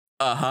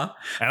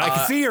And I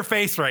can see your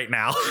face right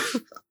now.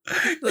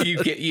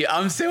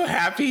 I'm so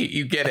happy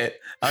you get it.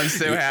 I'm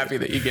so happy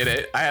that you get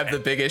it. I have the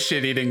biggest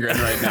shit-eating grin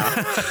right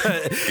now.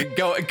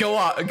 Go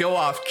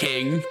off,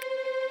 King.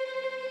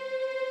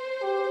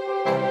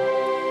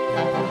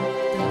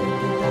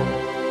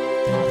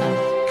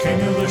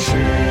 King of the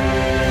ship.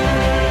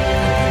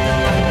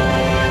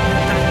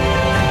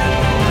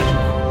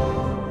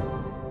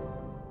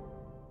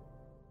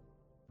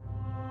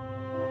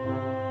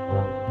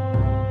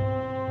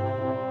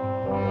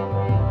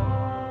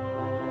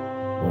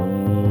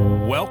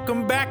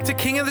 Welcome back to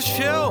King of the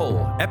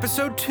Shill,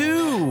 episode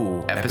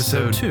 2.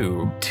 Episode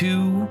 2.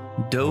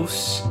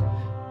 Dos.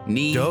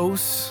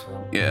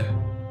 Yeah.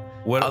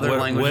 What other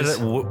languages?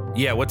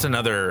 What's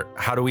another?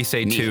 How do we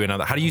say Ni. 2 in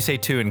other? How do you say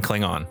 2 in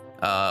Klingon?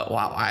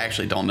 Wow, I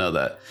actually don't know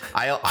that.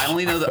 I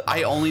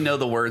only know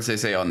the words they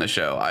say on the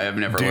show. I have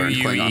never learned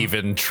Klingon. Do you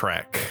even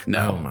trek?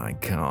 No. Oh my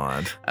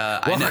god.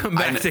 Welcome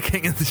back to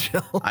King of the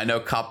Shill. I know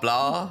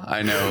Kapla.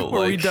 I know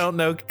where we don't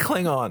know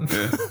Klingon.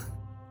 Yeah.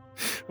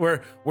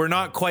 We're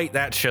not quite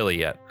that shilly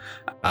yet,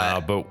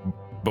 but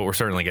we're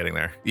certainly getting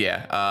there.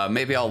 Yeah,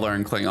 maybe I'll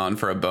learn Klingon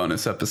for a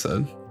bonus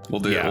episode. We'll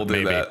do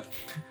that.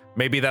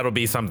 Maybe that'll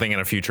be something in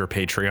a future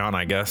Patreon,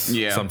 I guess.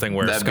 Yeah, something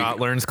where Scott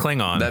learns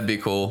Klingon. That'd be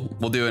cool.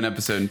 We'll do an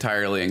episode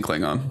entirely in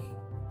Klingon.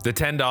 The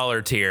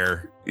 $10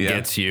 tier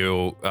gets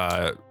you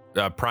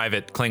a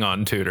private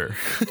Klingon tutor.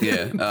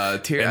 Yeah,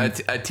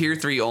 a tier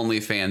 3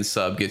 OnlyFans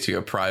sub gets you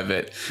a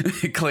private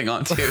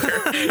Klingon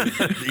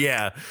tutor.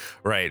 Yeah,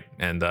 right.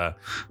 And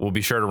we'll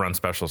be sure to run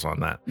specials on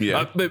that.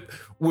 Yeah, but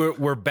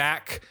we're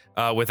back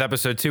with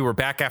episode 2. We're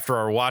back after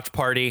our watch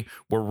party.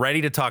 We're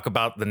ready to talk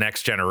about the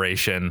next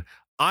generation.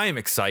 I am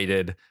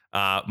excited.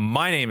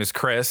 My name is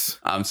Chris.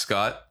 I'm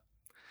Scott.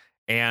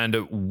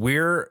 And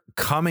we're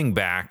coming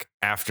back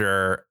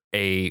after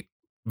a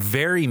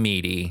very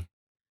meaty,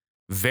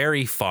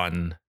 very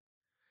fun,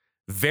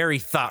 very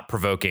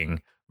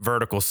thought-provoking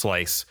vertical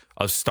slice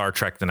of Star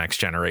Trek The Next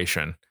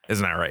Generation.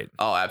 Isn't that right?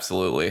 Oh,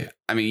 absolutely.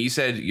 I mean, you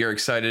said you're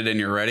excited and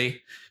you're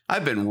ready.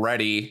 I've been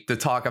ready to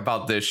talk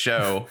about this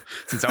show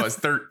since I was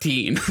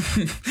 13.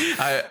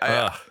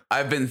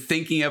 I've been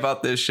thinking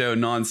about this show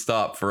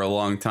nonstop for a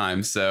long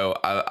time. So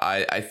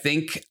I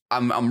think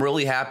I'm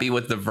really happy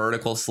with the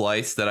vertical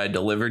slice that I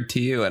delivered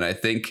to you. And I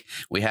think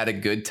we had a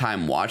good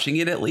time watching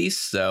it, at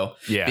least. So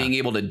being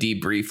able to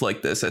debrief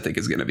like this, I think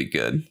is going to be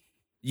good.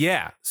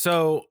 Yeah.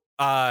 So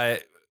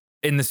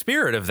in the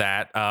spirit of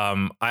that,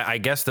 I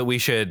guess that we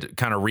should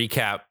kind of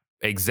recap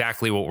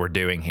exactly what we're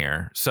doing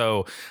here.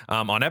 So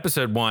on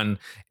episode 1,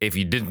 if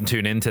you didn't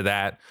tune into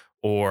that,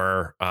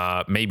 or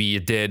maybe you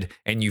did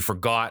and you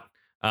forgot,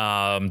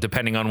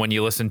 depending on when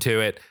you listen to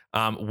it,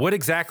 what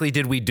exactly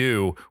did we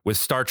do with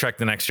Star Trek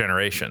The Next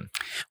Generation?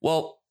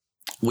 Well,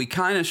 we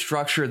kind of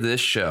structured this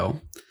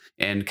show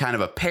in kind of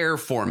a pair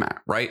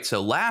format, right?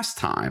 So last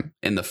time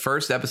in the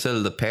first episode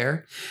of the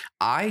pair,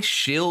 I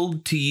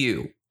shilled to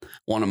you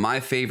one of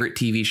my favorite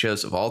TV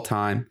shows of all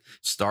time,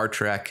 Star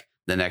Trek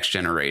The Next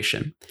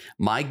Generation.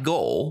 My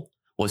goal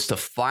was to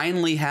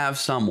finally have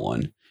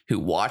someone who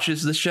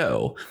watches the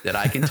show that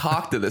I can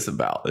talk to this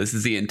about. This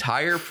is the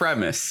entire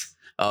premise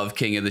of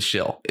King of the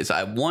Shill, is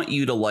I want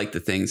you to like the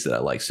things that I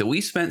like. So we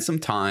spent some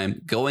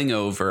time going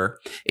over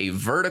a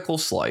vertical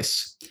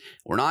slice.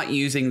 We're not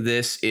using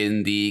this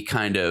in the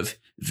kind of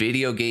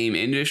video game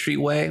industry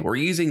way. We're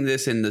using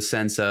this in the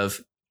sense of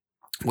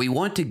we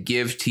want to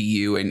give to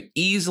you an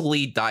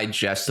easily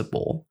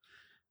digestible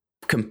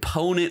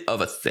component of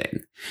a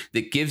thing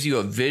that gives you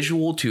a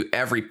visual to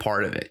every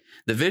part of it.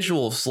 The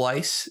visual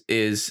slice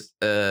is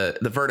the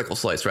vertical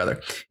slice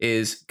rather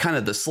is kind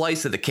of the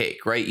slice of the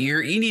cake, right?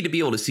 You need to be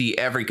able to see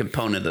every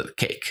component of the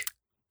cake.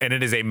 And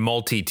it is a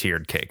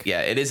multi-tiered cake.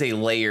 Yeah, it is a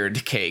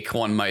layered cake,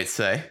 one might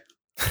say.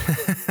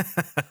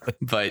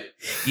 But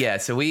yeah,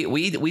 so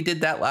we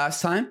did that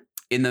last time.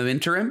 In the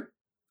interim,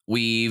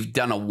 we've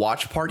done a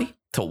watch party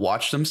to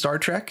watch some Star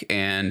Trek,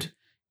 and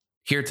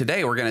here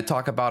today, we're going to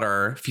talk about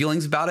our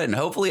feelings about it, and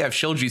hopefully I've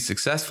showed you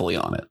successfully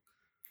on it.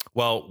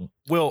 Well,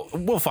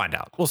 we'll find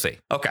out. We'll see.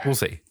 Okay. We'll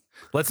see.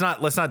 Let's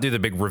not do the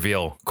big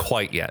reveal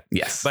quite yet.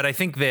 Yes. But I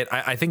think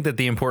that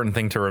the important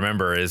thing to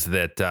remember is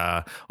that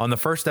on the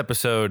first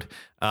episode,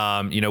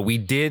 we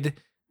did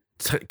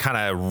kind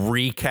of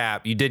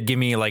recap. You did give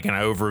me like an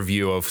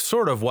overview of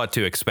sort of what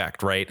to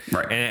expect, right?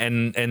 Right.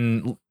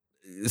 And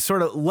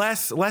sort of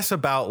less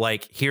about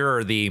like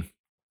here's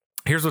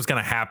what's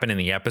going to happen in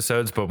the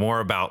episodes, but more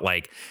about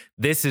like,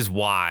 this is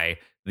why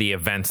the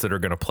events that are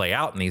going to play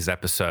out in these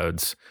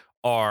episodes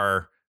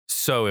are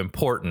so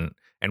important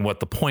and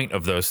what the point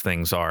of those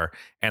things are.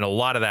 And a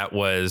lot of that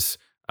was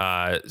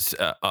a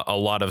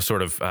lot of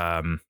sort of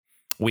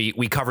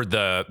we covered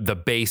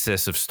the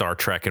basis of Star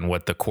Trek and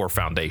what the core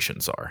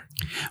foundations are.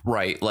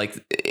 Right.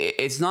 Like,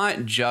 it's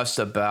not just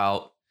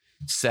about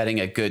setting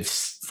a good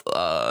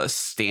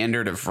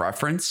standard of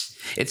reference.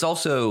 It's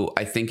also,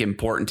 I think,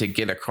 important to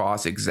get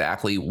across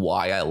exactly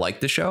why I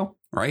like the show.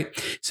 Right.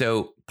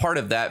 So part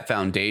of that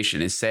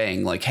foundation is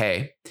saying like,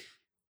 hey,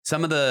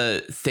 some of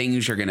the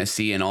things you're going to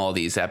see in all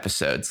these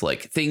episodes,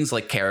 like things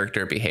like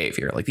character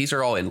behavior, like these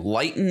are all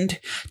enlightened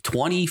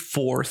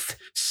 24th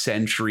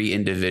century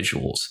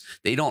individuals.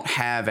 They don't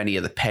have any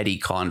of the petty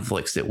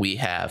conflicts that we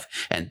have.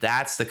 And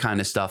that's the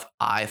kind of stuff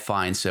I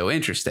find so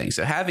interesting.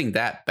 So having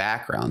that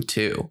background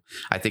too,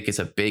 I think is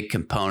a big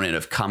component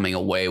of coming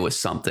away with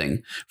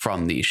something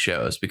from these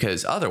shows,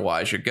 because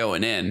otherwise you're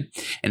going in,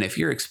 and if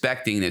you're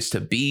expecting this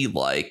to be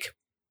like,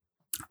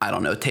 I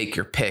don't know, take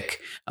your pick,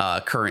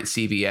 current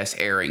CBS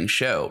airing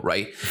show,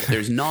 right?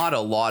 There's not a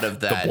lot of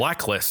that. The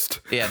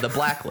Blacklist. Yeah, the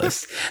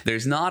Blacklist.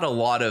 There's not a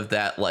lot of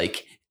that,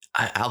 like,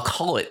 I'll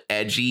call it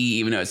edgy,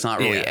 even though it's not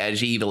really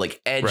edgy, but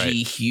like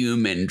edgy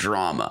human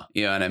drama.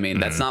 You know what I mean?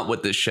 That's not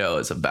what this show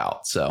is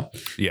about. So,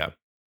 yeah.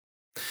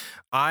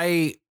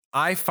 I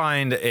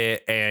find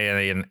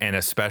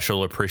a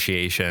special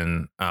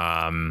appreciation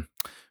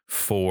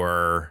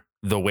for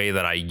the way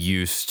that I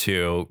used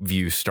to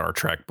view Star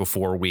Trek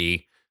before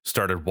we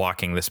started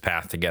walking this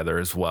path together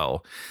as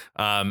well.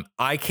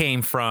 I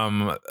came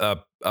from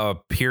a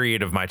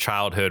period of my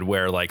childhood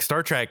where like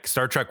Star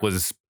Trek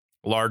was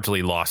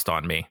largely lost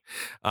on me.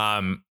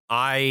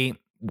 I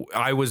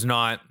was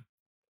not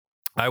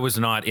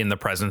in the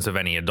presence of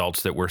any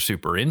adults that were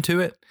super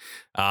into it.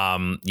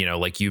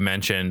 Like you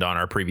mentioned on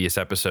our previous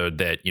episode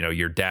that,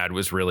 your dad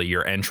was really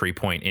your entry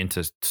point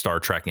into Star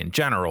Trek in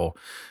general.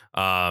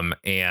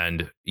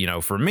 And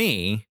for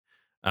me,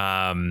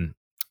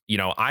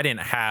 I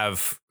didn't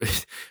have,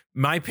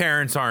 my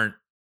parents aren't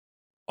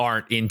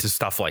into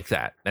stuff like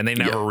that. And they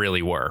never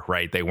really were,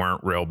 right? They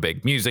weren't real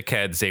big music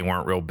heads. They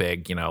weren't real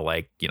big,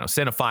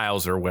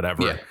 cinephiles or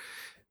whatever.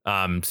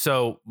 Yeah.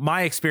 So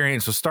my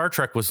experience with Star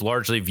Trek was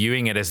largely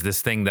viewing it as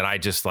this thing that I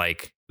just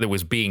like, that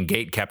was being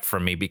gatekept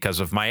from me because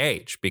of my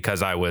age,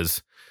 because I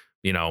was,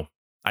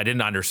 I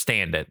didn't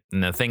understand it.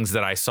 And the things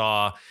that I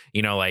saw,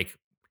 like,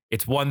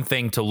 it's one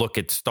thing to look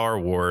at Star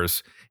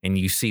Wars and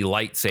you see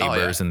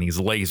lightsabers and these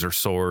laser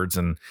swords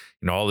and,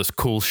 all this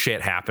cool shit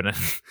happening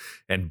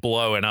and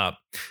blowing up.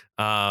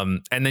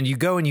 And then you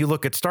go and you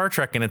look at Star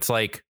Trek and it's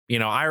like,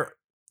 I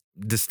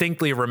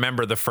distinctly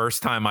remember the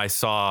first time I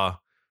saw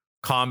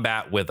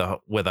combat with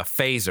a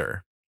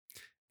phaser.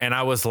 And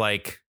I was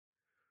like,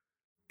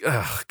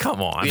 ugh,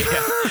 come on. Yeah.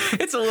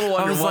 It's a little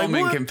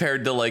underwhelming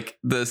compared to like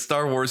the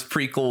Star Wars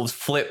prequels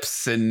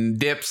flips and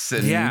dips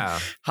and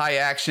high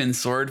action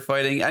sword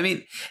fighting. I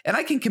mean, and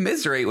I can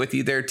commiserate with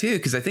you there too,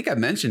 because I think I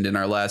mentioned in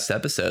our last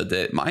episode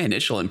that my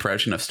initial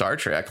impression of Star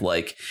Trek,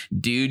 like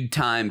dude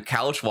time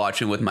couch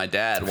watching with my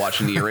dad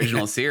watching the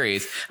original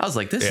series, I was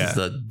like, this is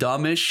the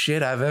dumbest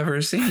shit I've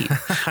ever seen.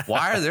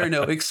 Why are there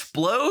no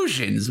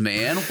explosions,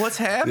 man? What's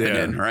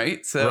happening?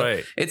 Right.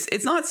 So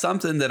it's not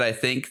something that I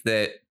think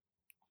that,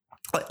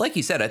 like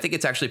you said, I think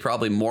it's actually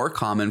probably more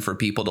common for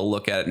people to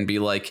look at it and be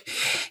like,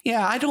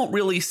 yeah, I don't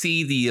really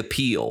see the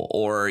appeal,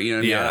 or,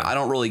 I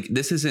don't really,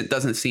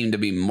 doesn't seem to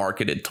be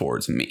marketed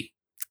towards me.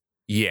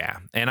 Yeah.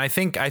 And I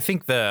think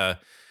the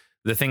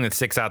thing that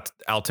sticks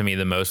out to me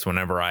the most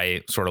whenever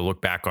I sort of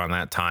look back on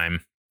that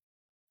time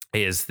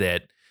is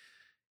that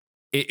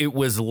it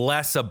was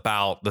less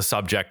about the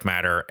subject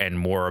matter and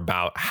more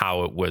about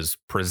how it was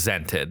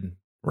presented.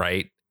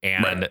 Right.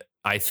 And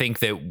I think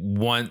that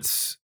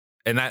once,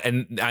 and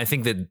I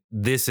think that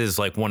this is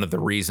like one of the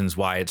reasons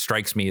why it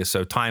strikes me as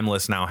so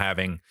timeless now,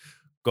 having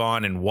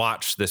gone and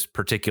watched this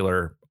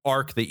particular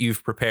arc that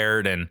you've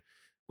prepared, and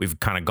we've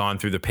kind of gone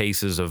through the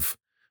paces of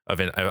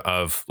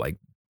like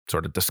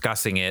sort of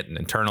discussing it and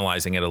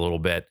internalizing it a little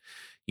bit.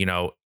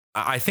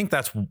 I think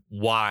that's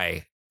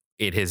why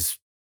it is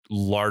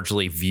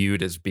largely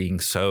viewed as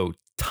being so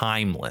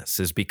timeless,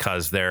 is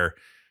because they're,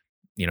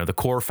 the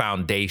core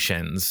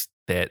foundations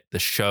that the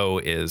show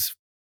is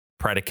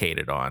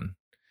predicated on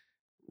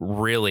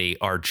really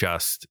are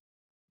just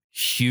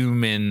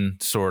human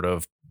sort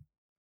of,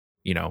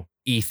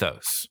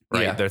 ethos,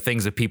 right? Yeah. They're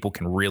things that people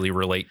can really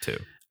relate to.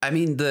 I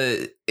mean,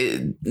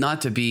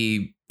 not to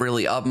be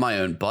really up my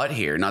own butt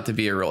here, not to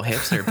be a real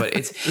hipster, but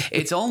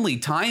it's only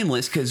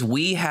timeless because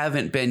we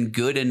haven't been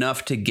good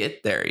enough to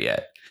get there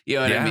yet. You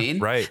know what I mean?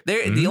 Right.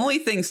 The only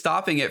thing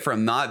stopping it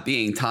from not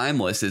being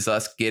timeless is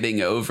us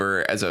getting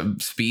over as a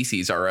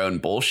species our own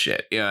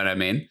bullshit. You know what I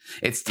mean?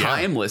 It's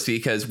timeless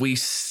because we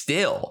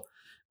still,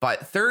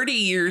 but 30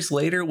 years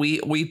later,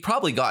 we've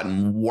probably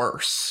gotten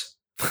worse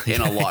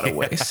in a lot of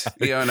ways.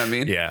 You know what I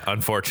mean? Yeah,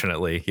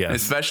 unfortunately, yes.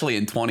 Especially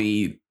in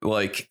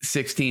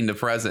 16 to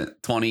present,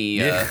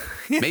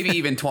 maybe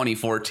even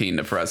 2014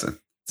 to present.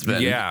 It's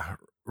been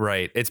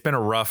right. It's been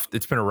a rough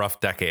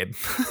decade.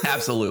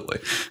 Absolutely.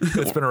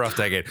 It's been a rough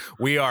decade.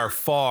 We are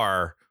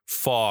far,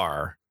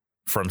 far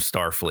from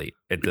Starfleet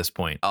at this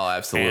point. Oh,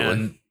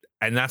 absolutely.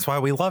 And that's why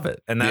we love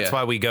it. And that's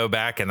why we go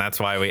back. And that's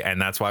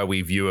why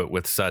we view it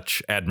with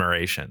such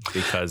admiration,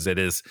 because it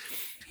is.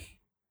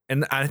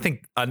 And I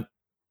think,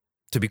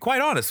 to be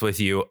quite honest with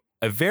you,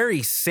 a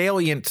very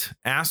salient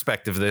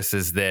aspect of this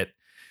is that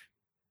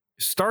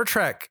Star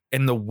Trek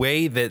and the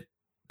way that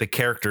the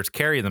characters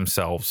carry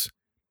themselves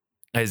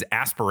is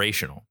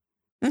aspirational,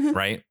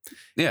 right?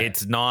 Yeah.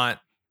 It's not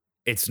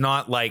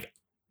like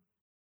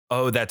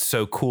oh, that's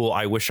so cool.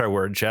 I wish I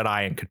were a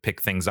Jedi and could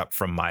pick things up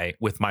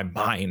with my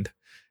mind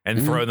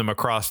and throw them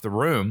across the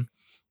room.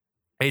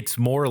 It's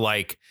more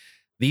like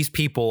these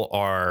people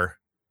are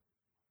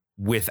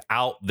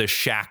without the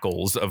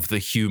shackles of the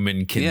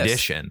human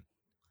condition.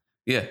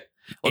 Yes. Yeah.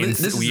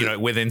 Well,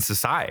 within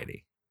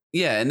society.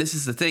 Yeah. And this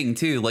is the thing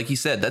too. Like you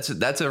said,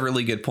 that's a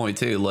really good point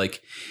too.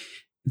 Like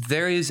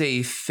there is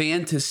a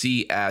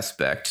fantasy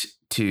aspect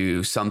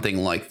to something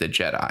like the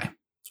Jedi.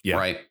 Yeah.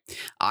 Right.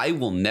 I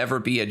will never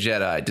be a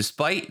Jedi,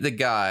 despite the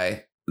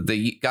guy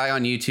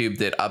on YouTube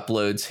that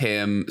uploads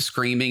him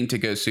screaming to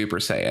go Super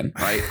Saiyan.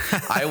 Right.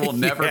 I will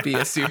never be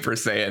a Super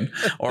Saiyan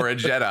or a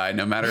Jedi,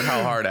 no matter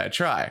how hard I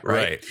try.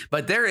 Right.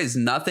 But there is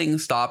nothing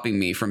stopping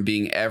me from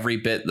being every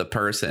bit the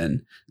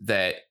person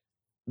that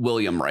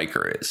William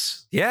Riker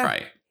is. Yeah.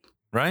 Right.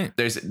 Right.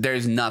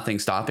 There's nothing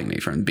stopping me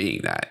from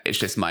being that. It's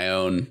just my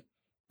own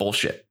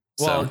bullshit.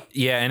 Well,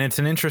 yeah. And it's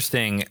an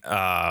interesting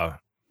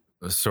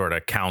sort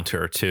of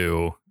counter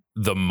to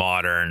the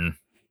modern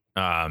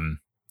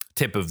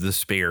tip of the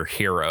spear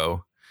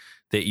hero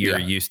that you're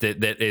used to,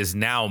 that is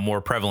now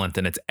more prevalent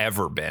than it's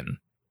ever been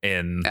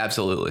in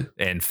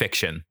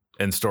fiction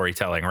and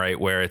storytelling, right?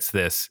 Where it's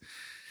this,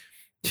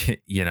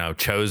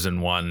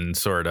 chosen one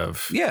sort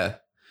of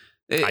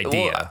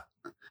idea.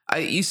 Well,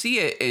 you see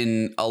it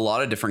in a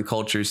lot of different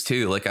cultures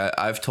too. Like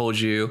I've told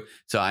you,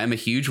 so I am a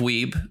huge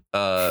weeb.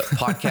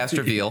 Podcast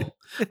reveal.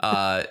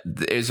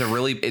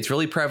 It's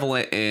really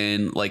prevalent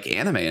in like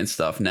anime and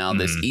stuff now.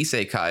 This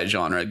isekai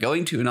genre,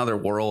 going to another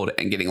world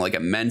and getting like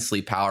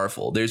immensely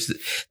powerful. There's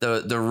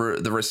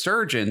the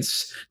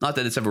resurgence. Not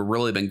that it's ever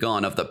really been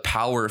gone, of the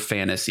power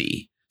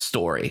fantasy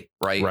story,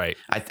 right? Right.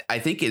 I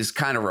think is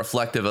kind of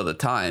reflective of the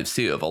times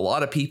too. Of a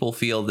lot of people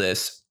feel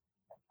this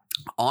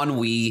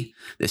ennui,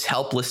 this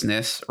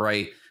helplessness,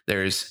 right?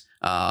 There's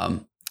a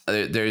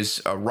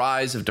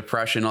rise of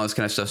depression, all this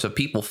kind of stuff. So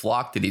people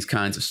flock to these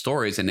kinds of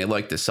stories and they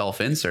like to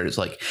self-insert. It's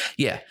like,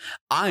 yeah,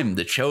 I'm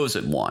the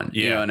chosen one.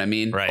 Yeah, you know what I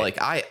mean? Right. Like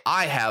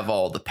I have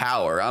all the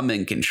power. I'm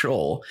in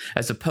control,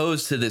 as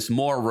opposed to this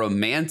more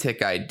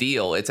romantic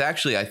ideal. It's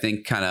actually, I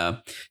think, kind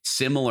of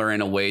similar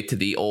in a way to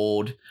the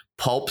old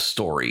pulp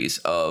stories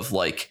of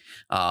like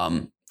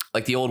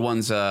the old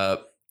ones,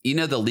 the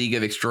League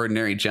of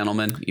Extraordinary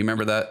Gentlemen. You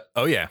remember that?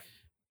 Oh, yeah.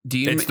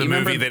 It's the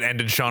movie that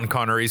ended Sean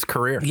Connery's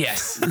career.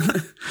 Yes.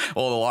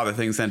 Well, a lot of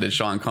things ended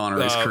Sean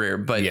Connery's career,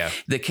 but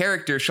the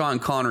character Sean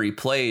Connery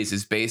plays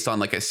is based on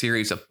like a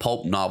series of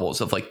pulp novels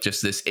of like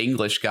just this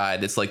English guy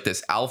that's like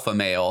this alpha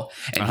male,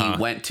 and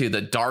he went to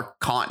the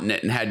dark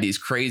continent and had these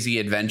crazy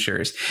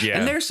adventures. Yeah.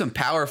 And there's some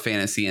power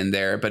fantasy in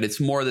there, but it's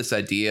more this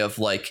idea of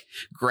like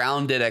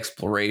grounded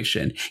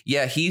exploration.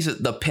 Yeah, he's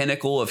the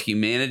pinnacle of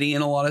humanity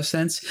in a lot of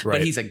sense,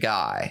 but he's a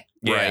guy.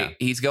 Yeah. Right.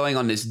 He's going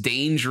on this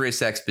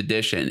dangerous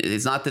expedition.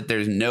 It's not that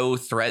there's no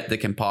threat that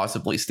can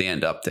possibly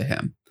stand up to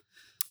him.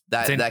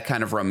 That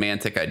kind of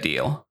romantic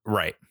ideal.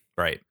 Right.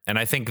 Right. And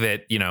I think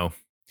that,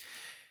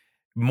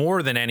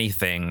 more than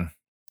anything,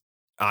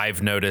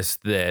 I've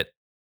noticed that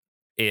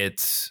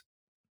it's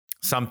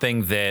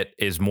something that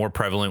is more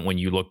prevalent when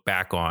you look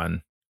back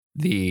on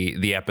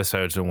the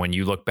episodes and when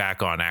you look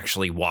back on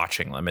actually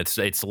watching them.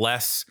 It's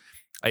less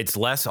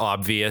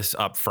obvious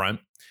up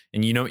front.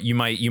 And you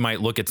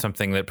might look at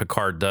something that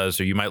Picard does,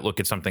 or you might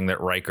look at something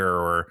that Riker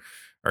or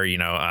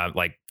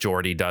like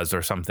Geordi does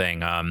or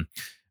something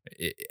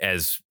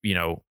as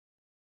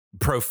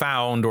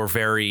profound or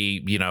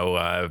very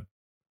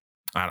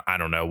I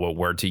don't know what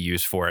word to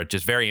use for it,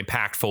 just very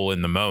impactful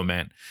in the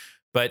moment.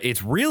 But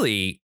it's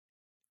really,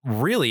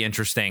 really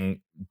interesting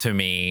to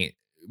me,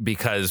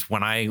 because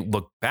when I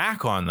look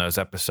back on those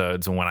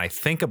episodes and when I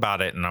think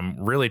about it and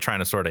I'm really trying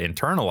to sort of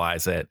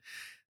internalize it,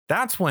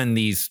 that's when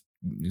these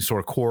sort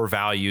of core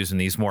values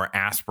and these more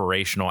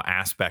aspirational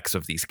aspects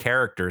of these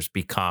characters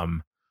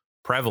become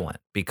prevalent,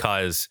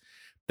 because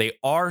they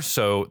are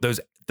so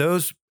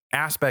those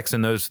aspects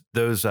and those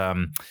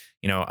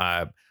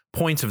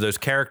points of those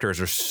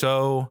characters are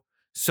so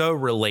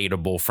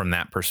relatable from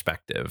that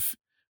perspective,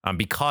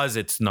 because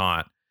it's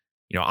not,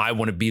 I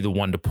want to be the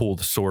one to pull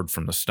the sword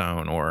from the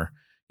stone, or,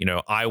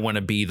 I want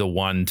to be the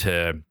one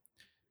to,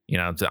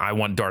 I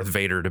want Darth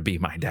Vader to be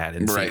my dad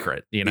in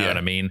secret. You know what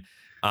I mean?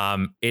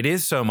 It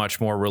is so much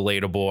more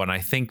relatable. And I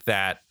think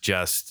that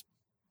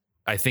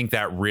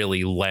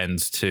really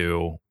lends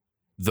to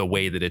the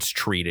way that it's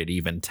treated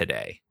even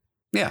today.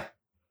 Yeah.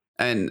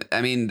 And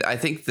I mean, I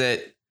think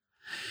that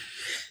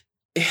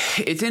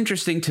it's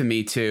interesting to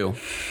me too,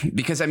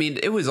 because I mean,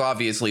 it was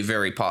obviously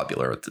very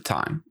popular at the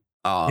time.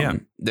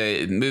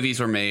 The movies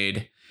were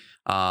made,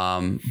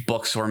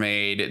 books were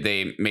made.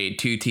 They made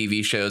 2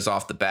 TV shows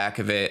off the back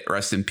of it.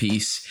 Rest in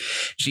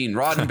peace, Gene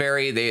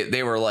Roddenberry.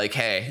 they were like,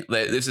 hey,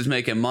 this is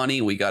making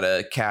money. We got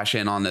to cash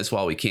in on this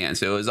while we can.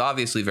 So it was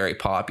obviously very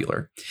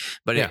popular,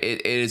 but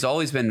it has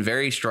always been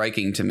very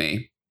striking to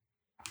me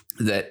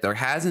that there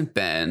hasn't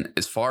been,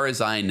 as far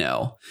as I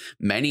know,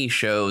 many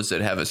shows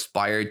that have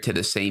aspired to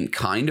the same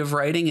kind of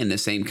writing and the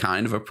same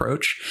kind of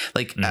approach.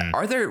 Like,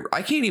 are there,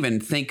 I can't even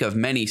think of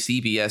many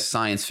CBS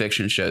science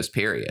fiction shows,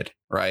 period.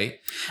 Right.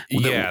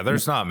 Yeah,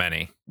 there's not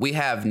many. We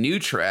have New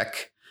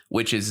Trek,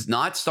 which is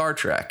not Star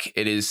Trek.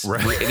 It is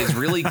it is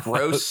really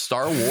gross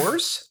Star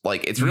Wars.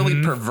 Like, it's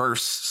really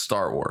perverse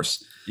Star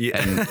Wars.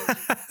 Yeah. And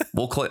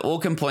we'll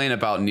complain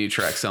about New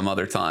Trek some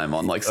other time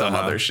on like some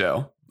other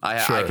show.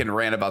 I can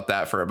rant about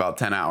that for about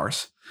 10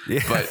 hours.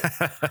 Yeah. But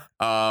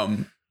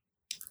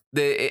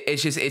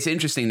it's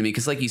interesting to me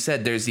because, like you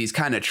said, there's these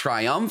kind of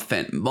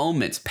triumphant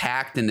moments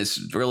packed in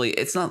this really,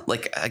 it's not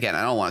like, again,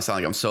 I don't want to sound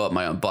like I'm so up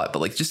my own butt, but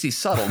like just these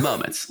subtle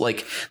moments,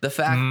 like the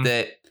fact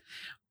that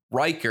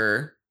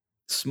Riker,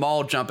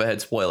 small jump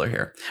ahead spoiler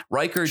here,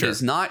 Riker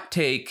does not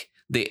take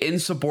the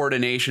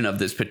insubordination of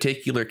this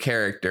particular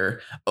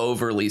character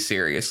overly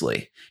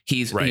seriously.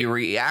 He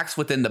reacts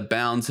within the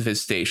bounds of his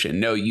station.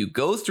 No, you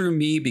go through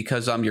me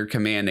because I'm your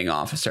commanding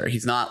officer.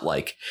 He's not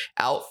like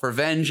out for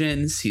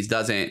vengeance. He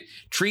doesn't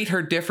treat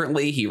her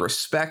differently. He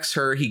respects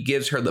her. He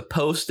gives her the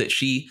post that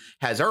she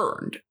has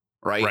earned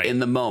right in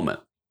the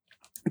moment.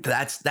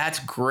 That's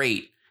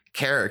great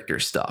character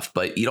stuff,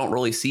 but you don't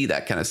really see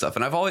that kind of stuff.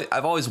 And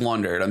I've always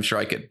wondered, I'm sure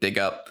I could dig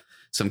up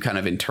some kind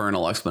of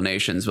internal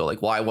explanations, but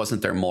like, why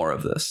wasn't there more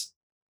of this?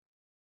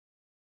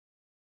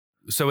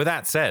 So with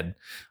that said,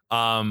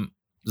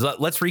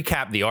 let's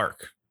recap the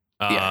arc.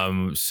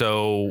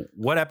 So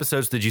what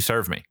episodes did you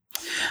serve me?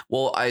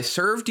 Well, I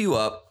served you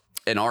up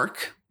an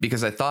arc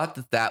because I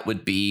thought that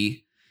would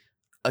be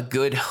a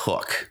good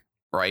hook,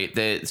 right?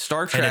 The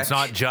Star Trek. And it's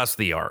not just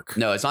the arc.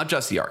 No, it's not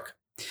just the arc.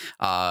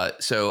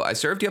 So I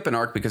served you up an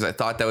arc because I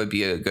thought that would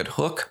be a good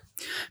hook,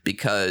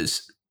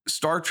 because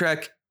Star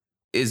Trek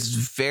is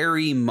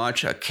very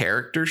much a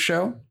character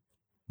show,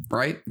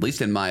 right? At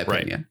least in my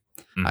opinion.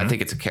 I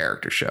think it's a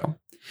character show.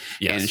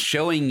 Yes. And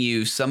showing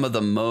you some of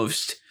the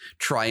most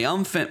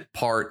triumphant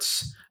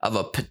parts of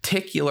a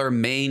particular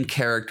main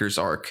character's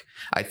arc,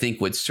 I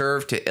think would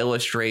serve to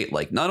illustrate,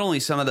 like, not only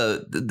some of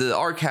the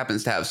arc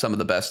happens to have some of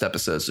the best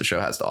episodes the show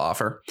has to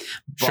offer,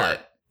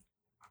 but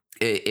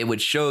it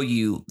would show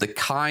you the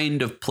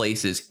kind of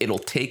places it'll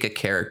take a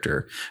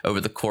character over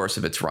the course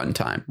of its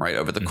runtime, right?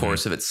 Over the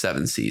course of its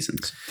 7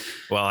 seasons.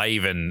 Well,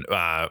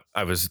 I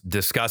was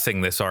discussing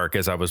this arc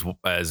as I was,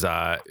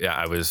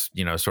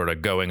 sort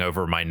of going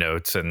over my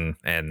notes and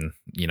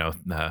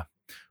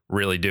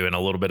really doing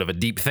a little bit of a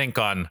deep think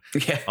on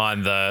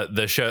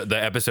the show,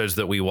 the episodes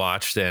that we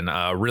watched. And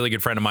a really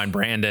good friend of mine,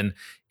 Brandon,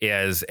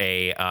 is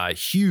a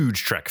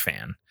huge Trek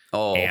fan.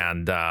 Oh,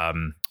 and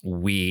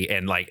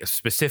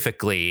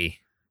specifically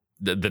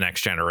the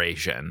Next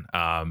Generation,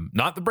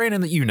 not the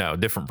Brandon that you know,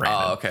 different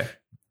Brandon. Oh, okay.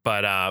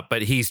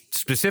 But he's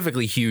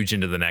specifically huge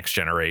into the Next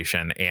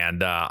Generation,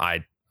 and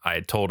I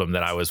told him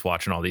that I was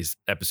watching all these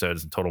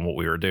episodes and told him what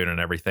we were doing and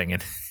everything.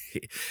 And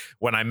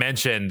when I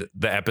mentioned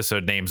the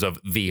episode names of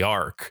the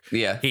arc,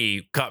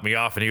 he cut me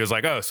off and he was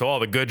like, "Oh, so all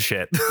the good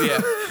shit."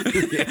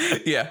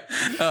 Yeah.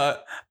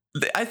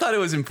 I thought it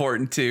was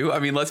important too. I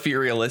mean, let's be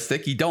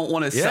realistic. You don't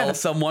want to sell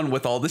someone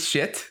with all the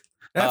shit.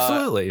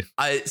 Absolutely.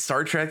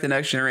 Star Trek: The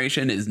Next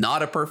Generation is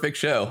not a perfect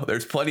show.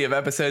 There's plenty of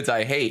episodes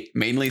I hate,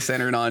 mainly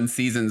centered on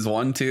seasons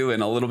 1, 2,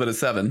 and a little bit of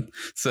 7.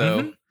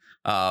 So,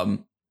 I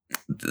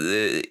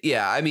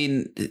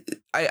mean,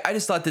 I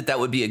just thought that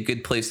would be a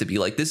good place to be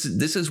like, this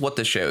is what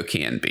the show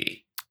can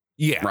be.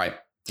 Yeah. Right.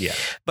 Yeah.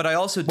 But I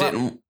also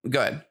didn't.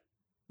 Go ahead.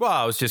 Well,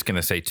 I was just going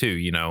to say too,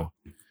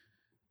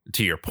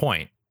 to your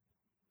point,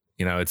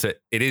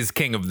 it is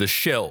king of the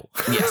shill.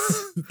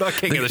 Yes. Not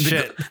king of the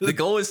shit. The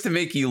goal is to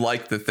make you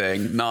like the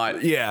thing,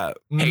 not hate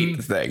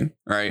the thing.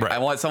 Right? I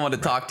want someone to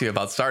talk to you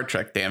about Star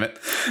Trek, damn it.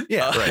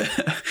 Yeah.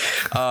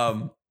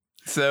 Right.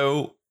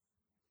 So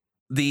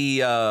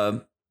the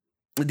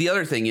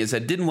other thing is, I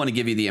didn't want to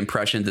give you the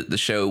impression that the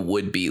show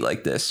would be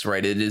like this,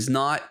 right? This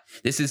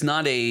is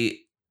not a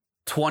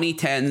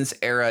 2010s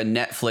era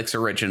Netflix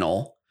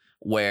original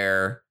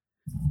where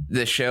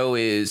the show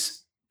is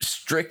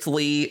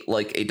strictly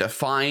like a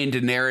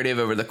defined narrative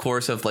over the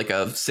course of like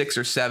a 6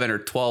 or 7 or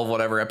 12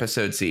 whatever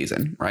episode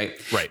season, right?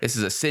 This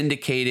is a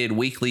syndicated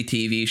weekly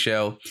TV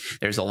show.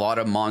 There's a lot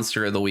of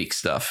monster of the week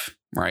stuff,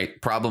 right?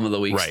 Problem of the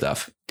week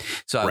stuff.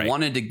 So I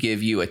wanted to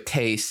give you a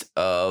taste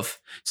of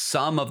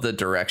some of the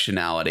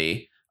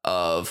directionality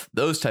of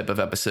those type of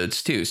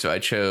episodes too. So I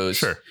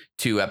chose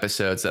 2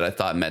 episodes that I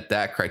thought met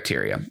that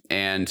criteria.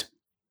 And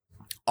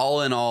all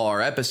in all,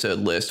 our episode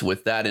list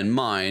with that in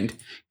mind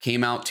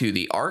came out to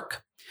the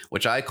arc,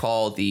 which I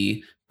call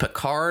the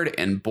Picard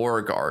and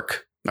Borg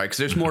arc, right? Because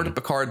there's more to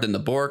Picard than the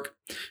Borg,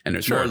 and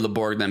there's more to the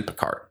Borg than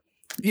Picard.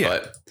 Yeah,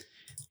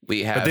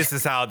 but this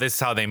is how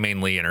they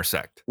mainly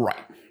intersect,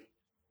 right?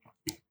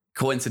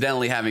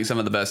 Coincidentally, having some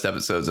of the best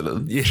episodes of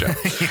the show.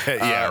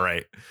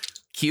 Right.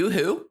 Q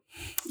Who,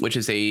 which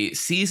is a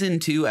season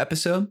 2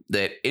 episode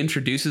that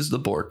introduces the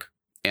Borg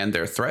and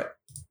their threat.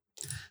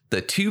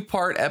 The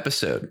 2-part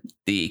episode,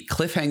 the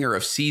cliffhanger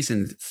of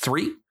season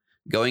 3.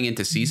 Going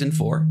into season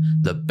 4,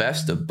 the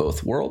best of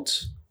both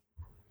worlds.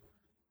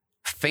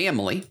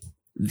 Family,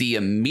 the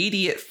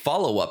immediate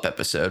follow-up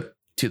episode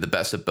to The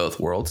Best of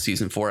Both Worlds,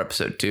 season 4,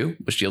 episode 2,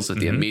 which deals with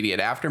the immediate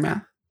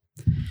aftermath.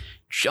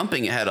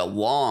 Jumping ahead a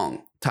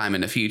long time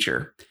in the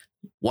future,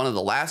 one of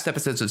the last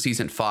episodes of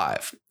season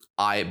 5,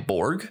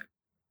 Borg,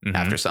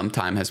 after some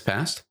time has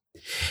passed.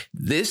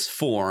 This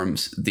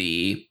forms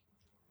the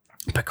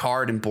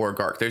Picard and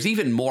Borg arc. There's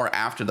even more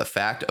after the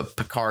fact of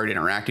Picard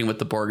interacting with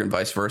the Borg and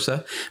vice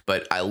versa,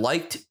 but I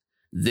liked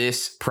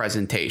this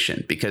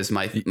presentation because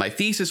my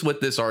thesis with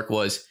this arc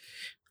was,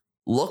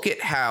 look at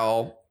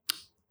how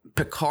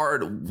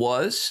Picard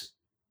was,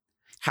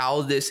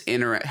 how this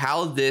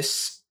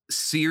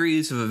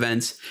series of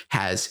events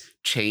has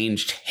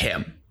changed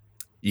him.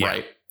 Yeah.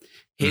 Right?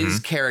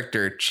 His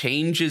character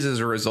changes as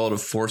a result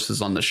of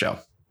forces on the show.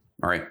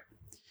 All right.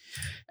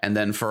 And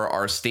then for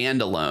our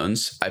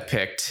standalones, I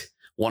picked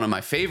one of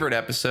my favorite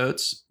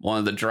episodes, one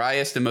of the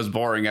driest and most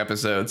boring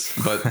episodes,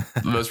 but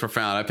the most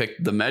profound. I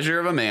picked The Measure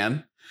of a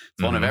Man.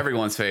 It's one of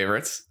everyone's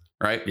favorites,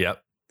 right?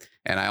 Yep.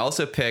 And I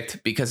also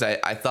picked, because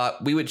I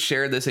thought we would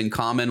share this in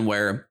common,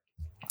 where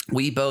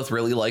we both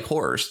really like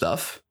horror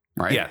stuff,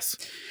 right? Yes,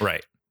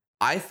 right.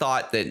 I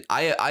thought that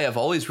I have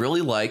always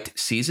really liked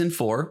season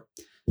 4,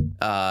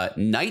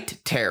 Night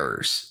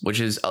Terrors, which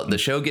is the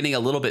show getting a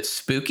little bit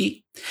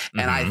spooky.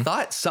 And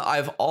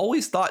I've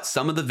always thought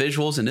some of the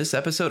visuals in this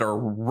episode are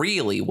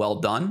really well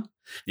done.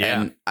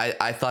 Yeah. And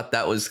I thought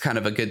that was kind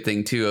of a good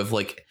thing too, of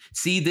like,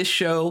 see, this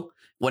show,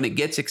 when it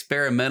gets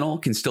experimental,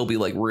 can still be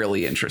like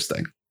really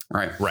interesting.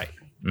 Right. Right.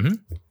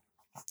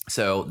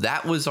 So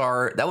that was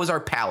our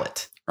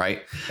palette.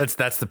 Right.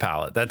 That's the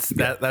palette.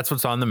 That's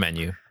what's on the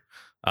menu.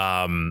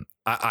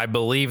 I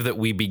believe that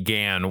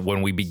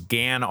when we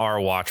began our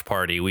watch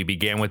party, we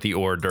began with the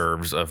hors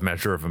d'oeuvres of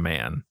Measure of a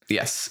Man.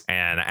 Yes.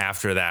 And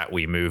after that,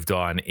 we moved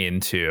on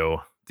into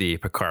the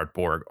Picard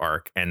Borg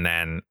arc. And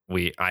then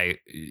I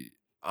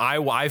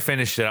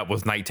finished it up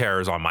with Night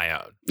Terrors on my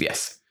own.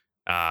 Yes.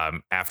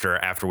 After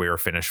we were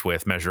finished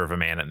with Measure of a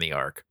Man and the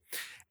arc.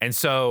 And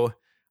so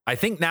I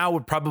think now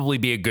would probably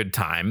be a good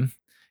time,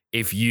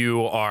 if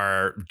you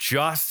are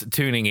just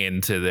tuning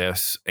into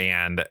this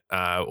and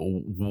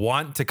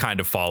want to kind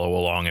of follow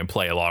along and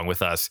play along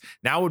with us,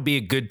 now would be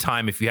a good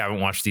time, if you haven't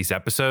watched these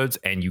episodes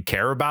and you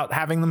care about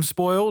having them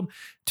spoiled,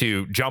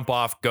 to jump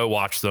off, go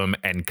watch them,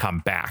 and come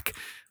back.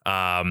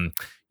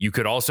 You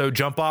could also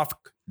jump off,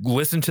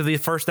 listen to the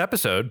first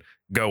episode,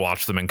 go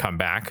watch them, and come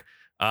back.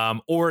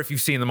 Or if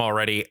you've seen them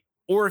already,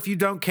 or if you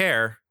don't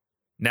care,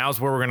 now's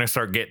where we're going to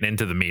start getting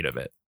into the meat of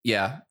it.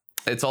 Yeah.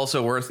 It's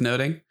also worth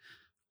noting,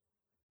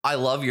 I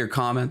love your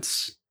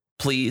comments.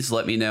 Please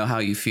let me know how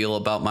you feel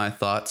about my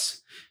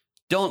thoughts.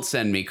 Don't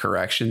send me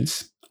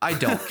corrections. I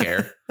don't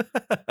care.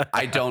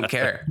 I don't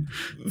care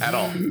at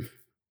all.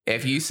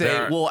 If you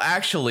say, well,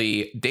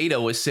 actually, Data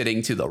was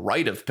sitting to the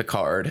right of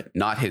Picard,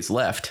 not his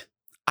left,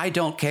 I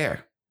don't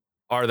care.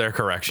 Are there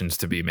corrections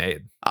to be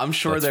made? I'm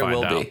sure there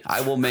will be.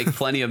 I will make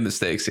plenty of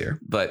mistakes here.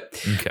 But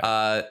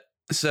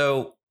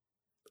so,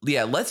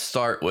 yeah, let's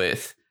start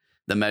with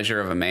The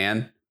Measure of a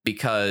Man,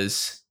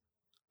 because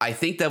I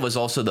think that was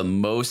also the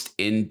most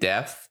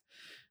in-depth.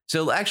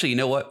 So actually, you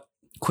know what?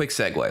 Quick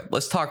segue.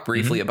 Let's talk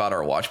briefly about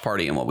our watch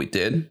party and what we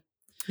did.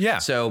 Yeah.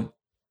 So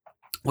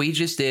we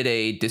just did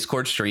a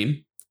Discord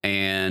stream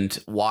and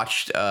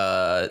watched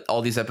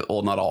all these episodes.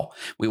 Well, not all.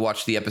 We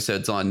watched the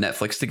episodes on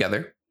Netflix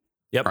together.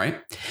 Yep.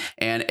 Right.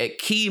 And at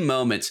key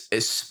moments,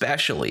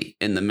 especially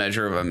in The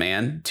Measure of a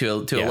Man,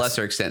 to a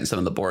lesser extent in some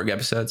of the Borg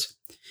episodes,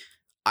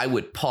 I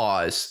would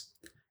pause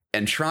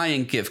and try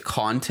and give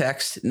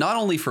context, not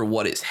only for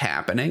what is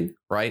happening,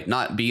 right?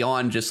 Not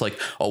beyond just like,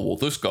 oh, well,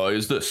 this guy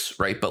is this,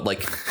 right? But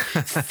like,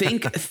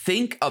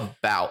 think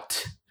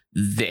about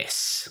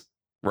this,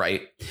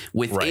 right?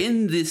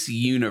 Within this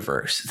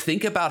universe,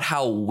 think about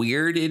how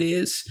weird it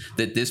is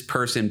that this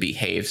person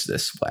behaves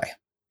this way,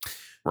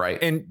 right?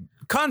 And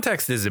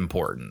context is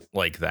important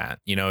like that,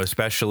 you know,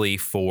 especially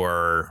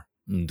for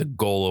the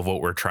goal of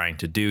what we're trying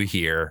to do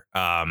here.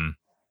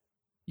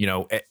 You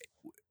know,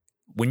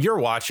 when you're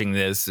watching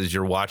this, as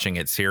you're watching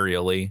it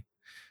serially,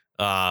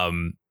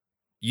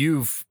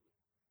 you've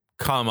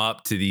come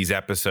up to these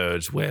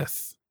episodes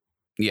with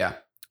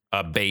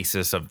a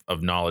basis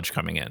of knowledge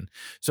coming in.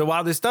 So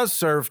while this does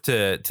serve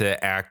to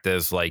act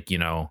as like, you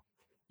know,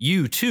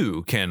 you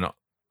too can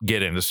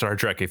get into Star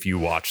Trek if you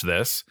watch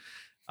this,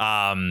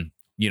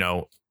 you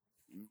know,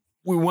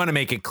 we want to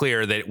make it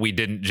clear that we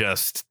didn't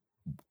just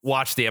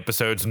watch the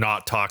episodes,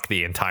 not talk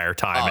the entire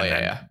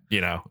time.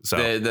 You know,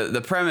 so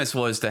the premise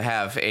was to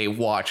have a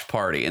watch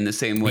party in the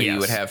same way you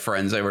would have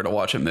friends over to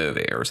watch a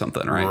movie or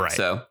something. Right.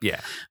 So,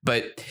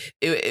 but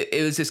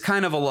it was just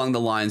kind of along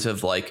the lines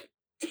of like,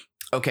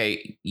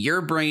 okay,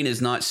 your brain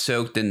is not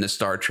soaked in the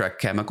Star Trek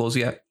chemicals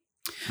yet.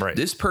 Right.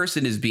 This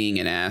person is being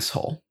an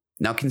asshole.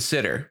 Now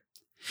consider,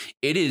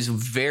 it is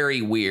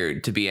very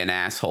weird to be an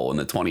asshole in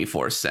the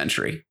 24th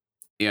century.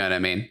 You know what I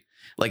mean?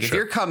 Like if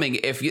you're coming,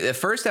 the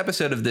first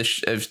episode of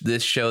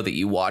this show that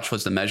you watch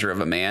was The Measure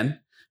of a Man,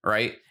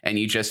 right? And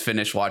you just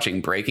finished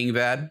watching Breaking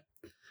Bad,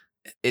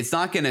 it's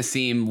not going to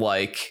seem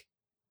like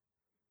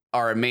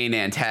our main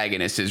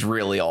antagonist is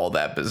really all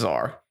that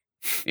bizarre.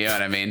 You know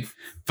what I mean?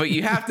 But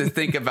you have to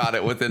think about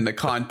it within the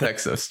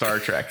context of Star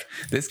Trek.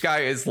 This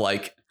guy is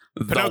like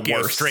the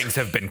Pinocchio's worst. strings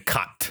have been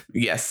cut.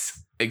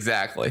 Yes,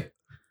 exactly.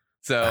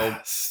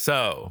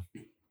 So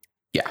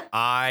yeah,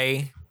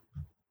 I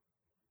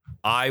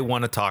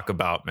want to talk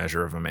about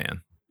Measure of a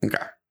Man.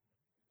 Okay.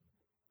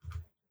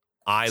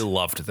 I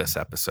loved this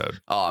episode.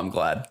 Oh, I'm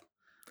glad.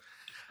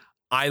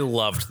 I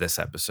loved this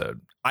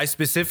episode. I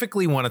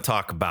specifically want to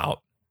talk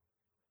about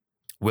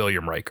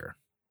William Riker.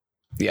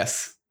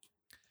 Yes.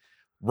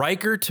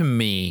 Riker, to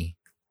me,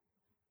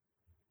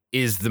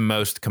 is the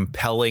most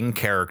compelling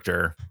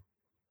character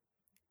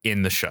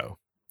in the show.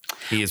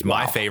 He is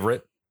my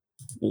favorite.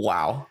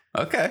 Wow.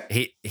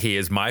 Okay. He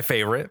is my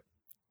favorite.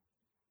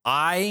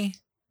 I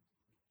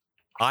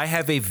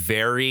have a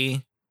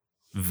very,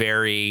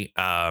 very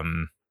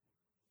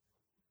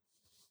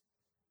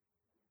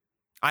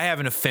I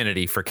have an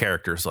affinity for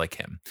characters like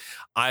him.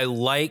 I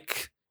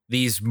like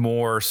these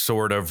more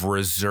sort of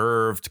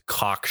reserved,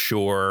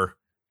 cocksure,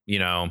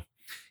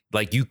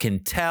 like you can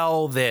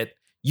tell that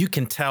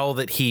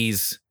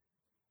he's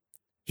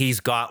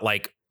got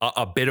like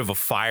a bit of a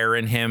fire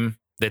in him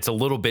that's a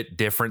little bit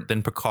different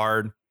than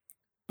Picard.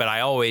 But I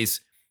always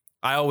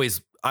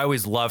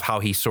love how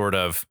he sort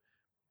of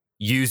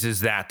uses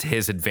that to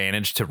his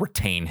advantage to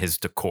retain his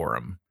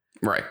decorum.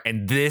 Right.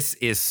 And this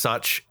is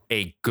such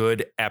a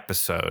good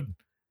episode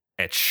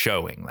at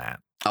showing that.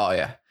 Oh,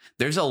 yeah.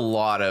 There's a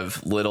lot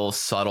of little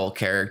subtle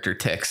character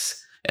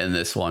ticks in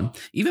this one,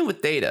 even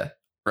with Data.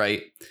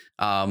 Right.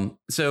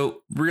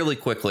 So really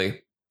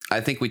quickly, I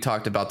think we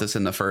talked about this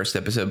in the first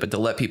episode, but to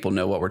let people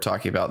know what we're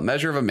talking about,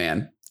 Measure of a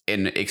Man,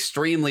 in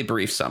extremely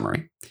brief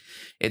summary,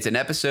 it's an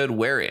episode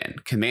wherein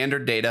Commander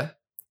Data,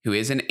 who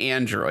is an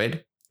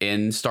android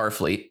in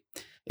Starfleet,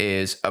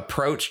 is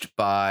approached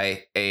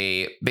by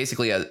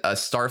basically a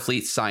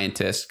Starfleet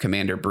scientist,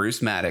 Commander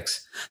Bruce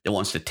Maddox, that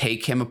wants to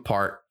take him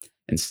apart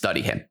and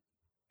study him.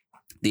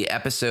 The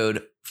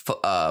episode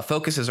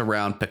focuses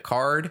around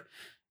Picard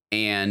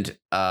and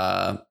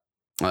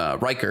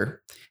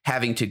Riker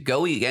having to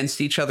go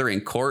against each other in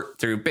court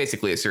through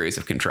basically a series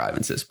of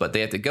contrivances, but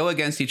they have to go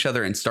against each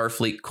other in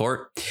Starfleet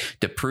court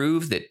to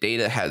prove that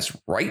Data has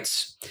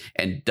rights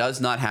and does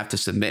not have to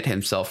submit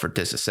himself for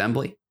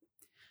disassembly.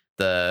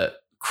 The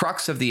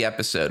crux of the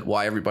episode,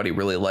 why everybody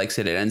really likes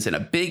it, it ends in a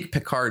big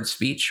Picard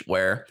speech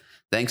where,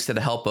 thanks to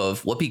the help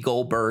of Whoopi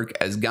Goldberg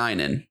as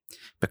Guinan,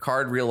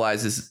 Picard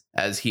realizes,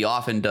 as he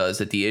often does,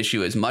 that the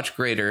issue is much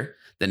greater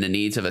than the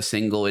needs of a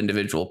single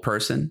individual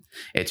person.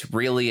 It's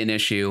really an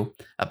issue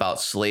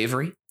about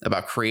slavery,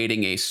 about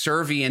creating a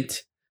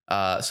subservient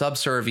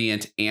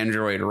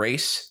android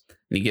race.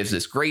 And he gives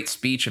this great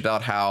speech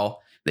about how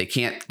they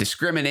can't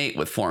discriminate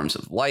with forms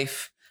of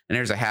life. And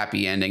there's a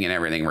happy ending and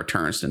everything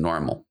returns to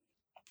normal.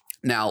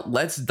 Now,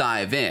 let's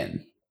dive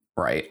in,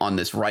 right, on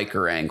this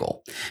Riker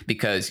angle,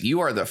 because you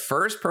are the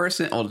first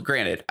person. Well,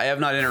 granted, I have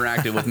not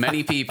interacted with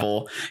many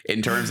people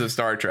in terms of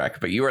Star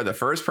Trek, but you are the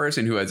first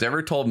person who has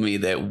ever told me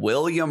that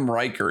William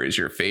Riker is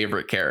your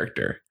favorite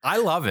character. I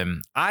love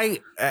him.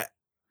 And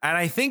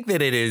I think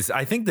that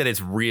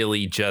it's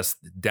really just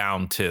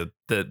down to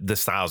the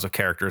styles of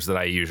characters that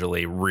I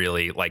usually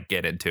really like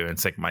get into and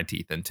sink my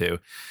teeth into.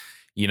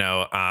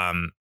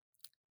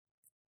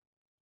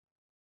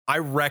 I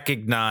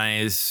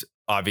recognize,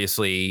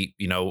 obviously,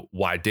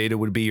 why Data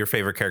would be your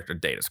favorite character.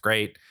 Data's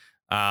great.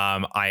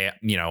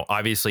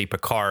 Obviously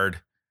Picard,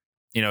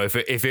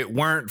 if it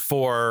weren't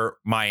for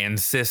my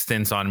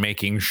insistence on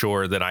making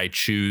sure that I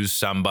choose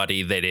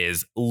somebody that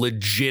is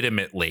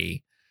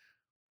legitimately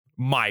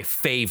my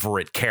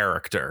favorite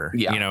character,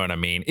 you know what I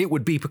mean? It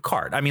would be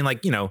Picard. I mean,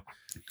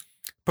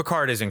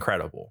 Picard is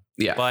incredible.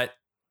 Yeah. But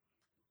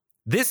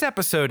this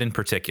episode in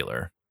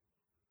particular,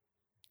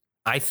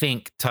 I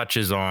think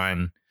touches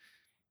on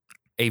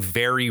a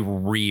very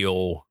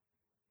real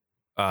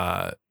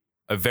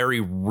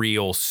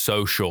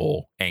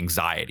social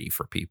anxiety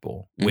for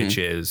people, which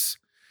is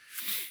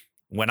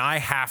when I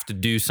have to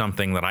do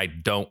something that I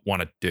don't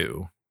want to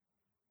do,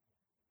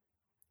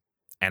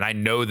 and I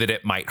know that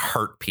it might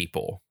hurt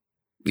people.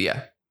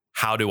 Yeah.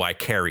 How do I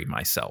carry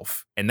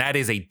myself? And that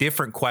is a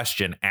different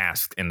question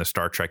asked in the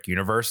Star Trek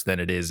universe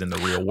than it is in the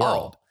real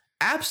world. Oh,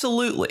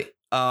 absolutely.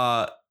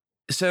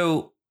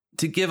 So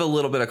to give a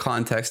little bit of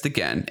context,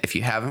 again, if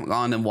you haven't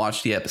gone and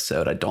watched the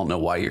episode, I don't know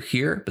why you're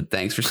here, but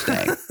thanks for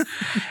staying.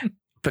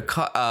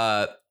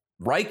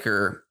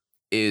 Riker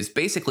is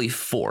basically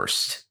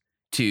forced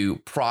to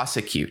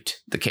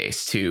prosecute the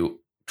case, to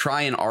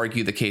try and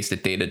argue the case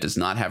that Data does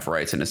not have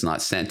rights and is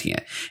not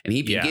sentient. And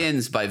he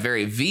begins by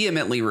very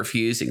vehemently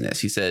refusing this.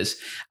 He says,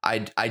 I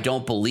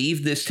don't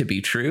believe this to be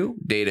true.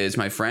 Data is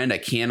my friend. I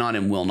cannot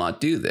and will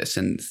not do this.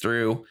 And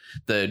through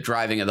the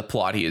driving of the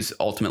plot, he is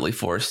ultimately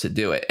forced to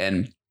do it.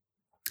 And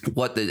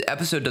what the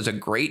episode does a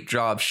great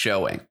job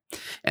showing,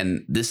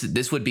 and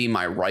this would be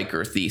my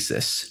Riker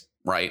thesis,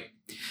 right?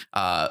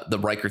 The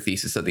Riker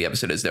thesis of the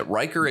episode is that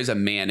Riker is a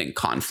man in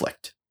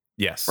conflict.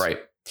 Yes. Right.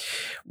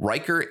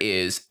 Riker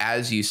is,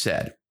 as you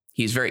said,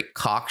 he's very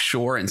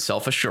cocksure and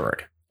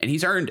self-assured. and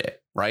he's earned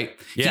it, right?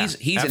 Yeah,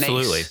 he's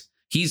absolutely. an ace.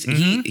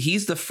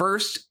 He's the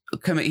first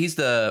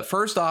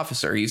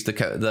officer. He's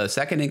the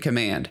second in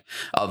command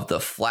of the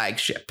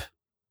flagship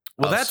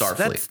of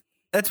Starfleet.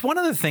 That's one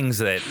of the things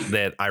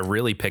that I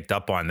really picked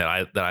up on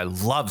that I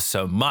love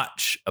so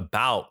much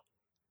about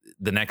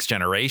the Next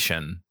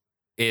Generation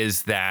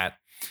is that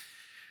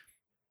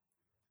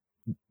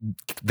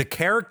the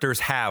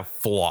characters have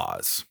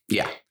flaws.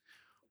 Yeah.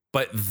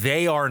 But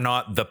they are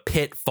not the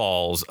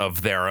pitfalls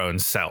of their own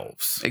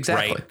selves.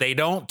 Exactly. Right? They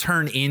don't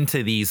turn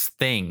into these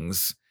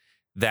things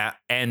that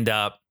end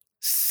up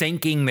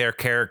sinking their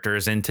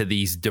characters into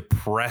these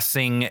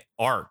depressing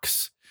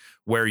arcs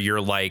where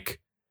you're like,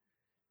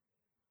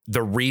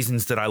 the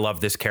reasons that I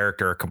love this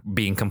character are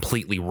being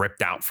completely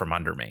ripped out from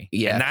under me.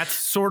 Yeah. And that's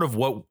sort of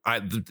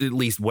at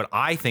least what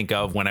I think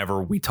of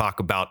whenever we talk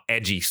about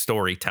edgy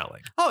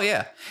storytelling. Oh,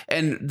 yeah.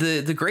 And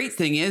the great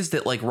thing is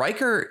that like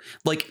Riker,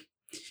 like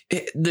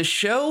the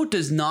show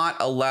does not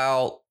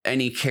allow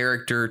any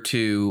character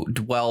to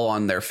dwell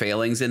on their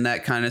failings in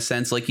that kind of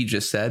sense, like you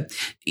just said,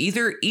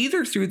 either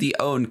through the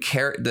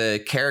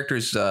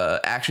characters'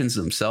 actions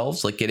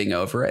themselves, like getting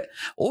over it,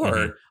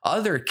 or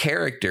other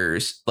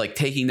characters like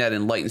taking that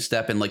enlightened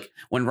step. And like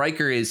when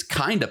Riker is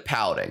kind of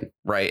pouting,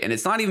 right, and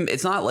it's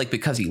not like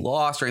because he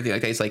lost or anything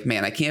like that. He's like,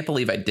 man, I can't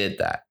believe I did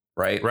that,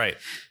 right?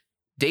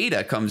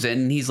 Data comes in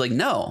and he's like,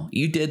 no,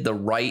 you did the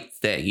right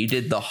thing. You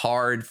did the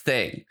hard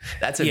thing.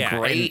 That's a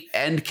great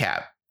end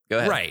cap. Go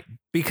ahead. Right.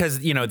 Because,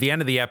 at the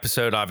end of the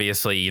episode,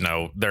 obviously,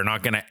 they're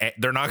not going to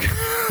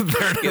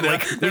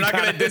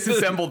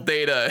disassemble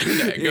Data.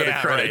 And go to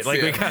credits, right.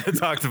 Like we kind of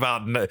talked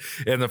about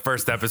in the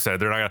first episode,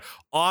 they're not going to,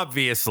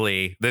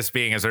 obviously, this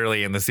being as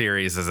early in the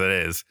series as it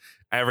is,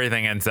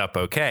 everything ends up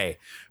okay.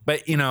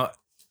 But,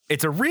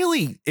 it's a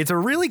really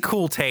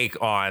cool take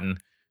on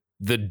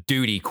the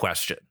duty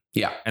question.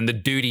 Yeah. And the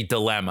duty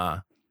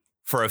dilemma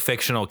for a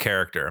fictional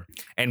character,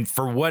 and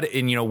for what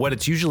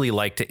it's usually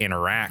like to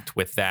interact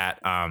with that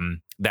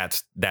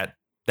that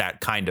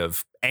kind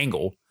of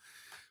angle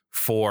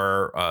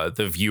for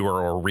the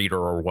viewer or reader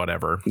or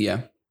whatever.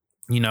 Yeah.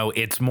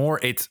 It's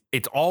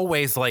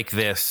always like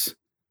this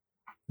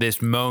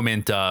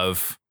moment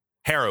of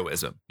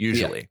heroism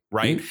usually,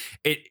 right?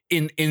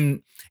 Mm-hmm.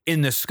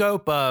 In the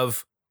scope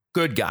of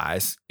good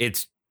guys,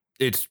 it's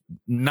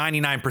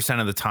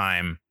 99% of the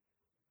time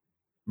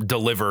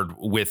delivered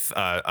with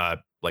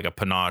like a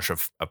panache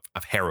of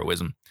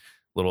heroism,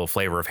 little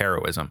flavor of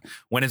heroism.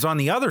 When it's on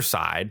the other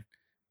side,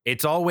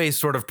 it's always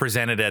sort of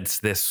presented as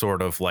this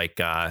sort of like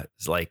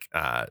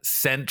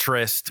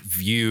centrist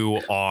view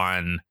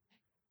on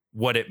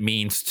what it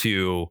means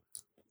to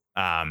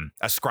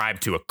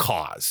ascribe to a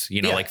cause.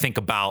 Like think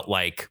about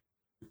like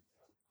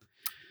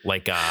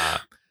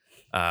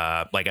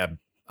a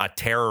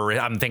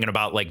terrorist. I'm thinking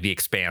about like The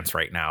Expanse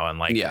right now, and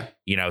like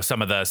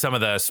some of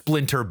the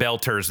splinter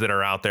belters that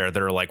are out there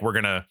that are like, we're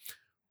gonna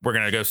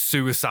go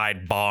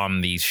suicide bomb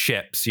these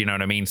ships. You know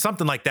what I mean?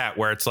 Something like that,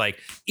 where it's like,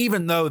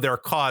 even though their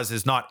cause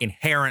is not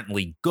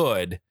inherently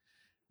good,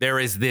 there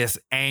is this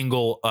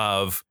angle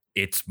of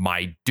it's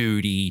my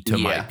duty to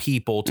my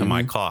people, to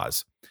my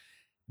cause.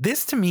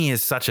 This to me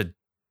is such an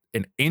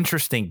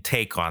interesting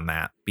take on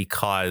that,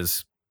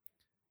 because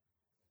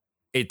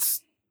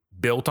it's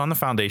built on the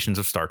foundations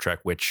of Star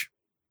Trek, which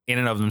in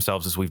and of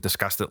themselves, as we've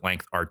discussed at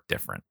length, are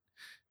different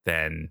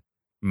than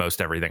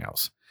most everything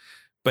else.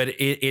 But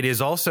it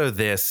is also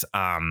this,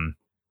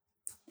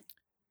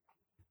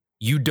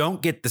 you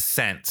don't get the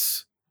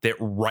sense that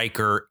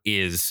Riker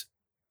is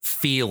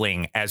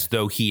feeling as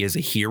though he is a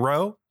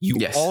hero.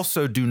 You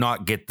also do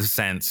not get the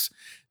sense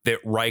that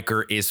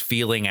Riker is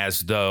feeling as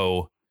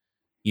though,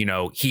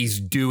 he's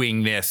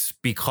doing this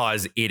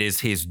because it is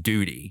his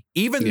duty,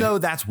 even though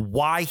that's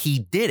why he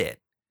did it.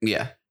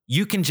 Yeah.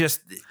 You can just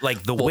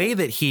like the way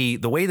that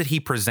he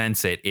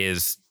presents it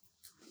is,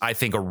 I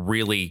think, a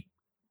really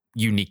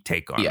unique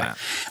take on that.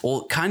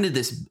 Well, kind of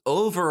this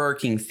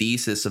overarching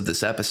thesis of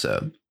this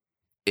episode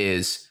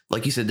is,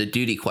 like you said, the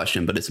duty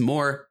question, but it's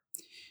more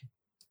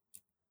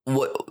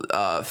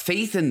what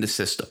faith in the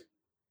system,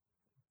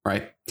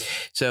 right?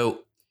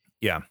 So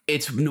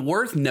it's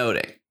worth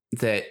noting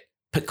that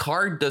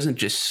Picard doesn't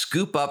just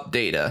scoop up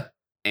Data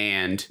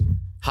and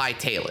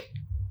hightail it,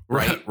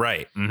 right?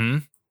 Right. Mm-hmm.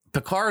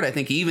 Picard, I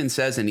think, even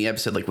says in the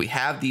episode, like, we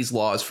have these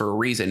laws for a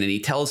reason. And he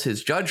tells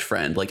his judge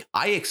friend, like,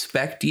 I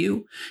expect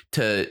you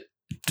to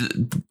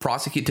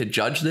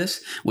judge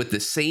this with the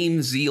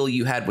same zeal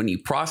you had when you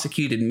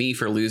prosecuted me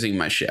for losing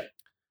my ship.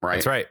 Right.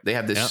 That's right. They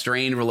have this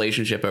strained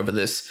relationship over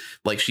this.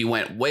 Like, she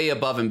went way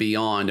above and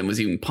beyond and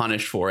was even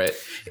punished for it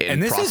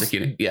in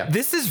prosecuting.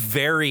 This is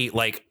very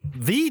like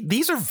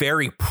these are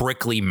very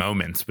prickly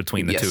moments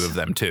between the two of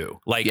them, too.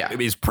 Like,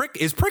 as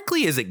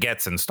prickly as it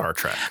gets in Star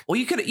Trek. Well,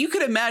 you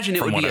could imagine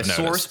it would be a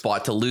sore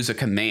spot to lose a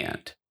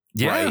command.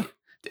 Right.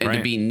 And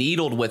to be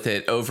needled with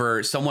it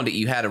over someone that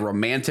you had a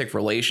romantic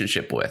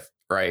relationship with.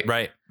 Right.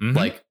 Mm-hmm.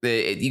 Like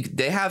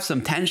they have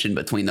some tension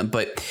between them.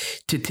 But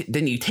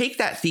then you take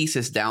that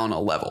thesis down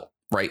a level.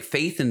 Right.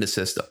 Faith in the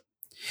system.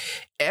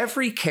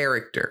 Every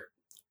character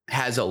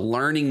has a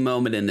learning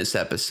moment in this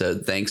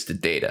episode thanks to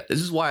Data.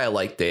 This is why I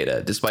like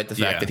Data, despite the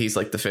fact that he's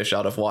like the fish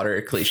out of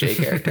water cliche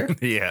character.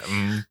 Yeah.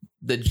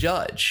 The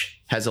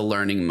judge has a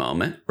learning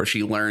moment where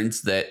she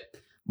learns that,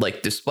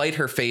 like, despite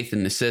her faith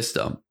in the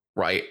system,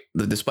 right,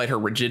 despite her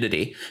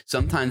rigidity,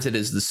 sometimes it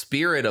is the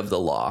spirit of the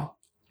law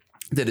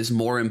that is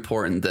more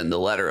important than the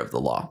letter of the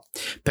law.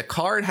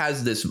 Picard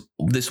has this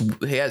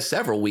he has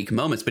several weak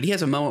moments, but he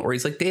has a moment where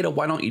he's like, Data,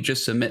 why don't you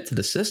just submit to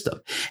the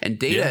system? And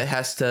Data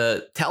has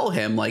to tell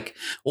him, like,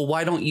 well,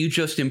 why don't you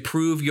just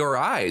improve your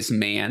eyes,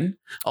 man?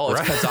 Oh,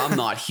 it's because I'm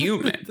not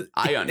human.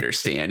 I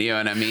understand. You know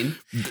what I mean?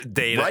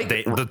 Data,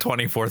 the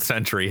 24th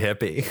century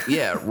hippie.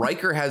 Yeah.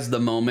 Riker has the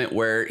moment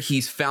where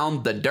he's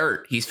found the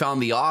dirt. He's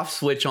found the off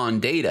switch on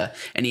Data,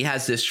 and he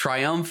has this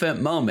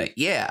triumphant moment.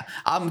 Yeah,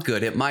 I'm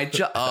good at my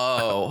job.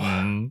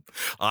 Oh,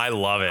 I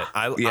love it.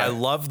 I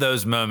love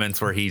those moments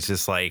where he's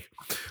just like,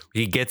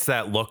 he gets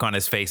that look on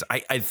his face.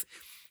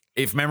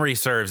 If memory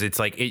serves, it's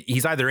like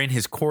he's either in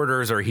his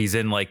quarters or he's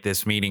in like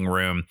this meeting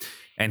room,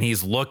 and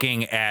he's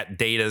looking at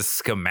Data's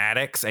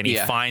schematics, and he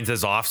finds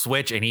his off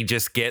switch, and he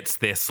just gets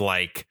this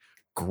like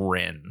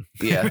grin.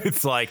 Yeah.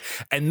 It's like,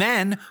 and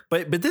then,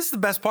 but this is the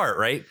best part,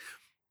 right?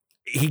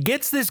 He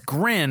gets this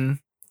grin,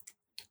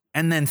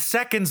 and then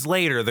seconds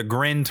later, the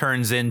grin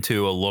turns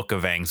into a look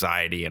of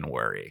anxiety and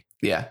worry.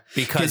 Yeah.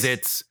 Because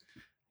it's,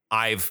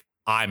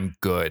 I'm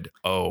good.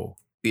 Oh,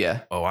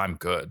 I'm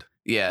good.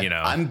 Yeah. You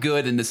know, I'm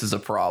good. And this is a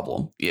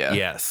problem. Yeah.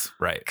 Yes.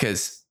 Right.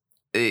 Because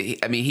I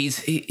mean,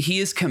 he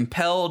is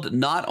compelled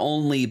not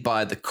only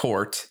by the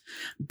court,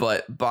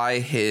 but by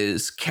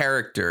his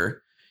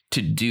character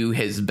to do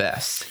his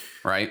best.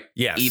 Right.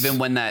 Yes. Even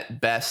when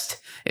that best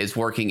is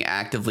working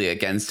actively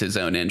against his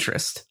own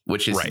interest,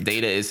 which is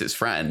Data is his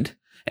friend,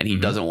 and he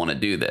doesn't want to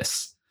do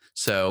this.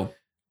 So.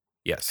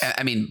 Yes.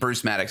 I mean,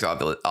 Bruce Maddox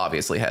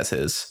obviously has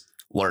his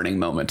learning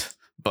moment,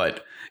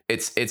 but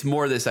it's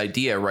more this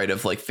idea, right,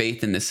 of like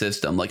faith in the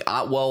system. Like,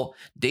 well,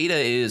 Data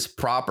is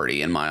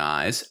property in my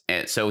eyes,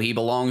 and so he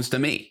belongs to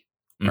me,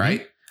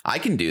 right? I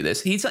can do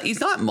this. He's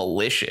not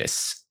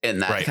malicious in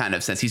that kind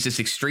of sense. He's just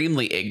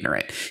extremely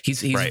ignorant.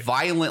 He's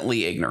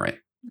violently ignorant,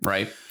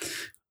 right?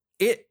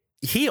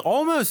 He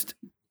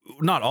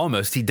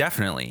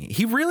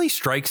really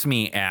strikes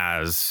me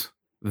as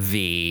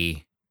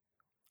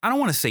I don't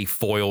want to say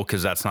foil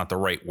because that's not the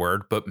right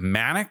word, but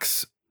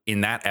Maddox in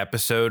that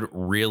episode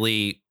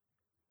really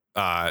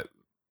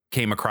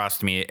came across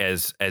to me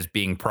as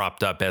being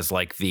propped up as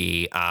like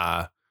the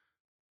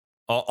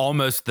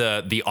almost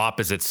the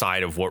opposite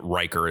side of what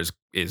Riker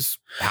is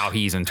how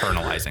he's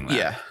internalizing that.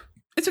 Yeah,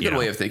 it's a good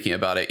way of thinking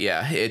about it.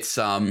 Yeah, it's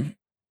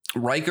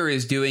Riker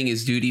is doing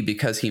his duty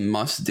because he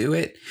must do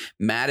it.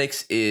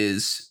 Maddox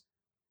is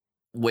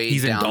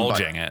weighed down.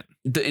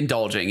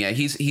 Indulging. Yeah.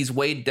 He's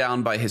weighed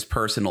down by his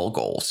personal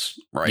goals.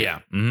 Right. Yeah.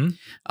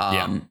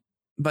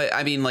 But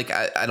I mean, like,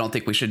 I don't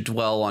think we should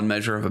dwell on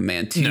Measure of a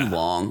Man too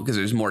long because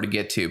there's more to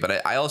get to.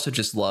 But I also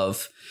just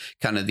love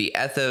kind of the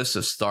ethos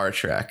of Star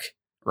Trek.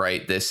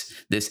 Right. This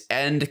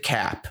end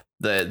cap,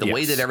 the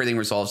way that everything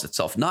resolves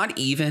itself. Not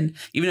even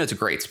though it's a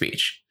great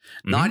speech,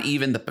 not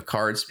even the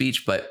Picard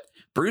speech, but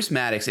Bruce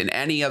Maddox in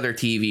any other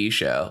TV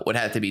show would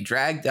have to be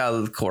dragged out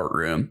of the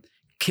courtroom,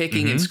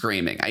 kicking and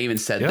screaming. I even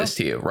said this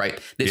to you, right?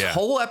 This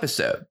whole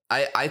episode,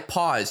 I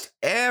paused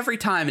every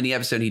time in the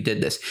episode he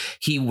did this.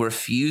 He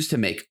refused to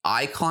make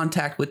eye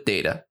contact with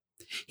Data.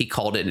 He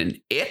called it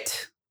an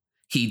it.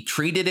 He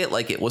treated it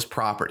like it was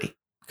property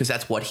because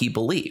that's what he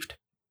believed,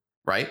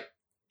 right?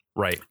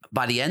 Right.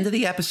 By the end of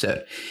the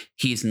episode,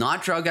 he's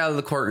not dragged out of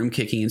the courtroom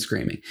kicking and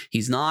screaming.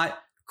 He's not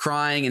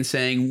crying and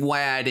saying,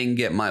 why I didn't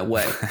get my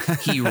way.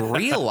 He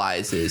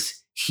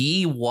realizes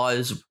he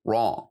was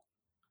wrong.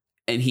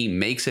 And he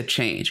makes a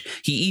change.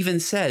 He even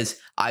says,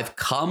 I've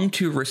come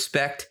to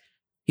respect.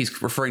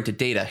 He's referring to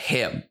Data,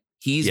 him.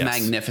 He's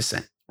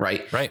magnificent,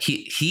 right? Right.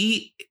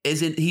 He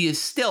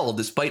is still,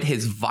 despite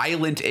his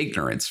violent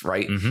ignorance,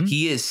 right?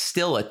 He is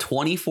still a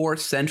 24th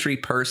century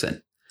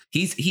person.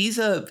 He's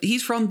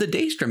from the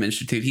Daystrom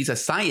Institute. He's a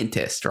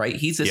scientist, right?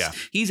 He's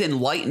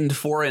enlightened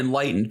for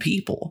enlightened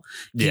people.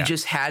 He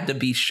just had to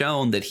be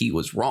shown that he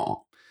was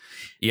wrong.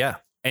 Yeah.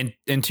 And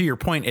to your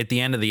point at the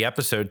end of the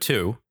episode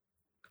too,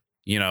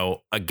 you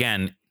know,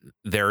 again,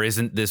 there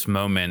isn't this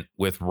moment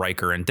with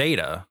Riker and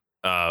Data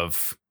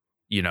of,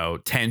 you know,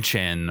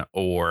 tension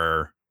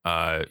or,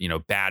 you know,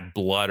 bad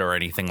blood or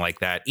anything like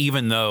that,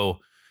 even though,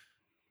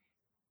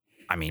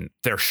 I mean,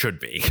 there should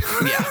be.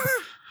 Yeah.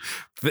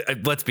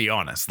 Let's be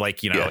honest.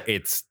 Like, you know,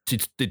 it's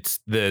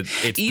the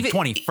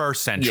 21st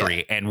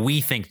century and we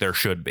think there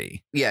should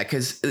be. Yeah.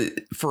 Because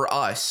for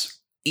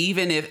us,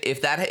 even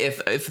if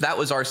that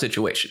was our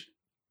situation,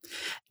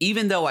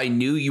 even though I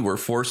knew you were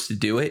forced to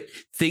do it,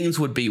 things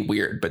would be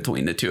weird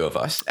between the two of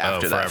us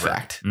after that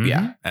fact.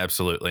 Yeah,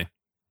 absolutely.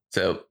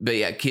 So, but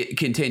yeah,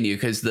 continue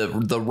because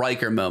the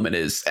Riker moment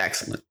is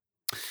excellent.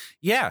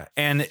 Yeah,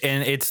 and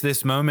it's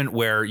this moment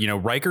where, you know,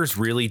 Riker's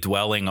really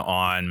dwelling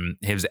on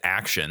his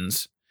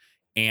actions,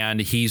 and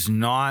he's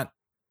not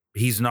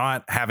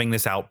having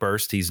this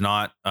outburst. He's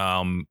not,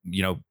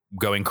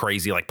 going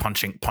crazy, like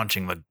punching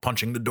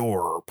the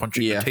door or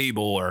punching the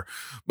table or,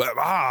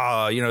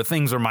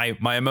 things are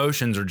my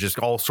emotions are just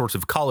all sorts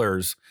of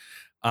colors.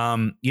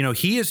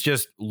 He is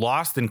just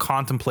lost in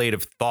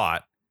contemplative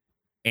thought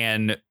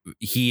and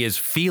he is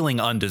feeling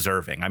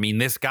undeserving. I mean,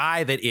 this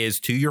guy that is,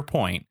 to your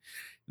point,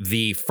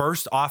 the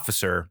first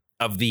officer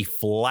of the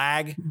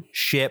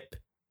flagship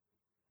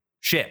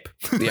ship.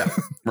 Yeah,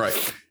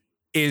 right.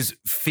 Is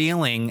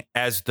feeling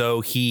as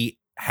though he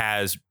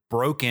has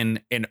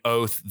broken an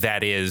oath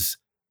that is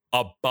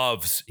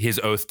above his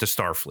oath to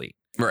Starfleet.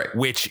 Right.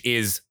 Which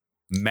is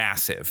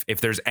massive.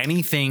 If there's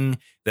anything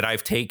that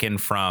I've taken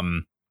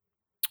from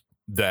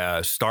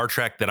the Star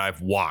Trek that I've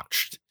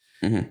watched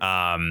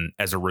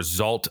as a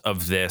result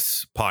of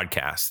this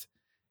podcast,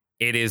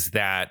 it is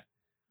that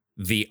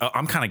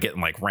I'm kind of getting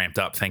like ramped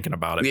up thinking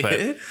about it, but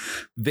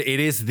it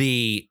is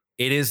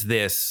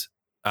this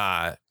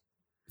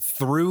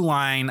through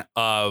line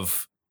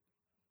of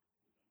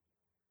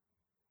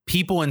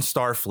people in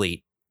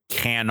Starfleet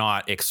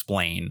cannot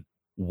explain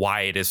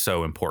why it is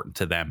so important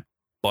to them,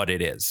 but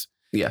it is.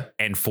 Yeah.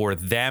 And for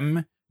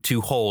them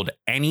to hold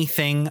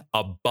anything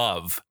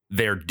above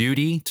their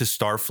duty to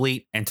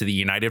Starfleet and to the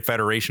United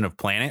Federation of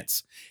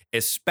Planets,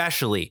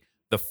 especially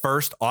the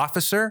first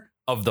officer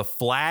of the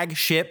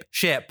flagship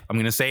ship, I'm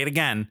going to say it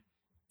again,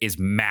 is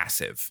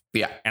massive.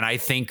 Yeah. And I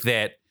think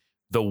that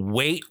the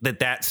weight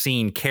that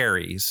scene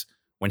carries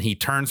when he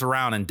turns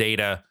around and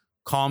Data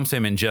calms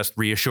him and just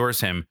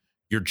reassures him,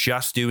 you're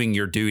just doing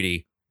your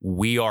duty.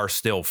 We are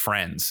still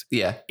friends.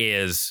 Yeah.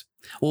 It's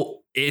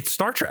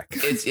Star Trek.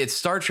 It's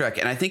Star Trek.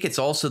 And I think it's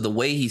also the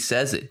way he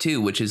says it too,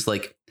 which is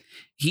like,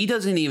 he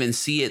doesn't even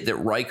see it that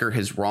Riker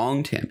has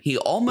wronged him. He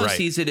almost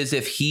sees it as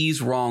if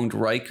he's wronged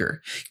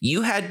Riker.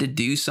 You had to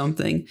do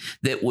something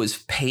that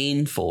was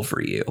painful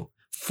for you.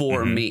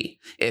 For me,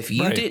 if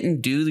you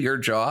didn't do your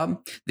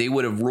job, they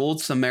would have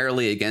ruled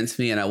summarily against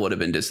me and I would have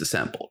been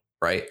disassembled.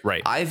 Right.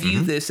 I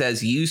view this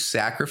as you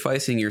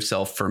sacrificing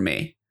yourself for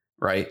me.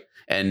 Right.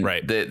 And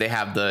they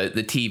have the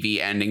TV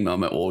ending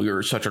moment. Well,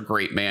 you're such a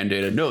great man,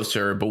 Data. No,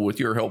 sir. But with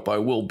your help, I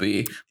will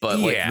be. But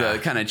like the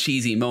kind of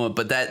cheesy moment.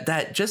 But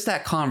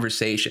that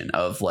conversation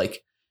of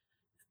like,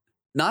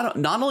 not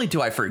only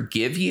do I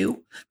forgive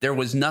you, there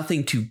was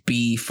nothing to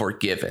be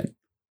forgiven.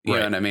 You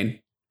know what I mean?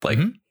 Like.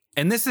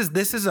 And this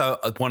is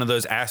a one of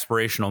those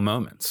aspirational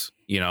moments,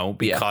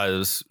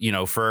 because,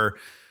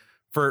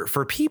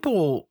 for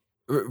people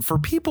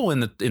in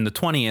the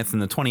 20th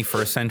and the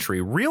 21st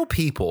century, real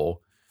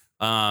people,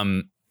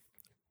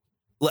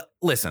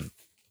 listen,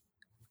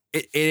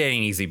 it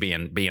ain't easy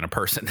being a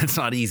person. It's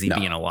not easy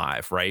being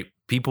alive, right?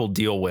 People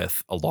deal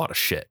with a lot of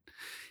shit.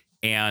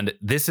 And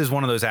this is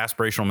one of those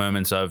aspirational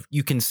moments of,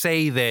 you can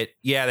say that,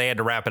 they had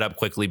to wrap it up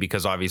quickly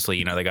because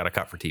obviously, they got to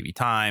cut for TV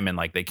time and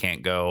like they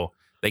can't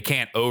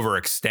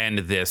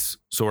overextend this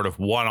sort of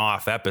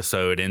one-off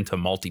episode into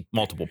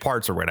multiple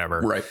parts or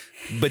whatever. Right.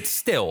 But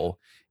still,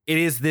 it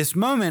is this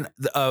moment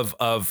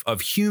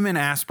of human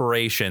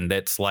aspiration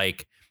that's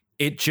like,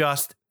 it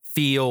just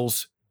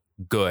feels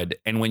good.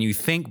 And when you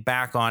think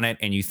back on it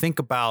and you think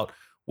about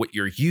what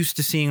you're used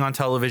to seeing on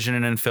television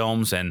and in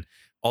films and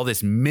all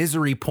this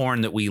misery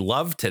porn that we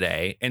love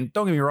today, and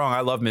don't get me wrong,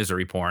 I love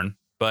misery porn,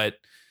 but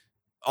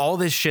all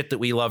this shit that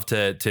we love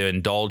to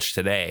indulge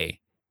today,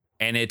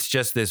 and it's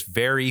just this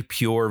very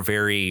pure,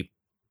 very,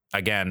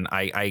 again,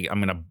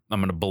 I'm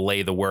gonna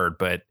belay the word,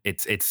 but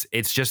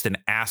it's just an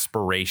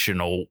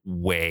aspirational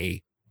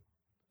way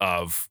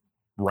of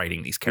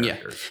writing these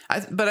characters.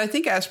 Yeah. But I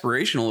think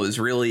aspirational is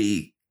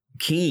really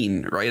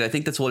keen, right? I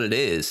think that's what it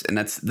is. And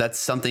that's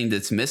something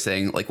that's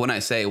missing. Like when I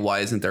say, why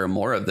isn't there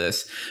more of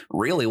this?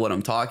 Really what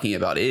I'm talking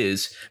about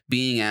is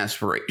being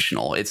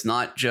aspirational. It's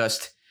not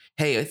just,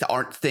 hey,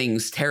 aren't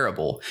things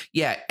terrible?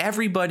 Yeah,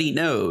 everybody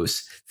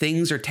knows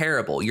things are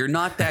terrible. You're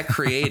not that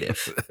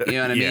creative. You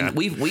know what I mean?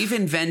 We've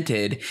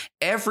invented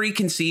every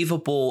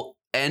conceivable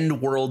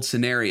end world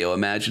scenario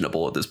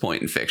imaginable at this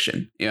point in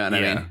fiction. You know what I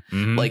mean?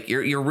 Mm-hmm. Like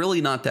you're really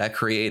not that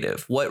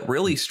creative. What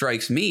really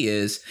strikes me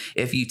is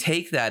if you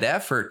take that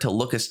effort to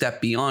look a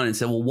step beyond and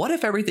say, well, what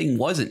if everything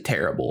wasn't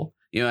terrible?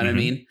 You know what I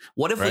mean?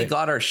 What if we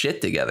got our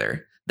shit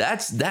together?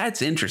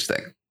 That's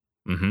interesting.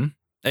 Mm-hmm.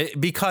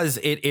 Because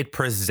it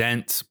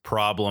presents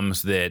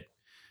problems that,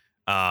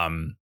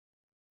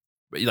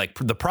 like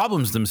the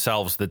problems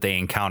themselves that they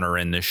encounter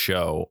in this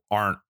show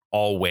aren't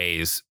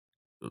always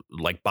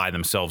like by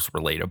themselves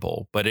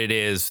relatable, but it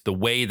is the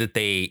way that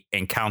they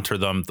encounter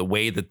them, the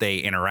way that they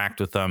interact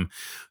with them,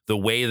 the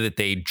way that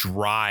they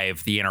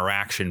drive the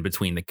interaction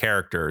between the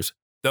characters.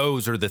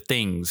 Those are the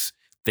things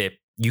that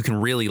you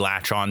can really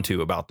latch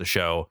onto about the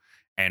show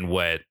and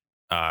what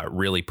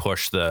really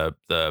push the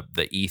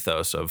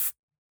ethos of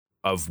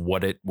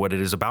what it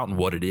is about and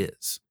what it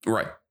is.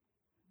 Right.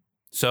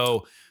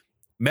 So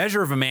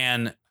Measure of a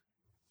Man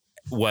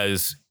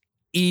was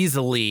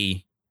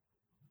easily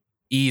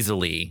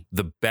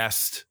the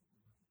best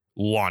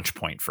launch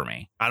point for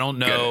me. I don't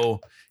know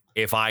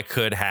if I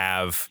could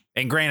have,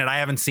 and granted, I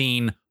haven't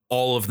seen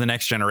all of the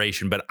Next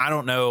Generation, but I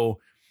don't know.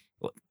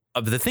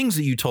 of the things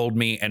that you told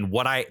me and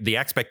the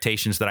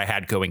expectations that I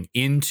had going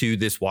into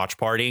this watch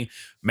party,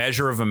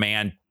 Measure of a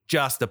Man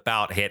just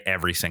about hit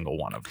every single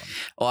one of them.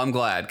 Well, I'm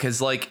glad,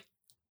 because like,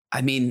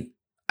 I mean,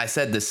 I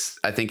said this,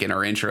 I think in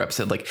our intro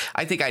episode, like,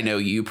 I think I know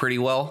you pretty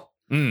well,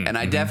 and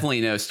I definitely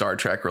know Star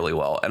Trek really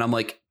well. And I'm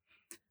like,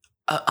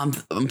 I'm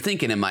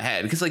thinking in my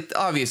head, because like,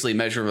 obviously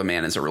Measure of a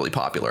Man is a really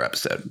popular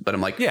episode, but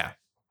I'm like, yeah,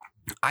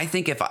 I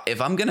think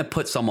if I'm going to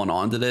put someone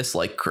onto this,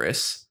 like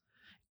Chris,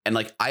 and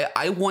like,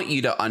 I want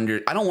you to I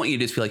don't want you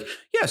to just be like,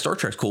 yeah, Star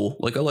Trek's cool.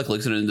 Like, I like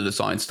listening to the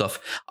science stuff.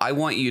 I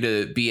want you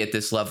to be at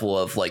this level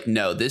of like,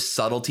 no, this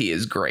subtlety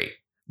is great.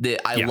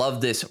 I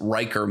love this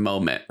Riker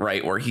moment,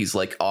 right? Where he's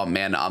like, oh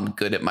man, I'm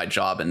good at my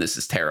job and this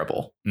is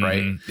terrible.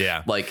 Right.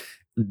 Yeah. Like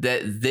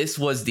this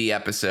was the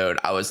episode.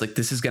 I was like,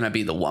 this is going to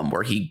be the one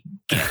where he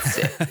gets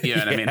it. You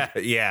know what I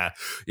mean? Yeah.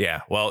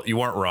 Yeah. Well, you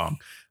weren't wrong.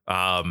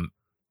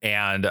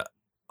 And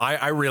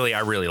I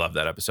really love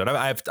that episode.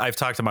 I've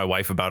talked to my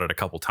wife about it a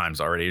couple times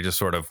already, just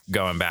sort of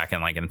going back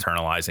and like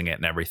internalizing it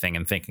and everything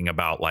and thinking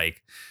about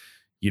like,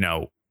 you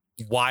know,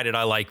 why did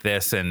I like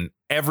this? And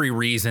every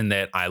reason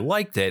that I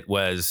liked it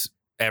was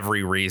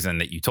every reason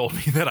that you told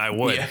me that I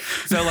would. Yeah.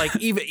 So like,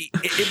 even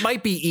it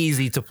might be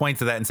easy to point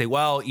to that and say,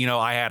 well, you know,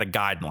 I had a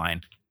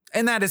guideline,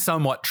 and that is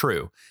somewhat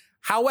true.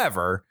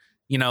 However,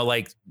 you know,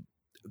 like,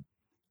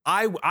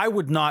 I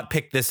would not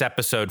pick this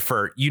episode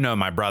for, you know,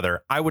 my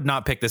brother. I would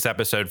not pick this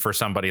episode for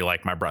somebody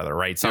like my brother,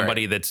 right?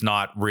 Somebody that's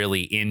not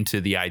really into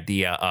the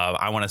idea of,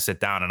 I want to sit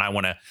down and I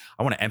want to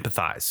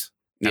empathize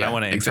and I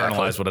want to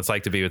internalize what it's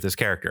like to be with this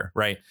character,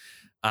 right?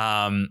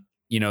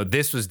 You know,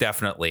 this was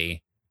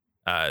definitely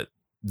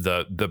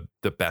the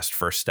best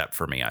first step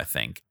for me, I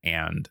think,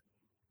 and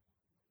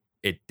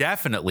it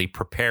definitely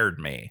prepared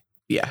me,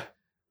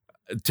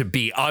 to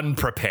be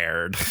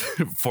unprepared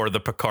for the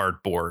Picard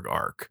Borg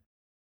arc.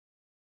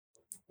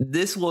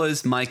 This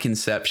was my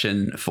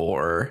conception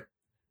for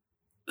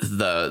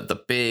the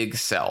big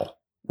cell,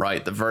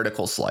 right? The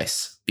vertical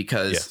slice,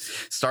 because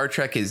Star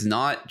Trek is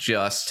not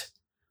just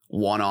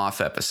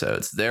one-off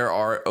episodes. There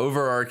are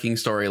overarching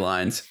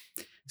storylines,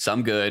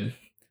 some good,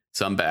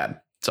 some bad,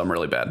 some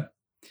really bad.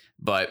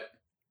 But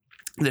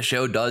the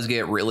show does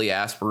get really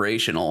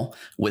aspirational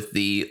with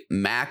the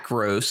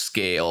macro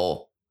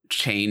scale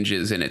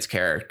changes in its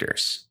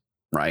characters,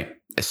 right?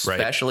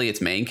 Especially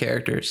its main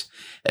characters,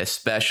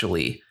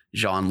 especially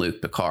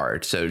Jean-Luc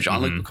Picard. So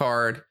Jean-Luc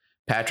Picard,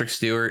 Patrick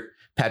Stewart.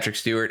 Patrick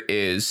Stewart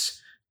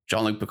is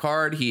Jean-Luc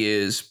Picard. He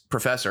is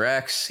Professor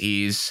X.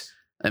 He's,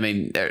 I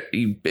mean,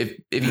 if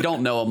you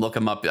don't know him, look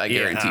him up. I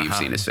guarantee you've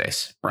seen his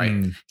face,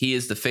 right? He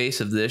is the face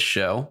of this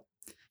show.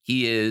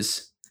 He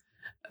is,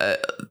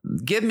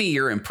 give me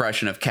your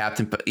impression of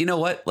Captain. You know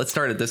what? Let's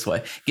start it this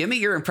way. Give me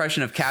your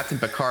impression of Captain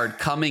Picard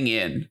coming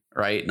in,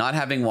 right? Not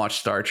having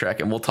watched Star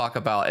Trek. And we'll talk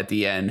about at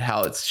the end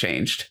how it's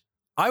changed.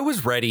 I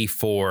was ready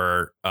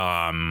for,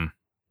 I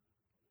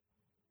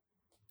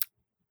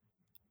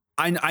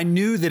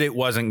knew that it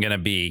wasn't going to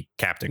be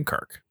Captain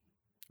Kirk,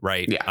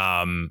 right?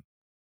 Yeah.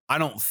 I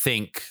don't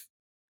think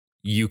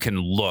you can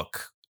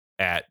look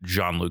at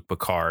Jean-Luc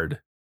Picard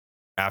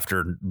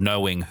after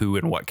knowing who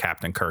and what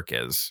Captain Kirk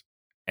is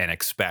and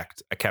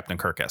expect a Captain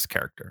Kirk-esque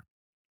character.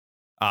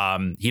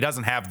 He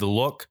doesn't have the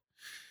look.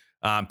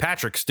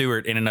 Patrick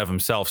Stewart in and of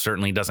himself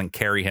certainly doesn't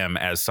carry him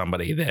as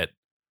somebody that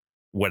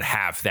would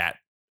have that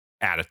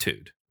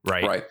attitude,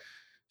 right?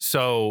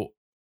 So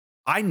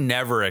I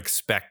never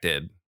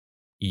expected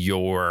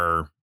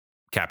your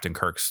Captain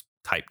Kirk's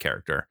type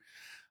character.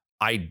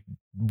 I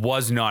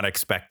was not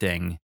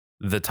expecting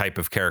the type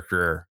of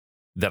character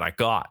that I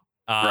got.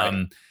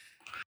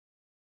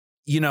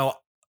 You know,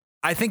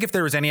 I think if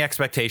there was any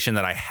expectation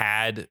that I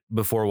had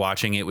before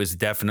watching, it was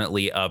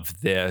definitely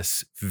of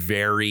this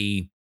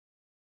very,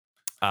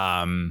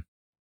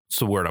 what's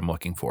the word I'm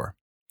looking for?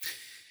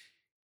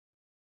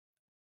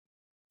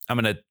 I'm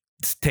going to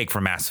take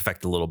from Mass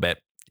Effect a little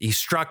bit. He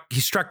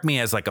struck me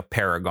as like a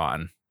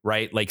paragon,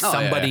 right? Like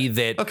somebody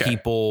that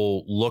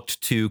people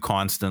looked to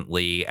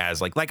constantly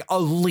as like a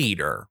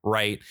leader,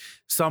 right?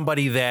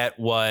 Somebody that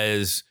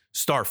was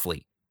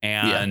Starfleet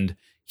and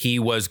he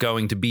was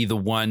going to be the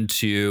one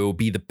to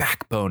be the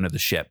backbone of the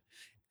ship.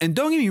 And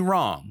don't get me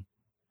wrong,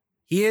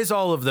 he is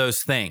all of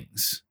those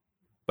things.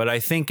 But I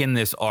think in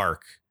this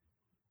arc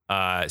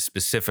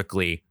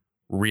specifically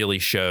really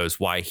shows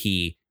why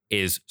he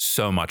is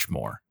so much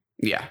more.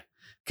 Yeah.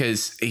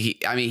 Because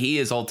he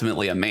is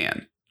ultimately a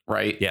man,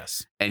 right?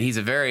 Yes. And he's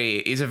a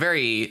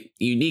very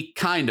unique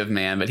kind of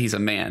man, but he's a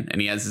man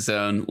and he has his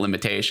own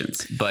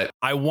limitations. But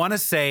I want to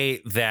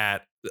say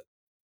that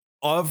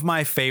of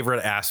my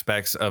favorite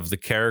aspects of the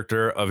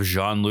character of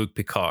Jean-Luc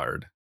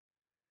Picard,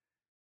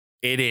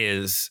 it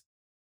is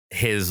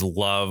his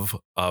love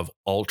of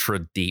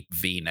ultra deep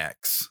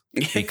V-necks,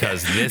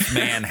 because this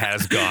man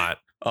has got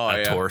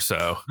a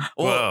torso.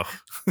 Well,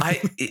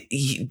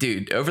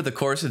 dude, over the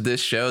course of this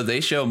show,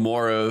 they show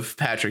more of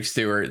Patrick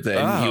Stewart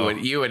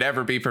than you would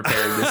ever be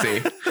prepared to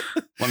see.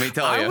 Let me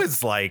tell you. I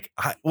was like,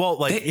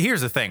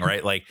 here's the thing,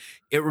 right? Like,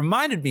 it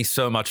reminded me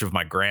so much of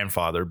my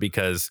grandfather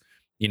because,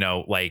 you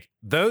know, like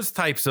those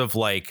types of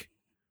like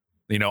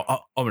I'm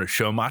going to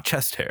show my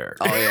chest hair.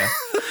 Oh yeah.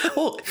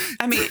 Well,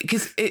 I mean,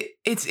 because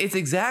it's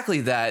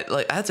exactly that.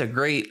 Like, that's a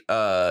great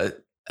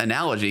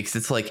analogy, because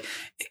it's like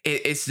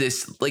it's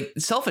this, like,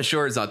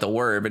 self-assured is not the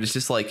word, but it's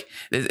just like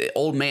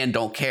old man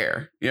don't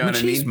care. You know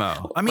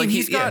Machismo. what I mean? I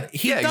mean, Like,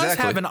 he does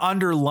have an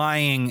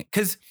underlying,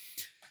 because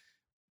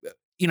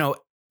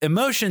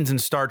emotions in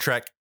Star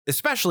Trek,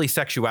 especially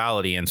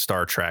sexuality in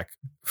Star Trek,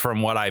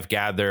 from what I've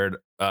gathered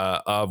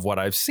of what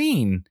I've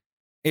seen,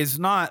 is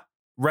not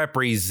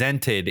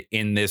represented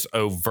in this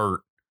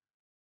overt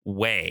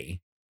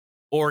way,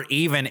 or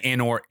even in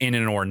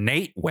an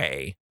ornate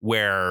way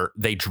where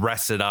they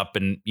dress it up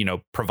and,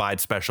 provide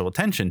special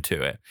attention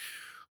to it.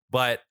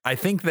 But I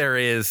think there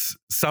is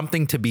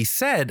something to be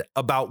said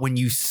about when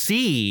you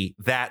see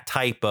that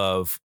type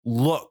of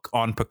look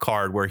on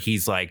Picard, where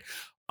he's like,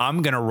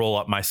 I'm going to roll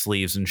up my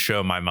sleeves and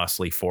show my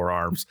muscly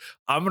forearms.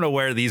 I'm going to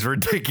wear these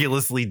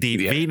ridiculously deep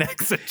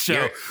V-necks and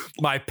show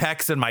my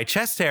pecs and my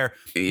chest hair.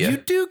 Yeah. You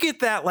do get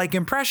that like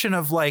impression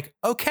of like,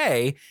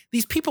 okay,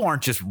 these people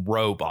aren't just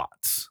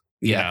robots.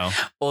 You know?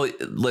 Well,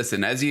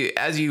 listen, as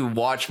you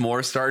watch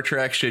more Star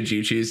Trek, should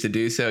you choose to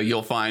do so,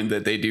 you'll find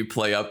that they do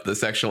play up the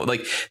sexual,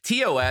 like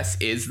TOS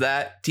is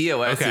that.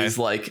 TOS is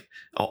like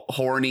a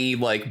horny,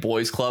 like,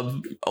 boys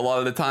club a lot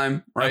of the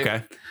time. Right.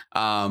 Okay.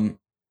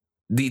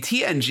 The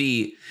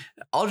TNG,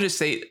 I'll just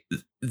say,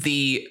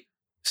 the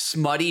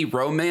smutty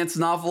romance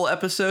novel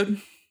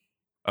episode.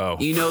 Oh,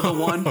 the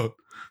one?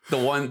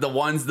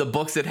 the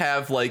books that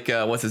have like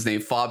what's his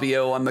name,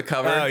 Fabio, on the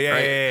cover. Oh yeah,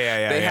 right?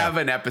 yeah. They have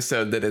an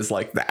episode that is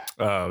like that.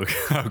 Oh,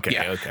 okay,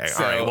 yeah. Okay.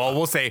 So, all right. Well,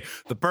 we'll say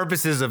the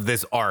purposes of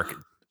this arc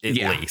at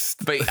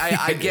least. But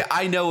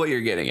I know what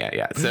you're getting at.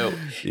 Yeah. So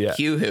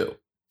Q Who,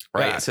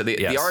 right? Yeah. So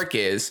the arc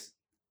is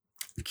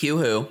Q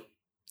Who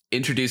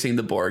introducing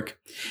the Borg,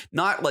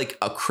 not like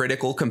a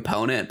critical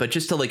component, but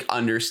just to like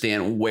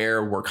understand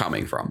where we're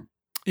coming from.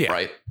 Yeah.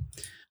 Right.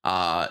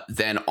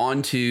 Then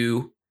on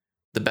to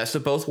the best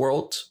of both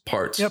worlds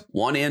parts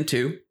 1 and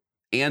 2,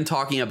 and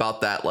talking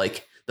about that,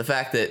 like the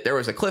fact that there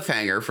was a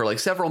cliffhanger for like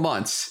several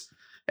months,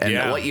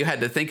 and what you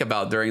had to think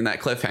about during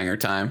that cliffhanger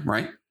time.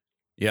 Right.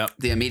 Yep.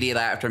 The immediate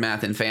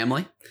aftermath in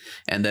family,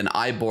 and then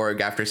Borg,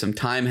 after some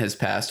time has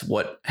passed,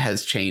 what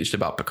has changed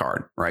about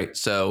Picard. Right.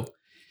 So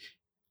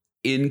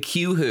in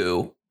Q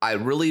Who, I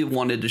really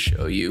wanted to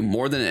show you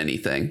more than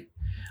anything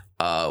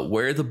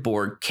where the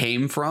Borg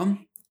came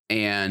from,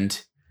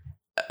 and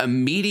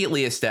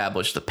immediately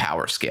establish the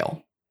power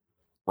scale,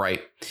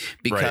 right?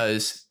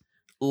 Because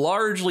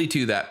largely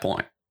to that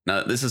point,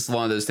 now this is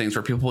one of those things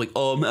where people are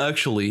like,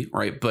 actually,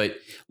 right? But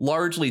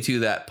largely to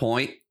that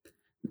point,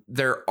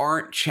 there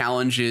aren't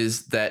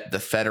challenges that the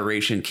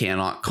Federation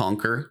cannot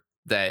conquer,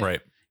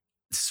 that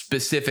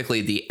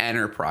specifically the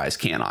Enterprise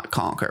cannot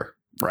conquer.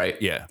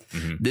 Right. Yeah.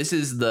 Mm-hmm. This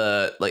is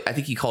the, like, I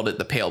think he called it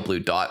the pale blue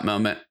dot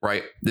moment.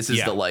 Right. This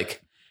is the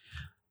like,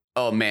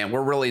 oh, man,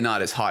 we're really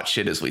not as hot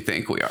shit as we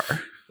think we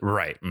are.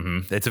 Right.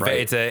 Mm-hmm.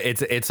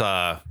 It's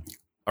a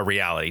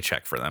reality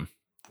check for them.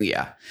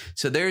 Yeah.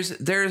 So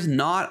there's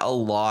not a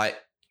lot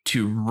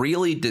to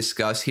really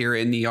discuss here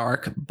in the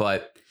arc,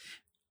 but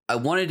I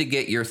wanted to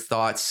get your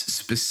thoughts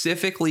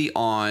specifically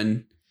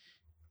on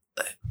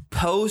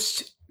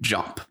post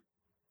jump.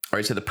 All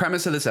right, so the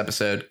premise of this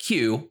episode,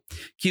 Q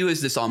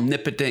is this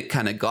omnipotent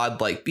kind of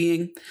godlike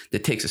being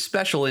that takes a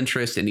special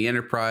interest in the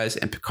Enterprise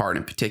and Picard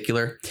in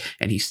particular,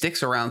 and he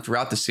sticks around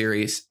throughout the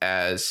series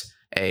as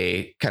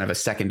a kind of a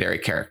secondary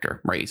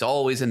character, right? He's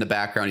always in the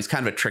background. He's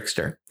kind of a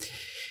trickster.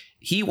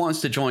 He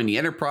wants to join the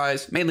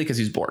Enterprise mainly because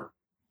he's bored,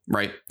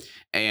 right?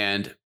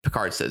 And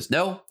Picard says,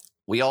 no,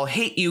 we all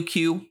hate you,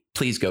 Q.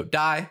 Please go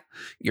die.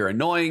 You're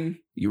annoying.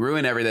 You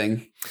ruin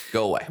everything.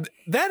 Go away.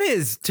 That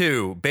is,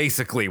 too,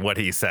 basically what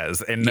he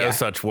says in no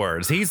such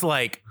words. He's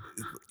like,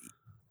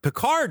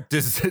 Picard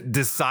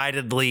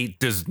decidedly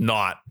does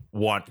not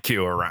want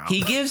Q around.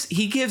 He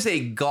gives a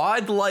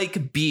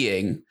godlike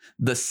being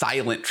the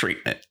silent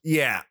treatment.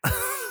 Yeah.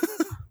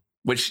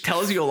 Which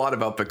tells you a lot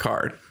about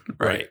Picard,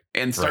 right?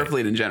 And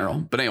Starfleet in general.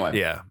 But anyway.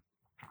 Yeah.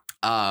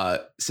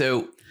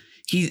 So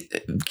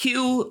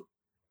Q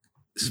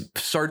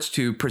starts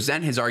to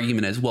present his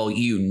argument as, well,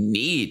 you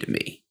need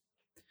me.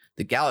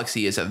 The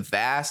galaxy is a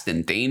vast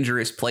and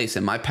dangerous place,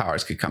 and my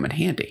powers could come in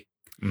handy.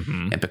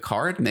 Mm-hmm. And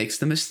Picard makes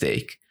the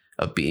mistake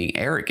of being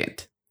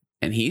arrogant.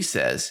 And he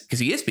says, because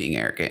he is being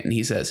arrogant, and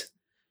he says,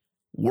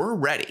 we're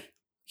ready.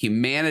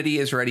 Humanity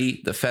is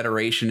ready. The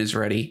Federation is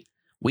ready.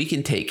 We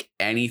can take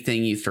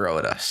anything you throw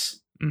at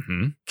us.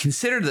 Mm-hmm.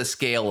 Consider the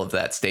scale of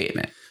that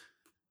statement.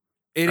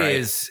 It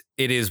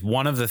is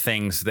one of the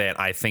things that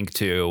I think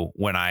too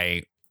when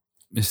I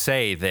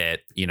say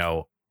that,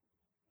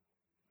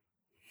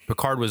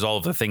 Picard was all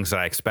of the things that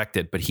I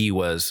expected, but he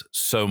was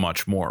so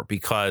much more,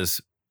 because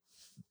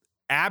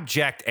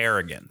abject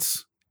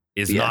arrogance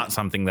is not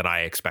something that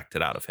I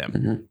expected out of him.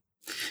 Mm-hmm.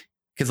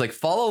 Because like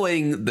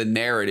following the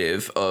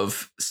narrative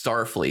of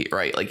Starfleet,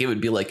 right? Like it would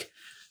be like,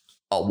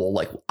 oh, well,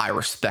 like I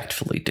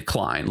respectfully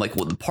decline. Like,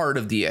 well, the part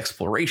of the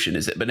exploration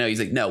is it. But no, he's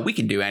like, no, we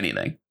can do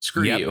anything.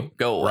 Screw you.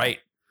 Go away.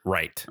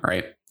 Right.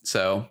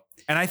 So.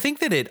 And I think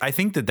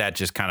that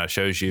just kind of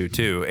shows you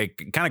too.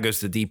 It kind of goes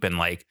to deep in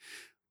like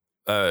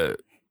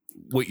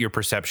what your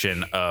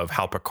perception of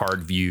how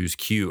Picard views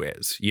Q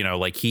is. You know,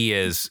 like he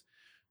is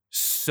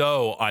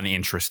so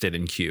uninterested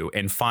in Q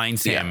and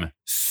finds him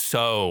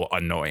so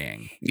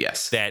annoying.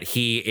 Yes. That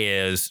he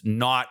is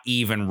not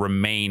even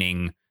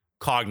remaining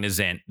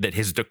cognizant that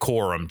his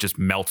decorum just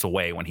melts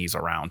away when he's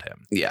around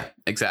him. Yeah,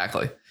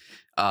 exactly.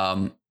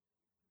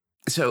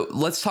 So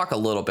let's talk a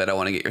little bit. I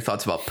want to get your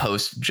thoughts about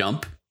post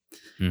jump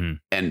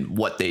and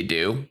what they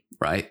do,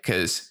 right?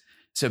 Because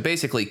so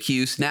basically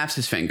Q snaps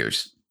his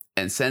fingers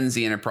and sends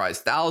the Enterprise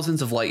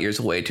thousands of light years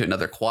away to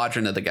another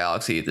quadrant of the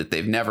galaxy that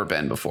they've never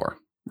been before.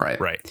 Right.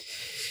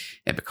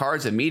 And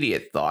Picard's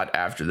immediate thought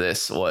after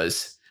this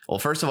was, well,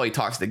 first of all, he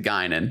talks to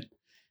Guinan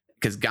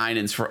because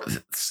Guinan's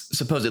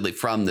supposedly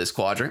from this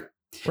quadrant.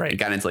 Right. And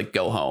Guinan's like,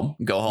 go home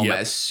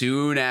as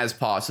soon as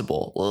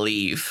possible.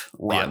 Leave,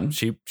 run.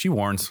 Yep. She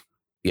warns.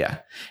 Yeah.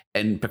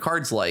 And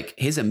Picard's like,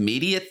 his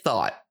immediate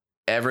thought,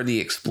 ever the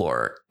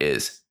Explorer,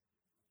 is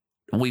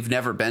we've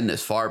never been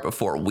this far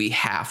before. We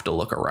have to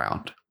look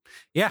around.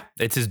 Yeah.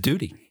 It's his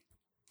duty.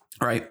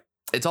 Right.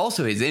 It's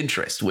also his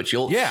interest, which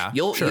you'll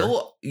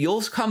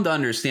come to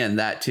understand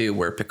that too,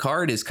 where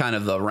Picard is kind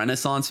of the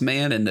Renaissance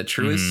man in the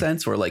truest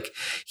sense, where like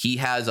he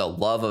has a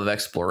love of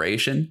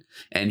exploration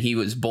and he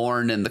was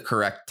born in the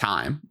correct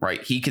time,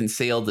 right? He can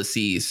sail the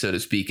seas, so to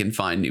speak, and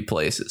find new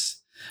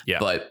places. Yeah.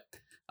 But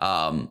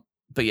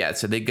yeah,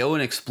 so they go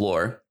and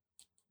explore,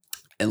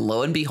 and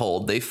lo and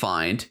behold, they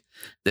find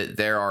that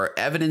there are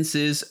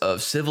evidences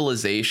of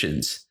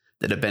civilizations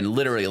that have been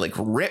literally like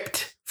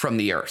ripped from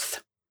the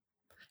earth.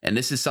 And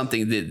this is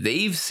something that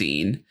they've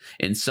seen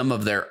in some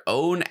of their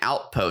own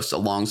outposts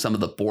along some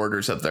of the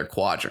borders of their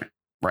quadrant,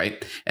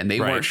 right? And they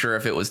weren't sure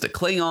if it was the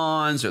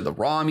Klingons or the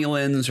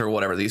Romulans or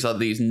whatever,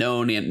 these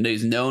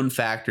known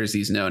factors,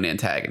 these known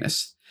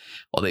antagonists.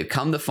 Well, they've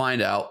come to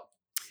find out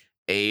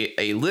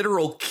a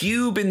literal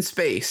cube in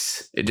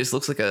space. It just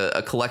looks like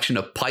a collection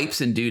of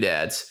pipes and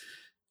doodads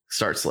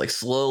starts like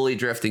slowly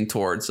drifting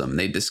towards them.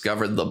 They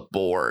discovered the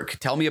Borg.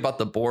 Tell me about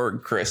the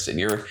Borg, Chris, and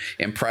your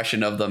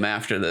impression of them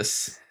after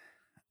this.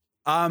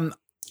 I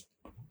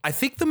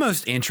think the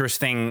most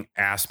interesting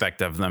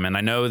aspect of them, and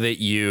I know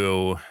that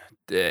you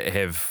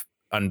have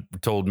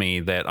told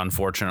me that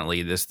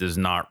unfortunately this does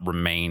not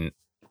remain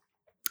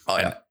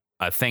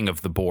a thing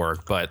of the Borg,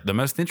 but the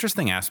most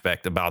interesting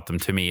aspect about them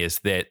to me is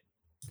that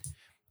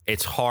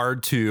it's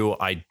hard to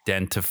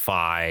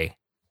identify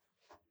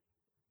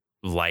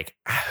like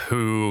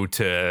who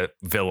to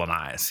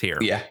villainize here.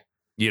 Yeah.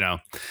 You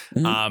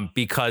know,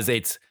 because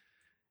it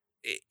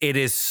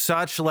is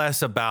such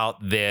less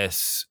about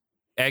this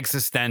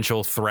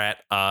existential threat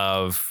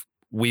of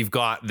we've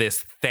got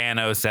this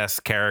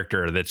Thanos-esque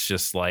character that's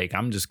just like,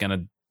 I'm just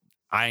gonna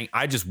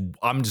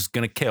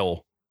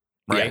kill,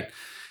 right? Yeah.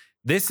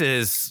 This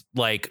is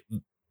like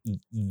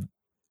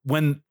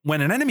when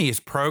an enemy is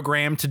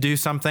programmed to do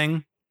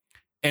something,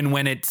 and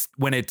when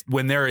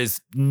there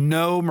is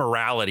no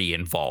morality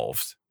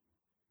involved,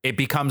 it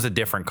becomes a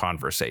different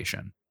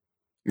conversation,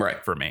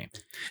 right? For me,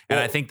 and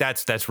I think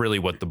that's really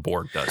what the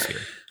Borg does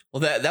here. Well,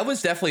 that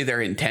was definitely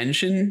their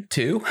intention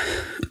too,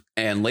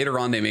 and later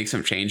on they make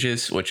some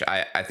changes, which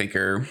I think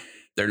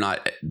they're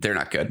not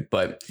good.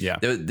 But yeah,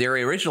 their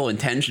original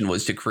intention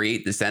was to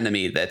create this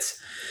enemy that's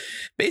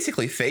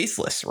basically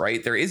faceless,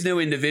 right? There is no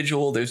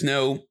individual. There's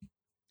no,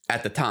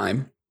 at the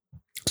time,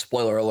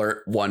 spoiler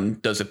alert, one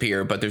does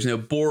appear, but there's no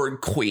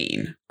Borg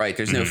queen, right?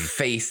 There's no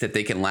face that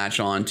they can latch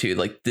on to.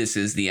 Like, this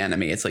is the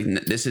enemy. It's like,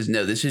 this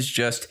is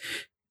just,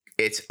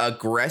 it's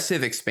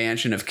aggressive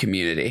expansion of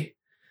community.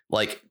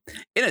 Like,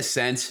 in a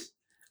sense,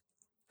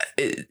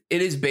 it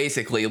is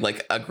basically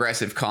like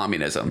aggressive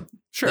communism.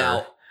 Sure.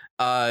 Now,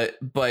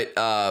 but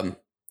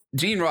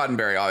Gene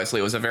Roddenberry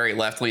obviously was a very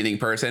left-leaning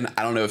person.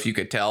 I don't know if you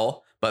could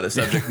tell by the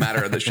subject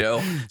matter of the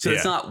show. So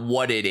it's not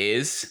what it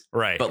is.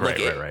 Right. But like,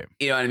 right.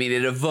 You know what I mean?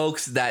 It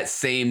evokes that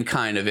same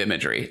kind of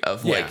imagery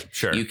of like,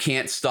 you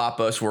can't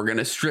stop us. We're going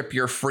to strip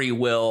your free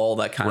will, all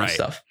that kind of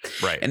stuff.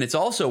 Right. And it's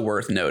also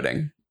worth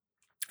noting,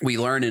 we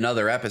learn in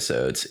other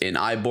episodes, in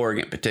Borg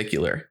in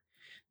particular,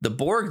 the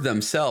Borg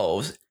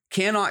themselves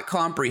cannot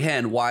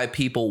comprehend why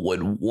people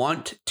would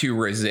want to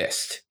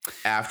resist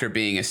after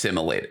being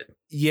assimilated.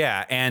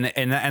 Yeah, and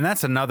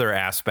that's another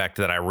aspect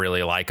that I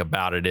really like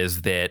about it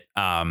is that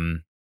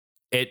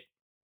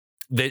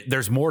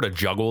there's more to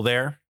juggle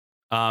there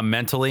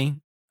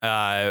mentally,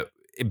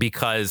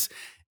 because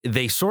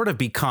they sort of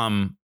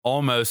become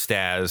almost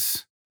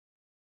as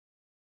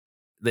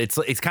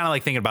it's kind of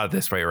like thinking about it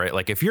this way, right?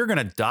 Like, if you're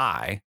gonna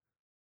die,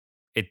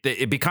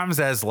 it becomes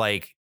as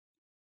like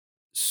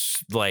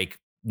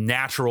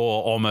natural,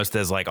 almost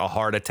as like a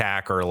heart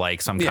attack or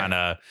like some kind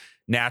of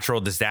natural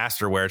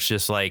disaster, where it's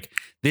just like,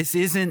 this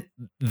isn't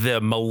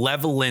the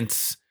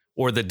malevolence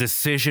or the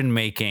decision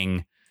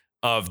making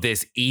of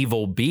this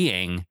evil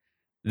being.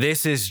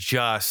 This is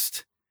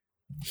just,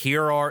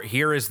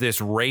 here is this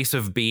race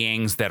of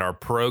beings that are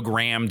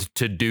programmed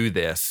to do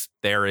this.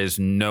 There is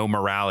no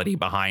morality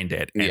behind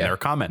it, and they're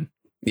coming.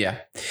 Yeah.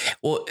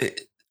 Well,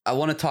 I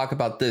want to talk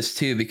about this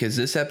too, because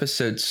this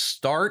episode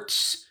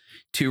starts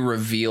to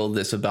reveal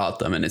this about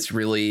them, and it's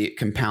really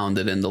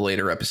compounded in the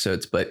later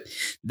episodes, but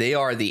they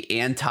are the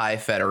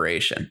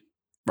anti-Federation,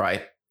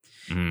 right?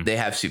 Mhm. They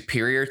have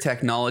superior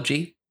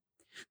technology.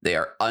 They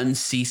are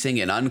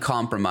unceasing and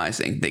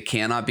uncompromising. They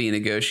cannot be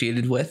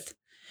negotiated with.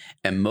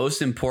 And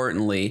most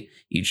importantly,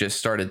 you just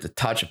started to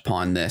touch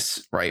upon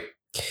this, right?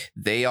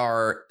 They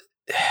are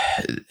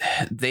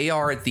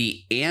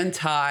the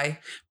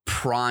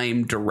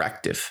anti-prime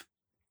directive.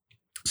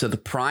 So the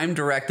prime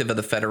directive of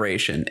the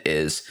Federation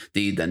is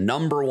the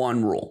number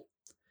one rule.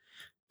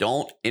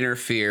 Don't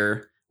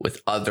interfere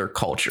with other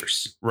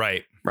cultures.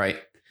 Right.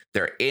 Right.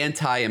 They're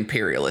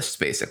anti-imperialists,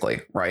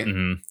 basically. Right.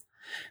 Mhm.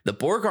 The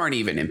Borg aren't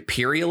even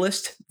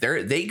imperialist.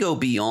 They go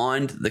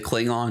beyond the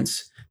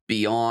Klingons,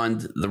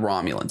 beyond the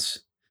Romulans.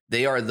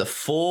 They are the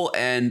full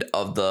end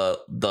of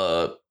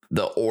the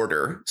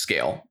order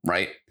scale.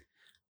 Right.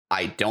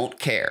 I don't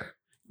care.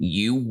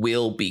 You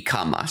will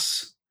become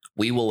us.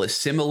 We will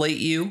assimilate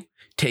you.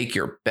 Take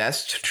your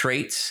best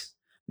traits,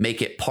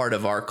 make it part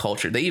of our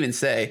culture. They even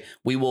say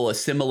we will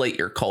assimilate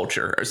your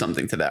culture or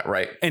something to that,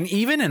 right? And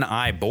even in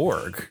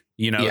Borg,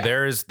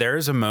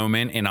 there's a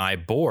moment in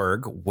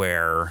Borg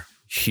where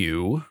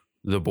Hugh,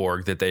 the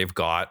Borg that they've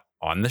got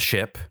on the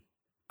ship,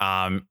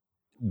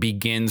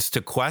 begins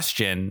to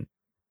question,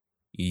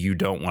 you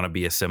don't want to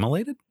be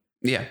assimilated?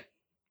 Yeah.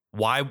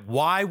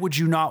 Why would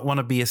you not want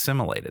to be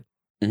assimilated?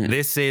 Mm-hmm.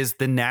 This is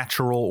the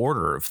natural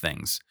order of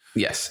things.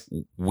 Yes.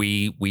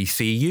 We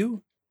see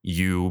you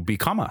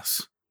become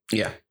us.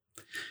 Yeah.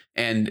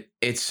 And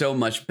it's so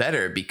much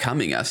better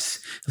becoming us.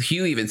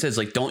 Hugh even says,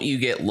 like, don't you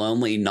get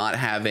lonely not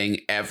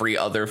having every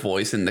other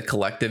voice in the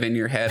collective in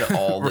your head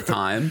all the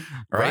time?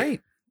 Right.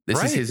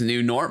 This is his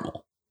new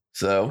normal.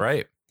 So,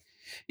 right.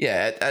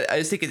 Yeah,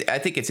 I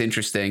think it's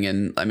interesting.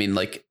 And I mean,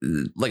 like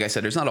I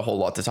said, there's not a whole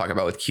lot to talk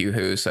about with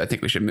Q-Who, so I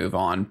think we should move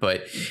on.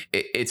 But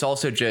it's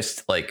also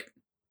just like,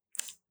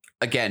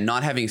 again,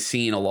 not having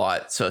seen a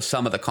lot, so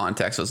some of the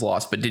context was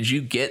lost. But did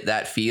you get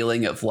that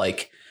feeling of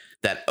like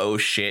that oh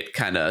shit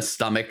kind of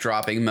stomach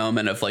dropping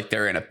moment of like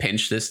they're in a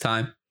pinch this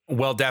time?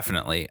 Well,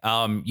 definitely.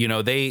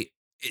 The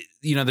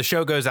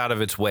show goes out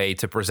of its way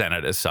to present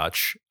it as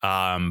such.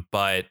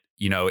 But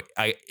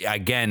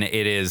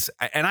it is,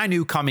 and I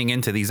knew coming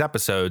into these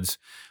episodes,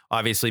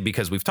 obviously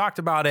because we've talked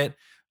about it.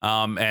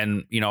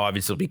 And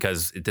obviously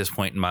because at this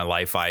point in my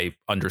life, I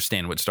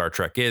understand what Star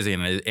Trek is,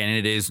 and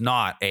it is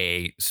not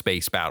a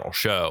space battle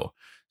show.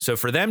 So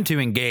for them to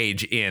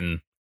engage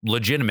in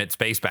legitimate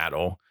space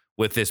battle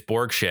with this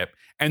Borg ship,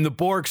 and the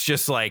Borg's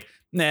just like,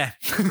 nah,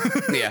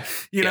 yeah,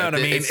 you know what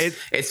I mean?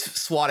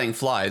 It's swatting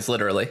flies,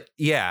 literally.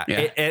 Yeah.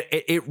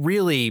 It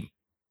really,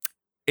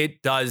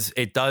 it does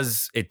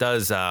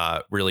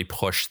really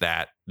push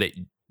that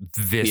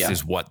this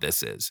is what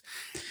this is.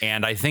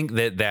 And I think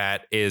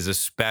that is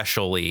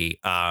especially,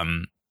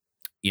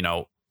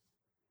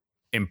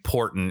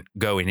 important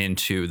going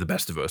into the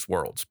best of both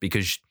worlds,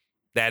 because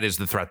that is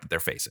the threat that they're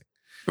facing.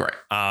 Right.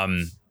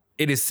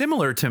 It is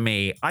similar to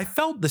me. I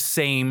felt the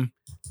same.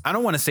 I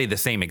don't want to say the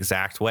same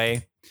exact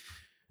way,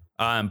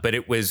 but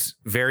it was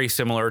very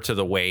similar to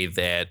the way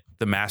that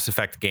the Mass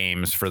Effect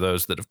games, for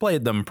those that have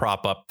played them,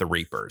 prop up the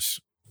Reapers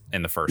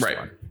in the first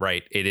one.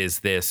 Right. It is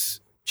this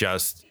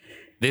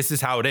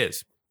is how it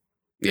is.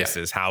 This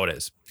is how it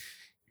is.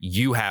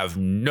 You have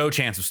no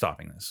chance of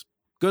stopping this.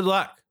 Good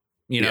luck.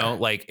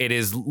 Like it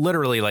is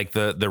literally like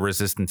the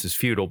resistance is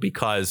futile,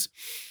 because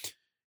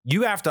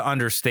you have to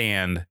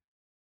understand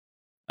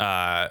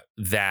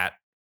that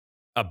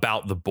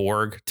about the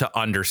Borg to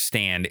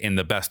understand in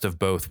the best of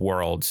both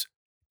worlds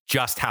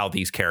just how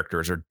these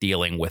characters are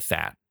dealing with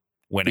that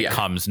when it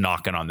comes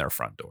knocking on their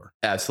front door.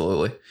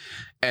 Absolutely.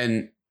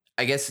 And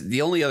I guess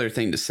the only other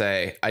thing to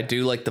say, I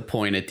do like the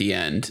point at the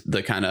end,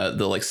 the kind of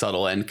the like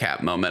subtle end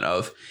cap moment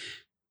of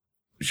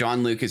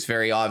Jean-Luc is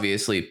very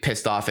obviously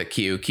pissed off at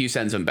Q. Q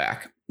sends him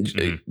back.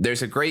 Mm-hmm.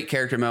 There's a great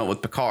character moment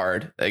with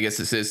Picard. I guess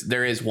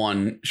there is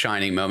one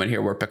shining moment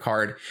here where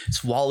Picard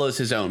swallows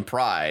his own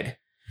pride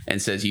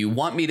and says, you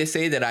want me to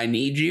say that I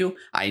need you?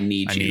 I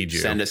need you.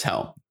 Send us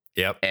home.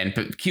 Yep.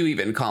 And Q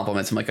even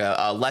compliments him like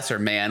a lesser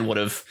man would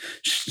have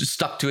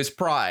stuck to his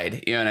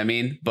pride. You know what I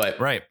mean? But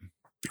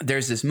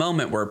there's this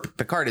moment where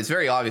Picard is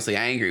very obviously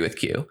angry with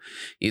Q.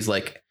 He's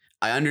like,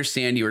 I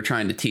understand you were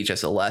trying to teach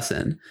us a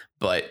lesson,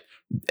 but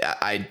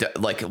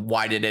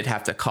why did it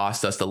have to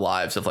cost us the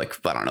lives of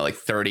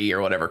 30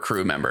 or whatever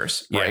crew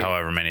members? Right? Yeah,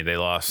 however many they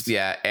lost.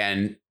 Yeah.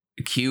 And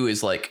Q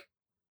is like,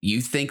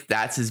 you think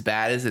that's as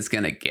bad as it's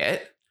going to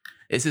get?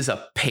 This is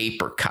a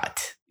paper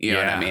cut. You know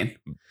what I mean?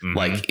 Mm-hmm.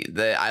 Like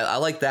I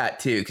like that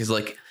too. Because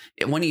like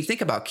when you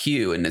think about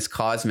Q in this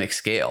cosmic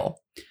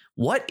scale,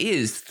 what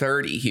is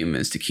 30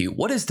 humans to Q?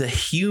 What is the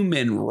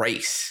human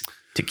race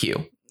to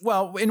Q?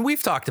 Well, and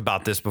we've talked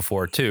about this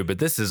before too, but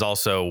this is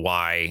also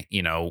why,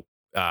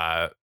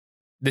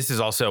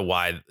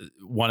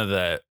 one of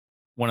the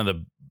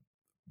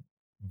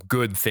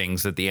good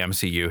things that the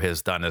MCU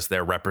has done is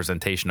their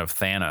representation of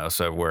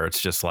Thanos, where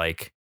it's just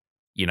like,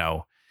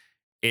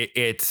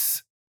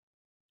 it's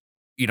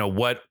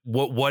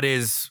what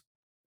is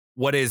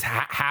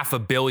half a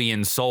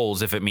billion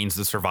souls if it means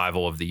the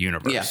survival of the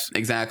universe? Yeah,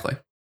 exactly.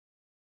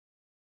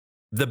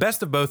 The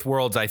best of both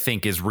worlds, I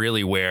think, is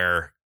really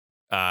where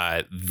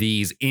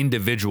these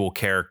individual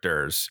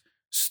characters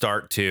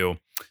start to.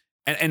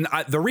 And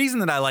the reason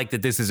that I like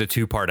that this is a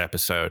 2-part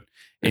episode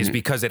is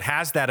because it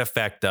has that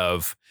effect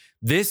of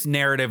this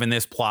narrative and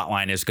this plot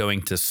line is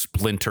going to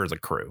splinter the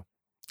crew,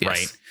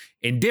 right?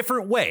 In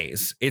different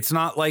ways. It's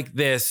not like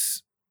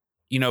this,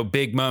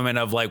 big moment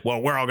of like,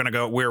 well, we're all going to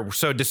go. We're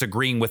so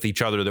disagreeing with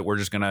each other that we're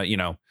just going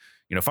to,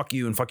 fuck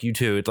you and fuck you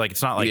too. It's like,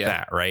 it's not like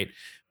that, right?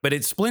 But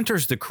it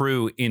splinters the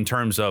crew in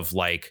terms of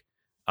like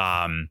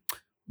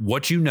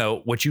what you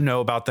know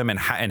about them and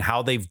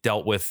how they've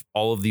dealt with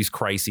all of these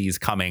crises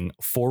coming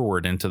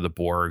forward into the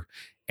Borg,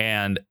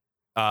 and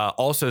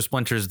also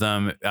splinters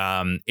them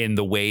in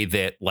the way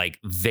that like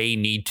they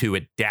need to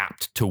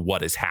adapt to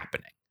what is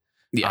happening.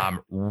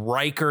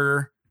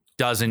 Riker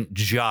doesn't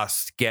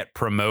just get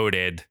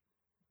promoted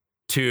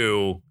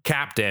to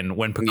captain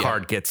when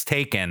Picard gets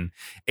taken.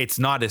 It's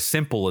not as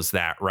simple as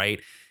that, right?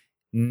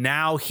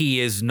 Now he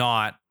is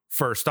not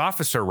first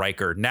officer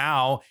Riker.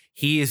 Now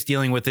he is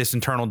dealing with this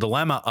internal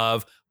dilemma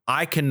of,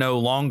 I can no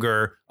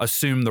longer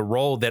assume the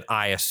role that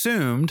I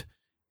assumed,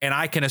 and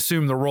I can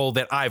assume the role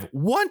that I've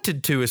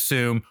wanted to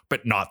assume,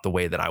 but not the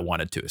way that I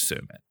wanted to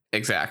assume it.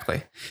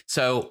 Exactly.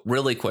 So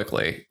really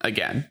quickly,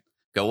 again,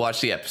 go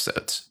watch the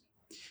episodes.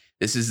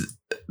 This is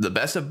the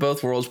best of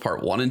both worlds,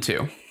 part 1 and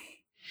 2.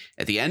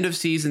 At the end of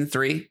season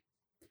 3,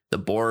 the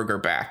Borg are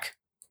back.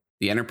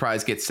 The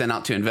Enterprise gets sent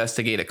out to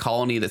investigate a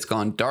colony that's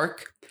gone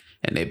dark,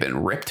 and they've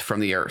been ripped from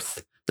the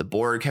Earth. The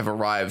Borg have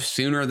arrived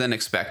sooner than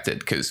expected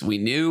because we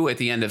knew at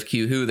the end of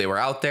Q Who they were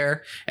out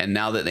there. And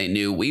now that they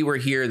knew we were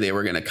here, they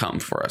were going to come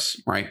for us.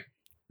 Right.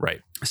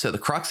 Right. So the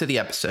crux of the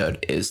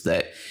episode is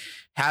that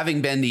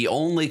having been the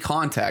only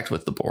contact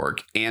with the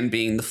Borg and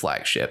being the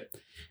flagship,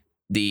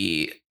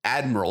 the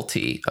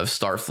Admiralty of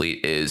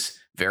Starfleet is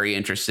very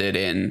interested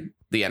in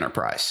the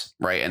Enterprise.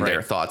 Right. And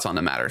their thoughts on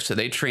the matter. So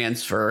they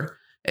transfer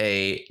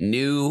a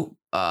new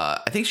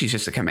I think she's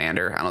just a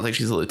commander. I don't think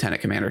she's a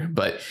lieutenant commander,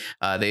 but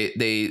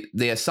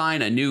they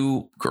assign a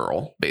new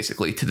girl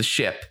basically to the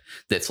ship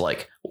that's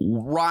like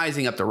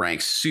rising up the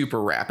ranks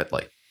super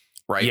rapidly.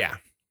 Right. Yeah.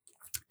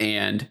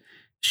 And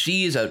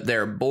she's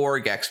their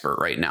Borg expert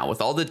right now with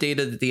all the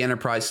data that the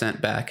Enterprise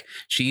sent back.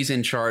 She's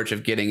in charge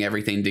of getting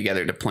everything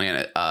together to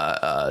plan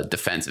a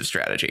defensive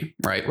strategy.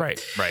 Right.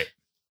 Right. Right.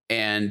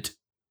 And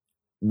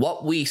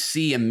what we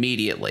see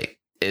immediately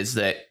is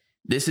that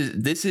this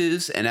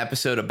is an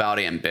episode about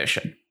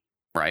ambition,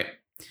 right?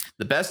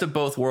 The best of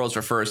both worlds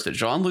refers to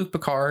Jean-Luc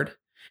Picard,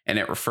 and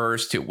it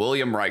refers to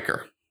William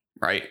Riker,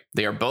 right?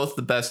 They are both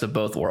the best of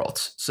both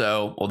worlds.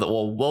 So,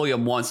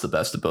 William wants the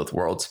best of both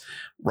worlds.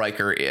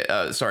 Picard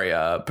is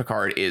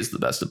the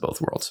best of both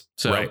worlds.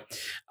 So,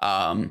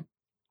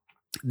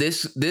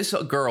 this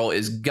girl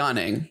is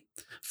gunning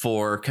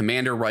for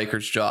Commander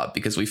Riker's job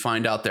because we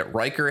find out that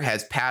Riker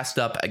has passed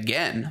up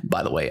again.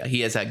 By the way,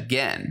 he has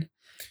again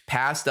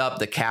passed up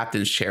the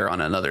captain's chair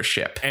on another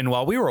ship. And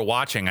while we were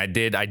watching, I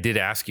did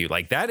ask you,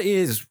 like, that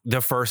is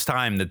the first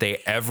time that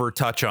they ever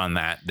touch on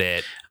that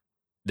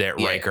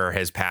Riker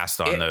has passed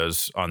on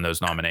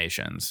those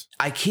nominations.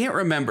 I can't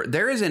remember.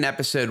 There is an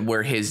episode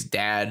where his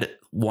dad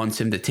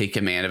wants him to take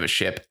command of a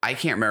ship. I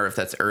can't remember if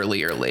that's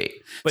early or late.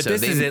 But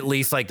this is at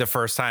least like the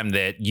first time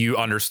that you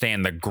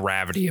understand the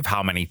gravity of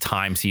how many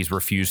times he's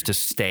refused to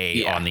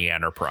stay on the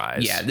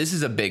Enterprise. Yeah, this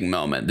is a big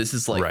moment. This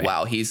is like,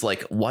 wow, he's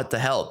like, what the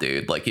hell,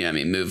 dude? Like,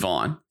 move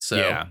on.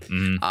 So,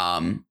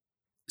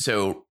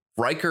 so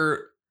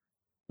Riker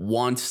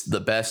wants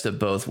the best of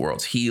both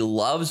worlds. He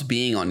loves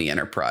being on the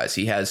Enterprise.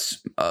 He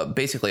has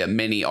basically a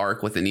mini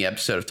arc within the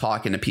episode of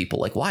talking to people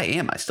like, why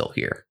am I still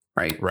here?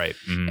 Right. Right.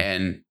 Mm-hmm.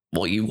 And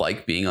well, you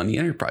like being on the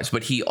Enterprise,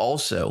 but he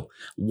also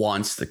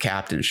wants the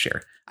captain's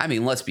chair. I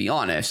mean, let's be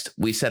honest.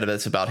 We said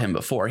this about him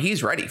before.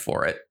 He's ready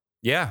for it.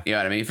 Yeah. You know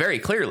what I mean? Very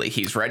clearly,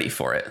 he's ready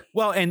for it.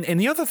 Well, and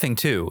the other thing,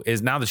 too,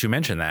 is now that you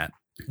mention that,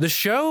 the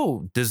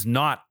show does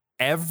not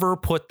ever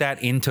put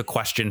that into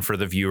question for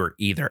the viewer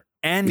either.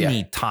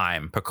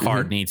 Anytime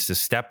Picard needs to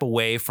step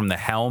away from the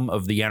helm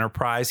of the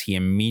Enterprise, he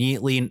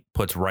immediately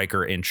puts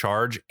Riker in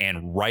charge,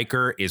 and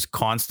Riker is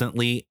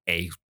constantly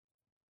a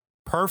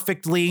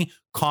perfectly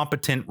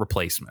competent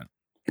replacement.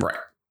 Right.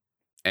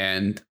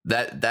 And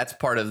that's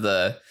part of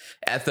the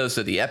ethos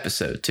of the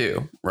episode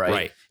too, right?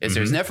 Right. Is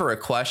there's never a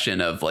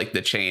question of like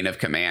the chain of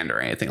command or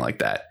anything like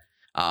that.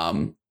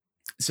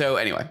 So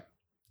anyway,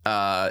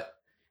 at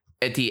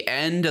the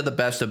end of the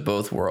best of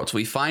both worlds,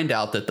 we find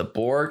out that the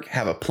Borg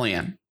have a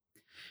plan.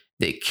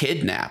 They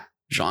kidnap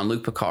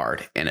Jean-Luc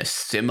Picard and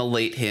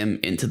assimilate him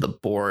into the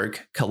Borg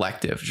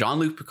collective.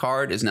 Jean-Luc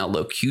Picard is now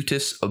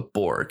Locutus of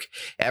Borg.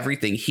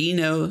 Everything he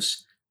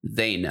knows,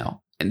 they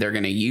know. And they're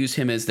going to use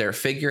him as their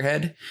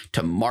figurehead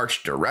to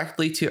march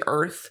directly to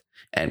Earth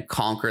and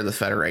conquer the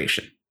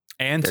Federation.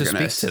 And to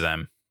speak to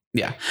them.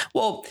 Yeah.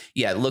 Well,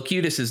 yeah,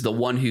 Locutus is the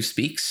one who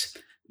speaks.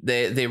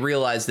 they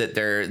realize that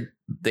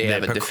they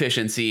have a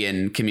deficiency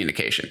in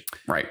communication.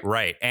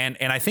 Right. And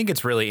I think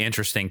it's really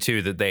interesting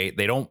too that they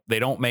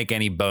don't make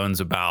any bones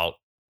about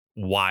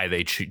why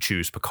they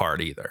choose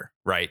Picard either.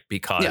 Right.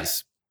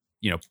 Because,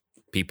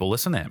 people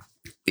listen to him.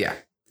 Yeah.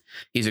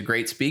 He's a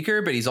great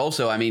speaker, but he's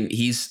also,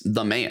 he's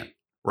the man.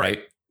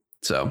 Right.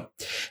 So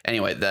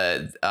anyway,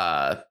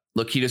 the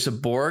Locutus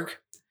of Borg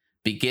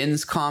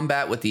begins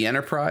combat with the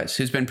Enterprise,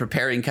 who's been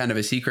preparing kind of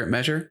a secret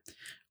measure.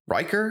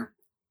 Riker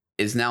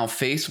is now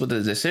faced with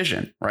a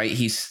decision, right?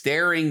 He's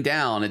staring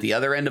down at the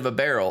other end of a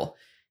barrel,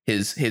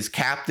 his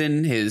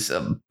captain, his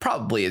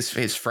probably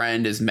his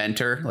friend, his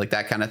mentor, like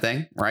that kind of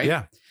thing, right?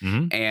 Yeah.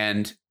 Mm-hmm.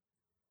 And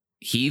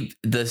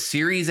the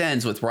series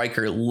ends with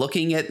Riker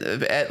looking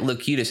at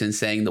Locutus and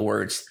saying the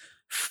words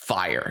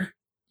 "fire."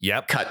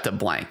 Yep. Cut to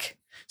blank.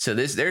 So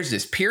there's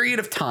this period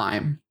of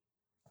time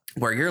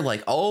where you're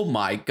like, oh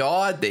my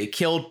God, they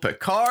killed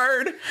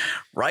Picard.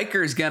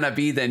 Riker's going to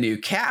be the new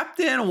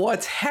captain.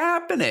 What's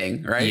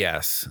happening? Right.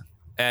 Yes.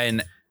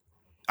 And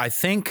I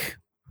think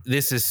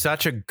this is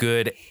such a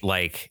good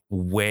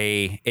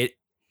way.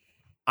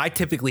 I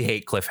typically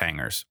hate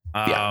cliffhangers.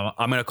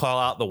 I'm going to call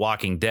out The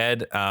Walking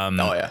Dead.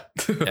 That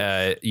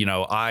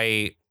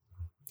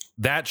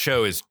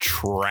show is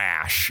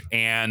trash.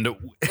 And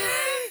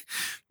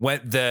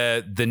when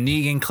the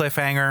Negan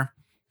cliffhanger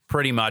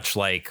pretty much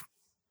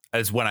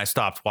as when I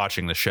stopped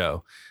watching the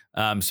show.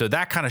 So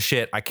that kind of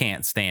shit, I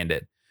can't stand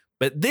it.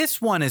 But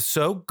this one is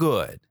so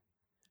good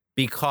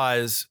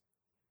because,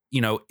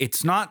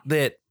 it's not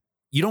that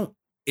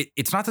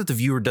it's not that the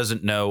viewer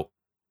doesn't know,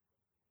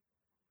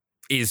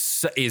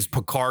 is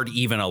Picard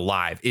even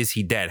alive? Is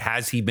he dead?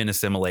 Has he been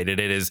assimilated?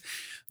 It is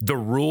the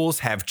rules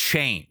have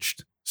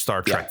changed,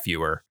 Star Trek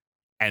viewer,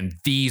 and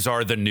these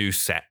are the new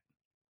set.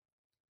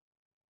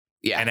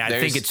 Yeah. And I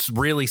think it's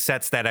really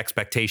sets that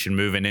expectation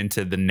moving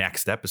into the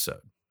next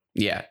episode.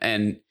 Yeah,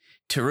 and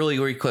to really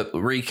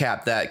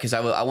recap that, because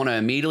I want to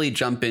immediately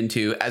jump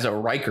into, as a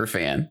Riker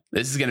fan,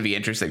 this is going to be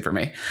interesting for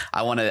me.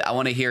 I want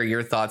to hear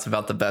your thoughts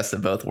about the best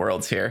of both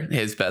worlds here,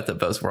 his best of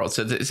both worlds.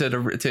 So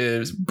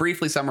to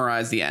briefly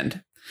summarize the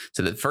end.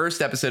 So the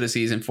first episode of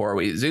season 4,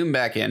 we zoom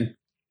back in.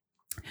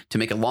 To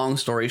make a long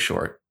story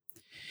short,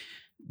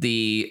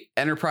 the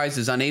Enterprise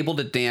is unable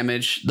to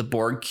damage the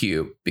Borg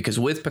cube because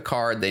with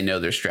Picard, they know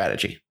their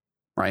strategy.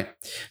 Right.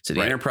 So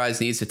the Enterprise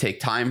needs to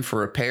take time for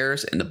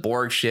repairs and the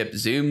Borg ship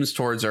zooms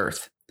towards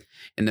Earth.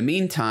 In the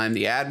meantime,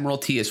 the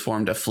Admiralty has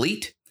formed a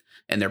fleet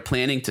and they're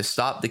planning to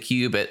stop the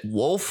cube at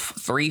Wolf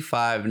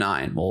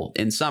 359. Well,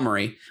 in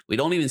summary, we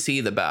don't even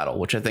see the battle,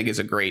 which I think is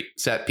a great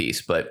set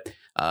piece. But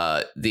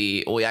you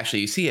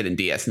see it in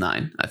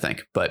DS9, I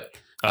think. But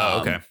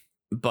okay.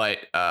 But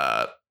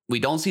we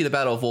don't see the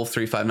Battle of Wolf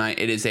 359.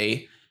 It is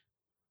a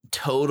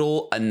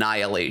total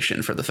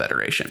annihilation for the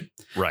Federation.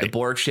 Right. The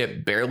Borg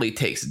ship barely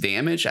takes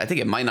damage. I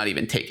think it might not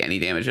even take any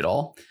damage at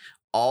all.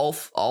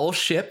 All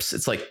ships,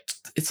 it's like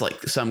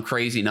some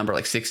crazy number,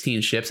 like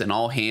 16 ships, and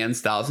all hands,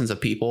 thousands of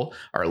people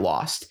are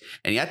lost.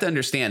 And you have to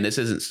understand, this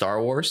isn't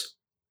Star Wars.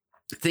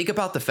 Think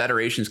about the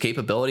Federation's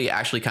capability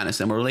actually kind of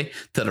similarly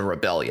to the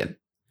Rebellion.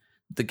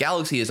 The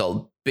galaxy is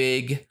a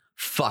big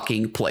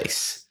fucking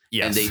place.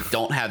 Yes. And they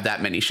don't have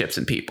that many ships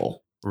and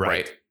people.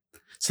 Right.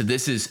 So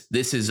this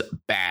is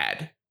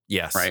bad.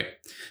 Yes. Right.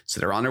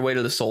 So they're on their way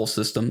to the Sol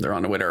system. They're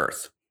on their way to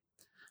Earth.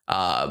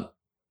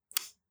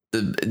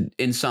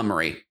 In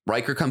summary,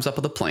 Riker comes up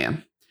with a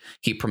plan.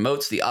 He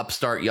promotes the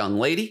upstart young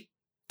lady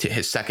to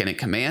his second in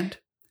command,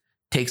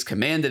 takes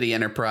command of the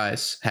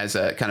Enterprise, has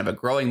a kind of a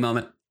growing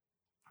moment.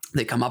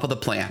 They come up with a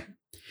plan.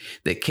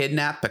 They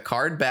kidnap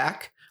Picard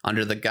back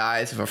under the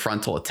guise of a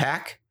frontal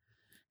attack.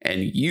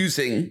 And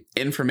using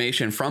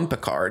information from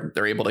Picard,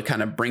 they're able to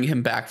kind of bring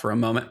him back for a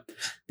moment.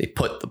 They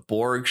put the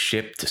Borg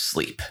ship to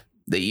sleep.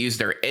 They use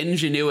their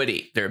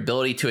ingenuity, their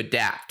ability to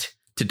adapt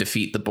to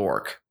defeat the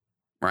Borg,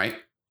 right?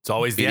 It's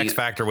always the X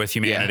factor with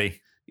humanity.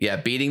 Yeah,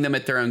 beating them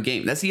at their own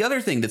game. That's the other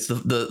thing. That's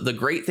the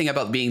great thing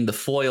about being the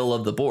foil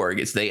of the Borg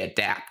is they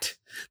adapt.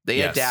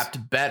 They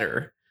adapt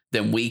better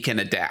than we can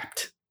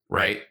adapt,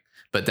 right?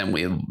 But then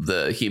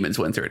the humans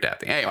went through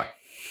adapting. Anyway,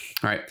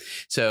 all right.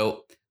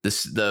 So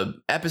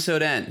the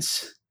episode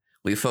ends.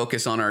 We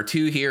focus on our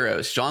two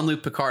heroes,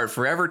 Jean-Luc Picard,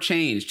 forever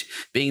changed,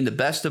 being the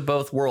best of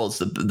both worlds,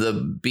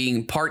 the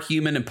being part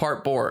human and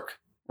part Borg,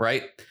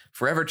 right?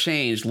 Forever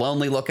changed,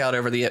 lonely lookout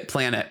over the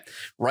planet.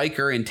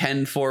 Riker in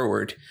 10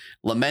 forward,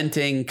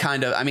 lamenting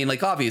kind of,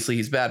 obviously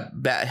he's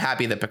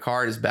happy that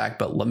Picard is back,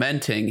 but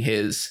lamenting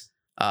his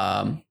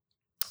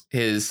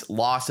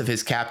loss of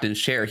his captain's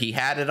share. He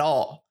had it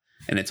all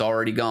and it's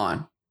already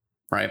gone,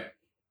 right?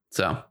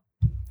 So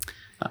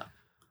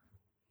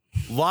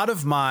a lot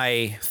of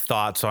my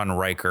thoughts on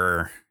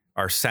Riker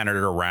are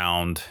centered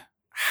around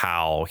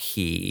how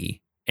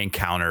he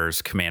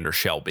encounters Commander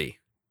Shelby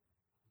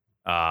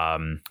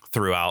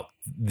throughout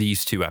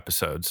these two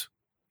episodes.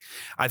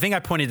 I think I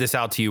pointed this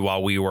out to you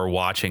while we were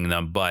watching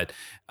them, but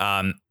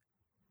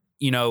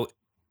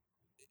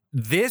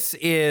this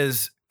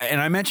is,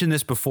 and I mentioned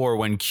this before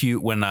when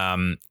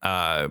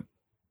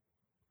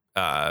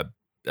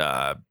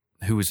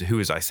who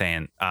is I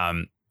saying?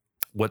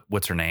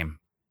 What's her name?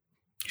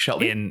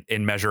 Shelby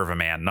in Measure of a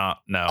Man. No.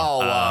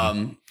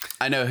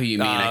 I know who you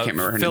mean. I can't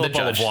remember her name. The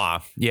judge.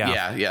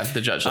 Yeah.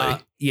 The judge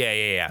lady.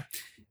 Yeah.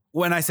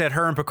 When I said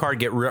her and Picard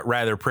get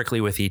rather prickly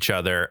with each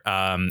other,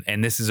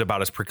 and this is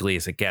about as prickly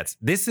as it gets.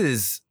 This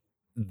is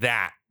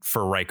that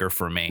for Riker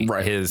for me,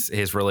 right.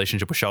 His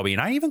relationship with Shelby.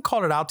 And I even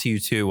called it out to you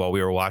too while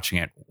we were watching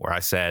it, where I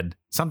said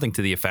something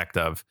to the effect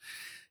of,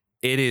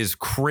 it is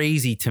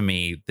crazy to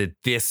me that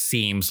this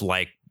seems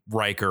like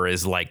Riker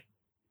is like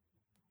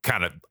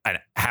kind of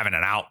having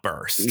an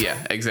outburst.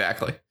 Yeah,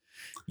 exactly.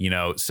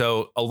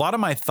 So a lot of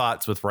my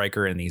thoughts with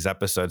Riker in these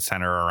episodes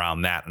center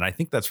around that. And I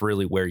think that's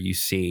really where you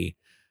see,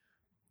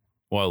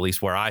 well, at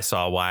least where I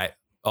saw why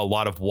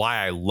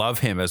I love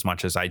him as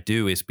much as I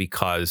do is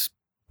because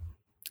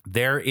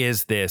there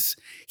is this,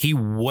 he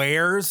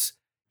wears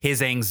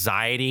his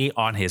anxiety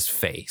on his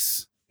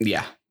face.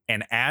 Yeah.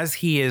 And as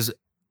he is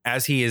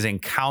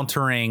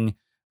encountering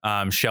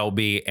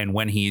Shelby, and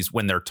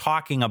when they're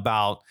talking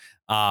about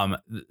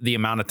the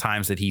amount of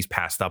times that he's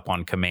passed up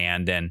on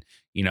command and,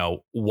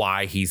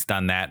 why he's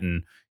done that.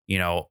 And,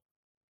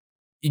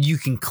 you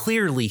can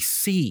clearly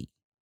see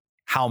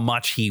how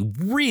much he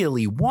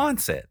really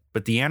wants it,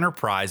 but the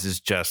Enterprise is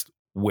just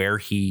where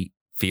he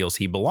feels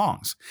he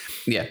belongs.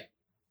 Yeah.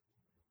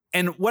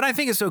 And what I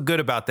think is so good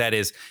about that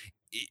is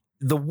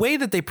the way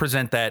that they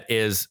present that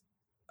is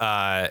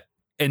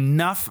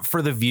enough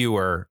for the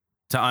viewer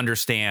to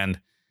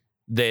understand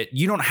that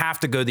you don't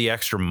have to go the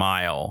extra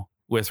mile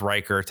with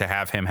Riker to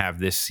have him have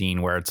this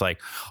scene where it's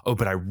like, oh,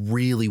 but I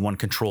really want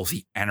control of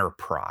the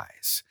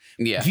Enterprise.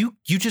 Yeah. You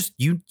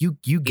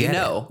get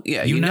it.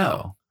 Yeah.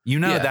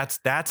 Yeah.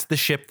 That's the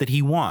ship that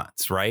he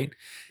wants. Right.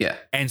 Yeah.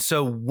 And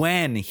so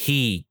when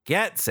he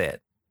gets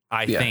it,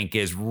 I think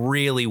is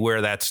really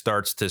where that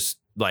starts to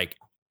like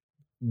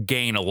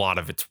gain a lot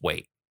of its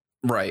weight.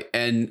 Right.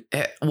 And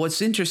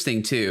what's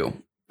interesting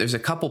too, there's a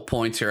couple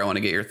points here I want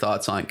to get your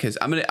thoughts on, because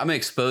I'm gonna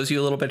expose you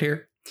a little bit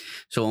here.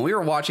 So when we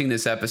were watching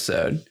this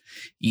episode,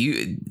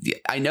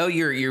 I know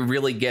you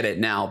really get it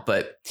now,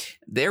 but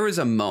there was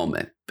a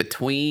moment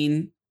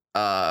between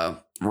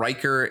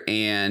Riker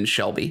and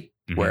Shelby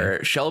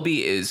where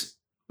Shelby is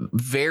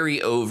very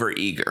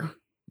overeager.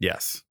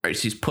 Yes. Right.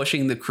 She's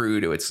pushing the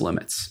crew to its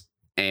limits.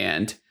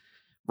 And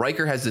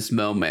Riker has this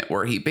moment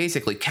where he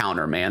basically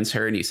countermands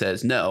her and he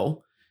says,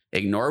 no,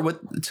 ignore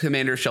what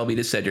Commander Shelby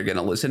just said. You're going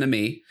to listen to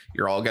me.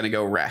 You're all going to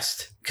go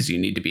rest because you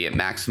need to be at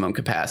maximum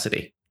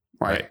capacity.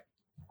 Right.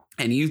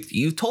 And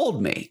you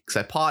told me, because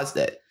I paused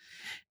it.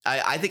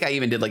 I think I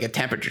even did like a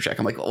temperature check.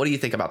 I'm like, well, what do you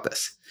think about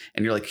this?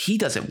 And you're like, he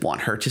doesn't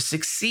want her to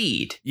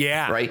succeed.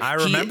 Yeah. Right. I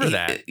remember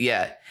that.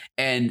 Yeah.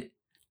 And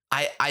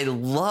I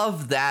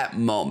love that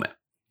moment.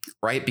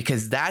 Right.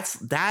 Because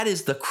that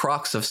is the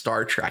crux of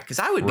Star Trek. Because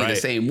I would be the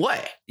same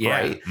way.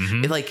 Yeah.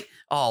 Right.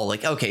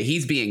 Okay,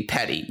 he's being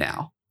petty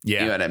now. Yeah.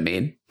 You know what I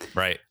mean?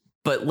 Right.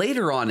 But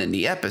later on in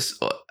the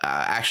episode,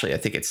 actually, I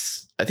think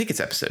it's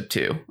episode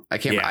 2. I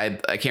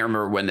can't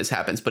remember when this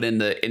happens, but in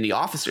the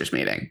officers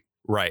meeting.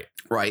 Right.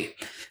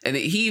 And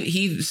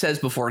he says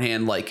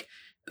beforehand, like,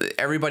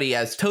 everybody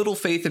has total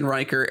faith in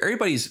Riker.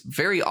 Everybody's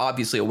very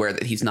obviously aware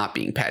that he's not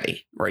being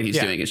petty. Right. He's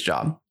doing his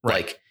job.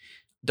 Right. Like,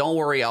 don't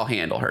worry, I'll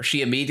handle her.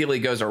 She immediately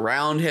goes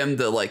around him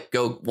to like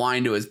go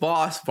whine to his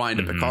boss, whine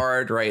to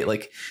Picard. Right.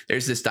 Like,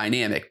 there's this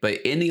dynamic.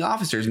 But in the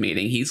officers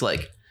meeting, he's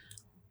like,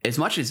 as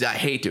much as I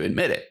hate to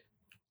admit it,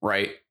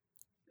 right,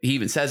 he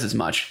even says as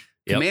much.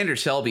 Yep. Commander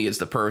Shelby is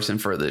the person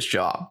for this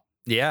job.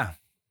 Yeah.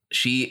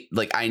 She,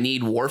 like, I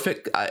need Worf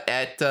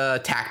at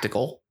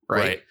tactical,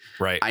 right?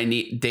 Right. I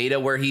need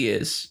Data where he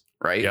is,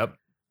 right? Yep.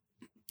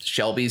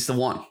 Shelby's the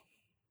one.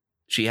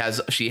 She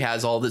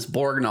has all this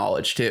Borg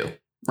knowledge too,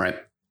 right?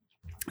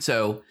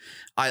 So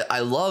I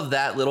love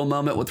that little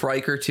moment with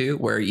Riker too,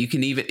 where you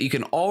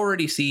can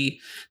already see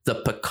the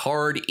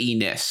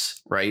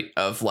Picard-iness, right?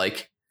 Of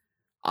like,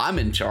 I'm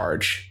in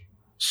charge.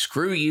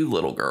 Screw you,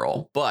 little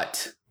girl.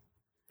 But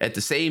at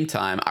the same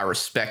time, I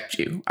respect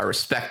you. I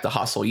respect the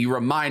hustle. You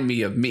remind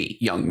me of me,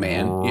 young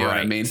man. You know what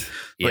I mean?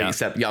 Like,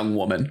 except young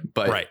woman.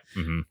 But right.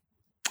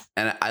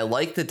 And I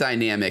like the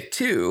dynamic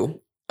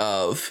too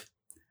of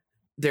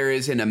there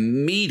is an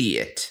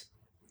immediate,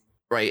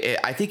 right?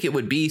 I think it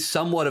would be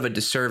somewhat of a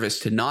disservice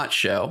to not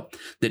show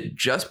that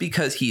just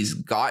because he's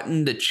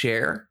gotten the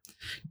chair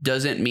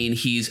doesn't mean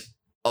he's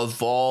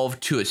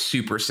evolved to a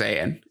Super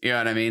Saiyan. You know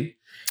what I mean?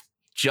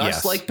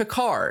 Just like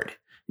Picard,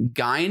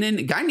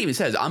 Guinan even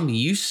says, I'm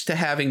used to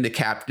having the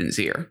captain's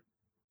ear,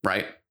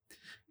 right?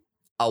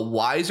 A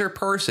wiser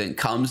person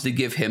comes to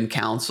give him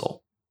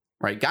counsel,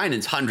 right?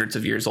 Guinan's hundreds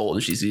of years old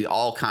and she's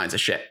all kinds of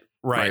shit.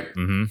 Right.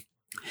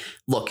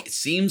 Look, it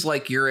seems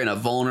like you're in a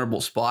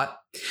vulnerable spot.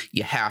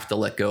 You have to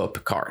let go of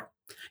Picard.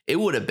 It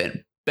would have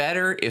been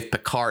better if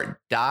Picard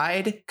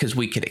died because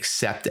we could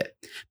accept it.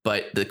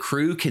 But the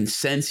crew can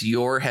sense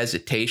your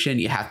hesitation.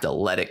 You have to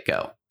let it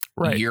go.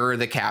 Right. You're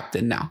the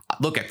captain now.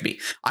 Look at me.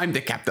 I'm the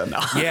captain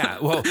now. Yeah.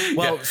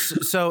 Well.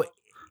 So,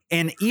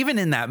 and even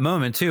in that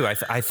moment too,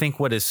 I think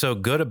what is so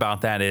good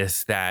about that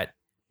is that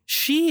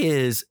she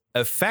is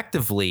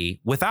effectively,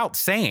 without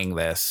saying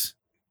this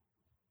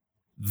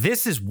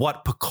is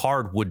what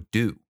Picard would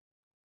do.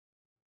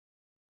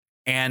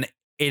 And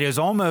it is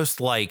almost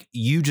like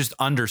you just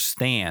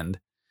understand,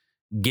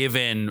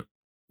 given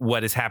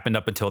what has happened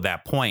up until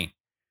that point,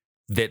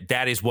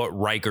 that is what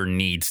Riker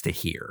needs to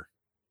hear.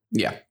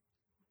 Yeah.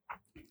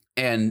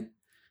 And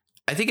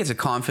I think it's a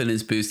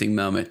confidence boosting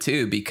moment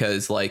too,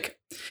 because like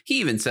he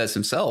even says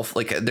himself,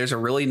 like there's a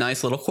really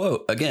nice little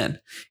quote again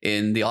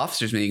in the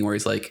officers meeting where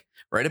he's like,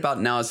 right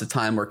about now is the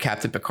time where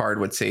Captain Picard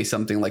would say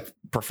something like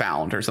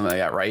profound or something like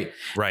that. Right.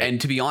 Right. And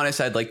to be honest,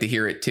 I'd like to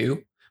hear it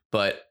too,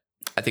 but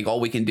I think all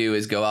we can do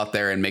is go out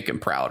there and make him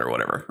proud or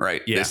whatever.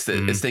 Right. Yeah.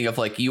 This thing of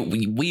like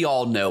we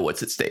all know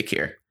what's at stake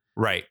here.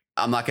 Right.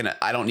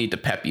 I don't need to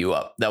pep you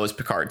up. That was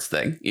Picard's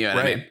thing. You know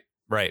what I mean?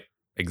 Right.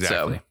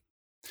 Exactly. So,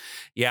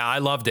 yeah, I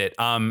loved it.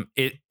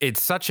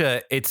 It's such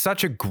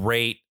a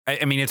great,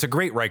 I mean, it's a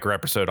great Riker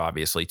episode,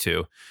 obviously,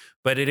 too,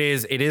 but it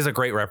is a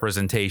great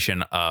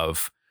representation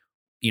of,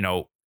 you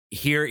know,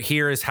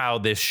 here is how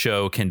this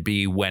show can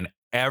be when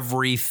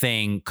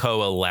everything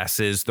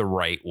coalesces the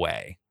right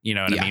way. You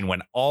know what I mean?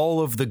 When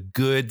all of the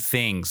good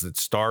things that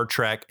Star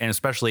Trek, and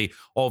especially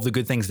all of the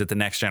good things that the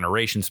Next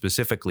Generation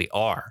specifically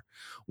are,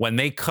 when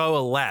they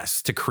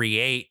coalesce to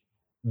create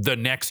the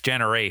next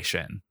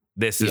generation,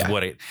 this is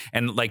what it,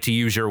 and like, to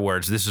use your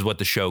words, this is what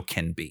the show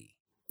can be.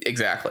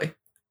 Exactly.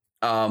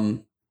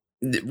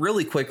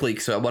 Really quickly,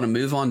 so I want to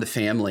move on to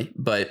family,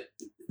 but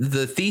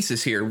the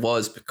thesis here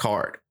was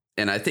Picard.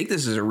 And I think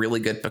this is a really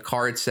good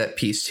Picard set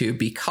piece too,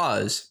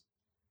 because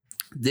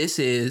this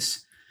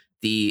is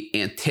the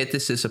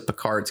antithesis of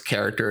Picard's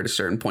character at a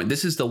certain point.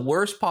 This is the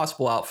worst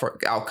possible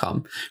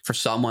outcome for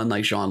someone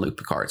like Jean-Luc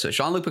Picard. So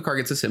Jean-Luc Picard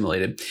gets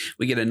assimilated.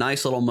 We get a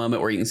nice little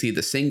moment where you can see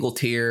the single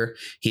tear.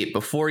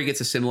 Before he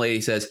gets assimilated,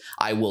 he says,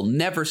 "I will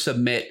never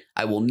submit.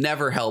 I will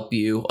never help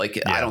you.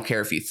 Like, I don't care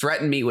if you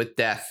threaten me with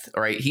death."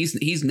 Right?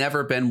 He's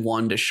never been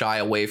one to shy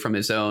away from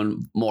his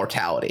own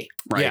mortality.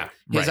 Right? Yeah,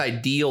 his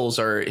ideals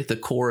are at the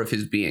core of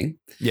his being.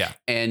 Yeah.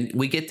 And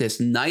we get this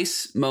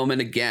nice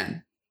moment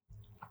again.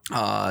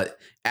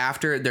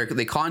 After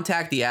they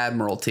contact the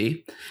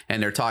Admiralty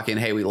and they're talking,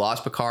 hey, we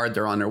lost Picard.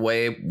 They're on their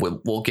way.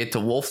 We'll get to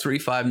Wolf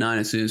 359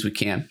 as soon as we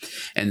can.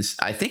 And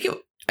I think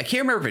I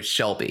can't remember if it's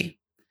Shelby.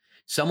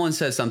 Someone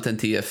says something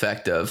to the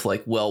effect of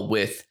like, well,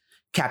 with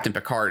Captain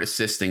Picard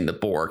assisting the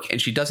Borg, and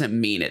she doesn't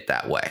mean it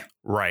that way.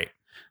 Right.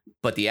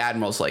 But the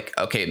Admiral's like,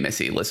 okay,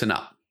 Missy, listen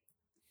up.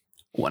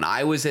 When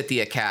I was at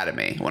the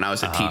academy, when I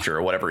was a teacher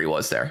or whatever he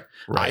was there,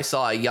 I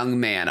saw a young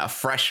man, a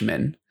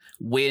freshman,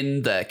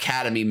 win the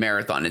Academy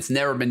Marathon. It's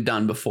never been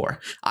done before.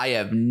 I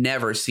have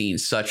never seen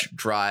such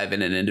drive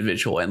in an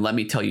individual. And let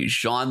me tell you,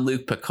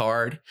 Jean-Luc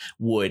Picard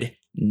would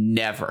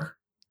never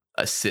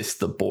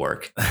assist the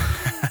Borg.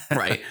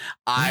 Right.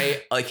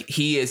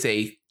 He is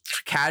a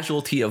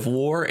casualty of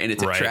war and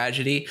it's a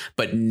tragedy,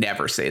 but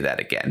never say that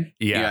again.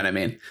 Yeah. You know what I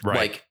mean? Right.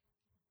 Like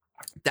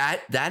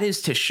that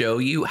is to show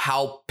you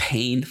how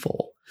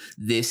painful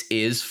this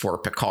is for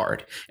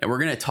Picard. And we're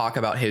going to talk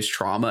about his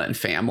trauma and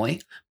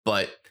family,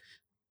 but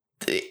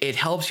it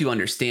helps you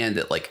understand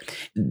that like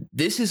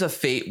this is a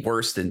fate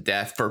worse than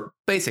death for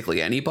basically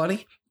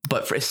anybody,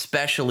 but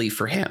especially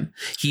for him.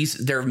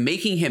 They're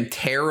making him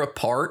tear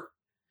apart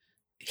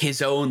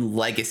his own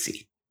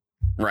legacy,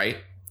 right?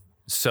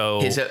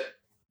 So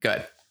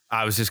good.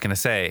 I was just going to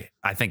say,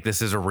 I think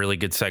this is a really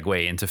good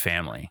segue into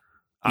family.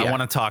 I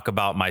want to talk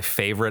about my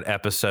favorite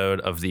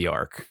episode of the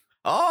arc.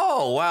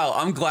 Oh, wow.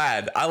 I'm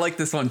glad. I like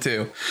this one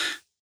too.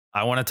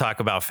 I want to talk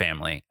about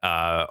family.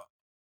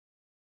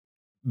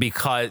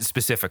 Because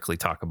specifically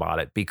talk about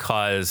it,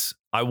 because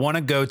I want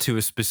to go to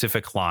a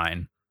specific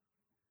line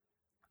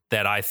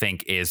that I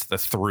think is the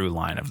through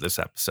line of this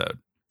episode.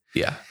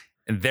 Yeah.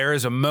 And there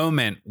is a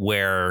moment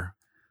where,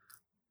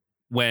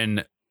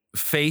 when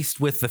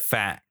faced with the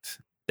fact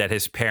that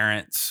his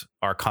parents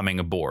are coming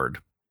aboard,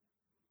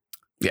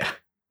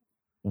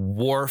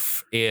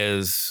 Worf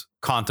is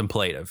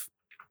contemplative.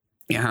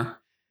 Yeah.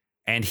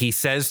 And he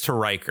says to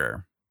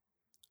Riker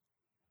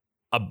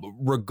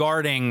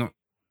regarding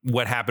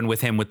what happened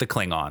with him with the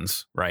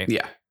Klingons, right?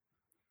 Yeah.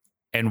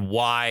 And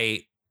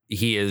why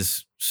he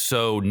is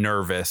so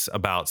nervous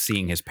about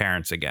seeing his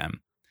parents again.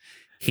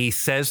 He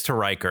says to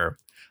Riker,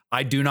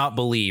 "I do not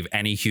believe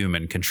any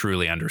human can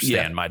truly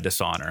understand my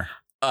dishonor."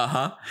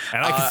 Uh-huh.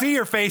 And I can see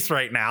your face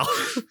right now.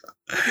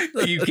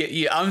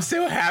 I'm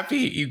so happy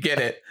you get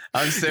it.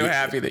 I'm so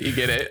happy that you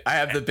get it. I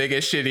have the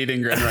biggest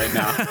shit-eating grin right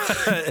now.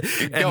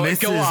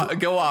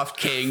 Go off,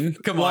 King.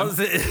 Come on.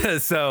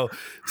 So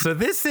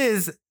this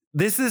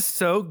is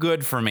so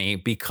good for me,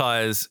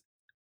 because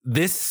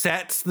this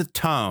sets the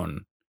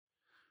tone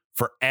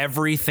for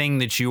everything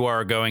that you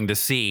are going to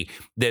see,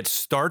 that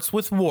starts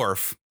with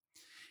Worf,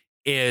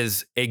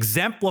 is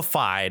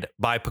exemplified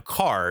by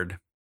Picard,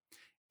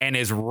 and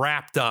is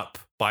wrapped up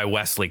by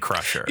Wesley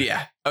Crusher.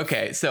 Yeah.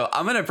 Okay. So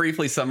I'm going to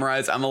briefly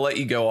summarize. I'm going to let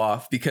you go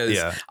off because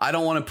I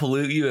don't want to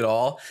pollute you at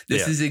all.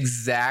 This is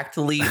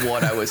exactly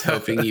what I was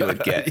hoping you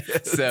would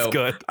get. So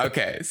good.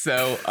 Okay.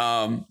 So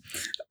to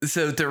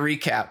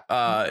recap,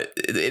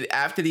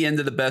 after the end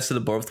of the Best of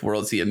the Both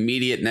Worlds, the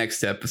immediate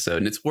next episode,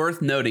 and it's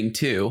worth noting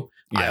too,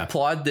 I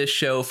applaud this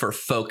show for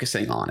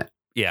focusing on it.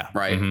 Yeah.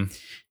 Right. Mm-hmm.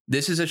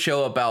 This is a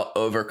show about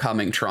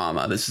overcoming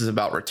trauma. This is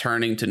about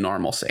returning to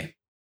normalcy.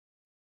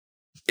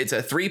 It's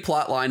a 3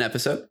 plotline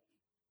episode.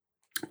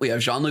 We have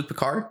Jean-Luc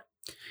Picard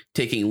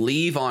taking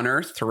leave on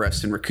Earth to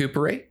rest and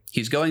recuperate.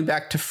 He's going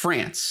back to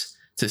France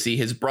to see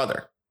his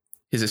brother,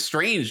 his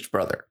estranged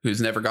brother, who's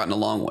never gotten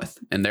along with,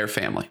 and their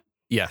family.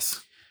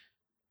 Yes.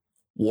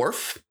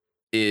 Worf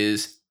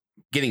is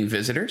getting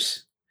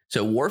visitors.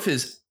 So Worf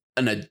is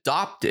an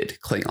adopted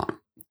Klingon.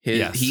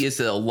 He is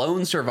the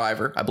lone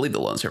survivor, I believe the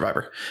lone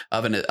survivor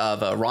of a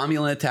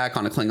Romulan attack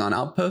on a Klingon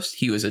outpost.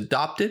 He was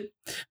adopted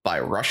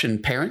by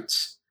Russian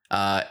parents.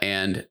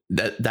 And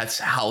that's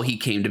how he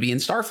came to be in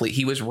Starfleet.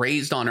 He was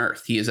raised on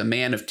Earth. He is a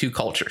man of 2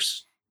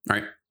 cultures,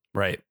 right?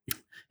 Right.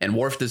 And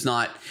Worf does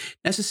not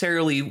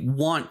necessarily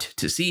want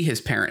to see his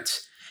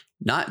parents.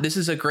 This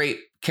is a great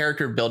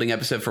character building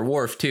episode for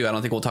Worf too. I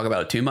don't think we'll talk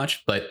about it too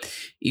much, but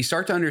you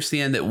start to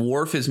understand that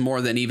Worf is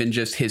more than even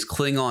just his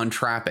Klingon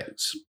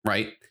trappings,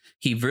 right?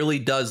 He really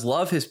does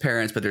love his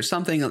parents, but there's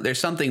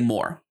something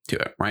more to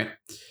it, right?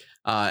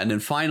 And then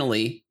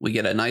finally, we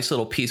get a nice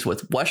little piece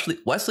with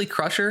Wesley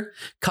Crusher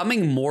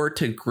coming more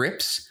to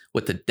grips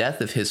with the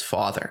death of his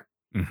father.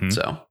 Mm-hmm.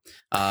 So,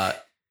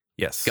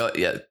 yes,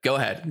 go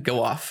ahead,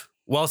 go off.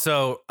 Well,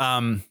 so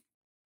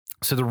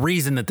the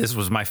reason that this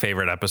was my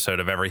favorite episode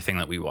of everything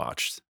that we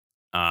watched,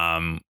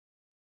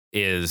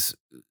 is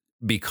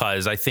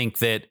because I think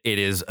that it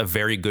is a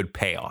very good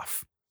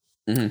payoff.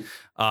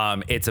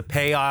 Mm-hmm. It's a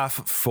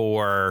payoff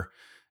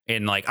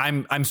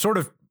I'm sort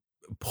of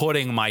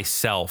putting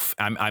myself,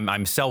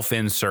 I'm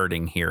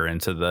self-inserting here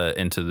into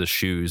the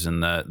shoes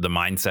and the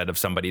mindset of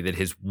somebody that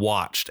has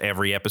watched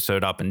every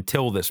episode up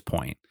until this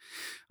point,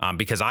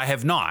 because I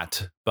have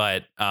not,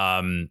 but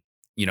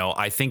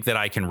I think that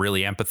I can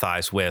really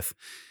empathize with.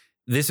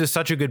 This is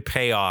such a good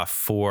payoff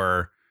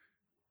for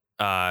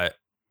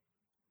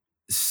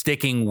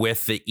sticking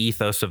with the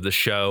ethos of the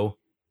show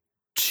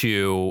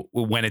to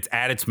when it's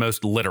at its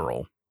most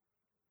literal,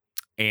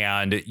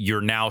 and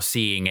you're now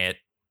seeing it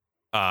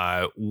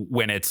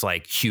when it's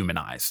like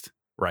humanized,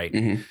 right?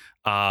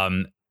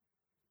 Mm-hmm.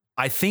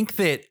 I think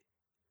that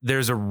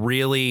there's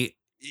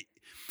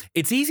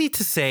it's easy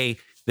to say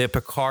that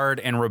Picard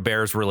and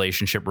Robert's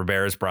relationship,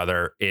 Robert's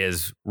brother,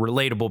 is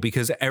relatable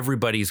because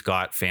everybody's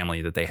got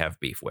family that they have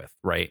beef with,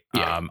 right?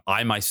 Yeah.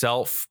 I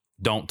myself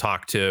don't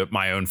talk to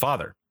my own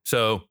father.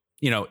 So,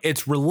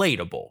 it's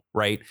relatable,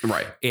 right?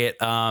 Right.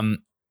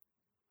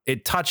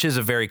 It touches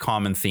a very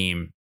common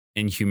theme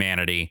in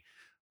humanity.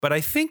 But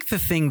I think the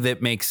thing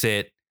that makes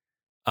it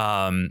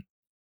a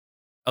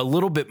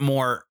little bit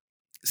more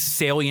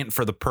salient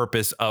for the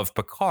purpose of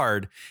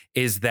Picard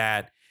is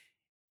that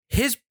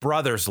his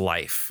brother's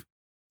life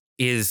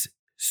is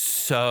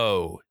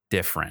so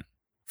different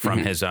from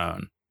mm-hmm. his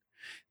own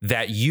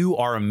that you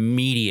are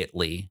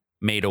immediately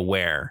made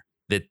aware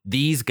that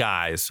these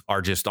guys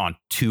are just on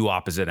 2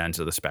 opposite ends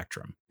of the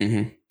spectrum.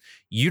 Mm-hmm.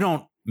 You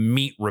don't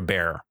meet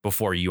Robert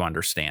before you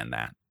understand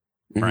that,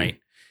 mm-hmm. right?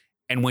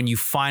 And when you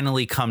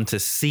finally come to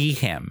see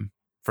him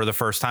for the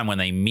first time, when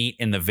they meet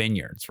in the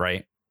vineyards,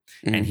 right?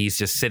 Mm-hmm. And he's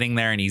just sitting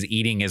there and he's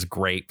eating his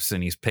grapes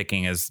and he's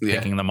picking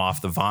them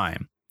off the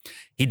vine.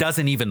 He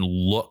doesn't even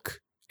look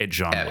at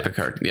Jean-Luc.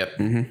 Picard. Yep.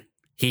 Mm-hmm.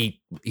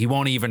 He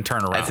won't even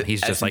turn around.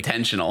 He's just like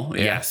intentional.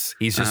 Yeah. Yes.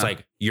 He's just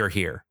like, you're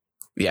here.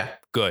 Yeah.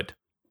 Good.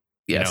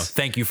 Yes.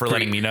 Thank you for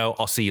letting me know.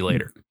 I'll see you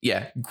later.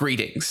 Yeah.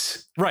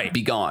 Greetings. Right.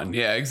 Be gone.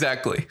 Yeah,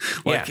 exactly.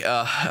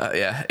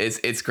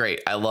 It's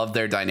great. I love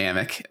their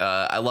dynamic.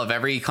 I love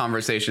every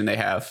conversation they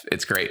have.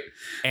 It's great.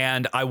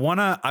 And I want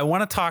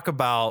to talk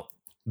about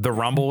the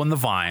rumble in the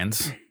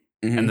vines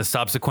mm-hmm. and the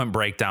subsequent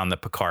breakdown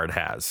that Picard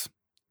has,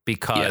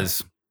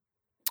 because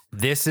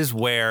this is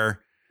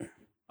where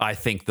I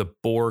think the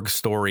Borg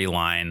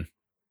storyline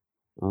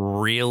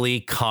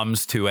really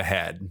comes to a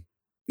head.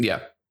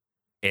 Yeah.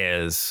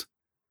 Is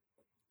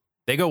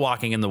they go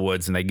walking in the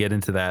woods and they get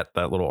into that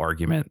little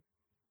argument.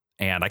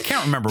 And I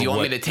can't remember. Do you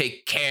want me to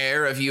take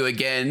care of you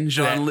again,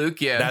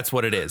 Jean-Luc? Yeah, that's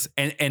what it is.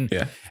 And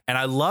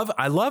I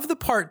love the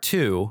part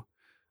too,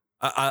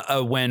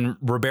 when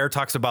Robert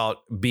talks about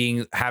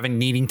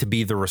needing to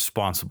be the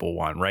responsible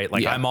one, right?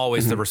 Like I'm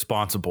always mm-hmm. the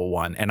responsible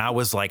one. And I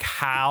was like,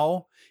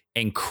 how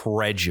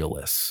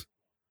incredulous.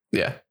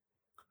 Yeah.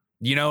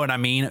 You know what I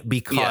mean?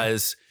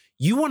 Because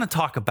you want to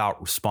talk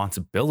about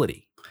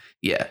responsibility.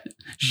 Yeah.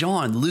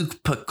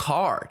 Jean-Luc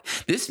Picard.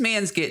 This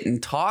man's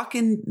getting talked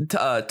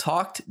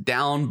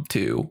down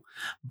to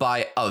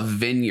by a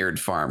vineyard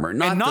farmer.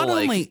 Not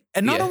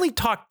only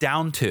talked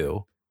down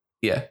to,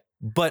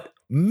 but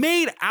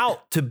made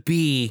out to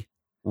be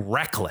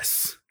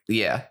reckless.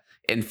 Yeah.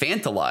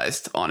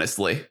 Infantilized,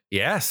 honestly.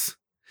 Yes.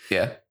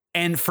 Yeah.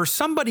 And for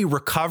somebody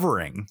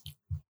recovering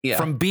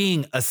from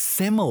being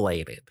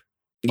assimilated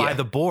by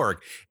the Borg.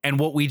 And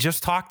what we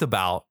just talked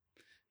about,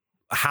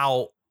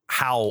 how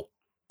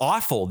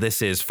awful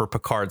this is for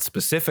Picard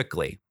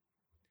specifically.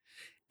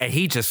 And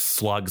he just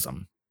slugs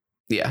them.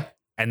 Yeah.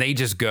 And they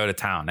just go to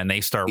town and they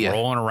start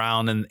rolling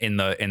around in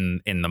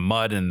the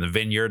mud in the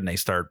vineyard, and they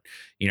start,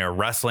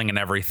 wrestling and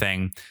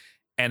everything.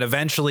 And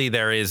eventually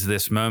there is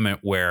this moment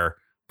where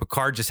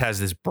Picard just has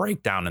this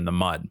breakdown in the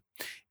mud,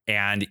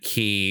 and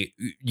he,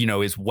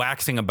 is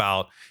waxing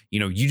about,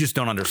 you just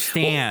don't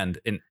understand.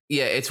 Well,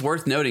 it's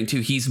worth noting too,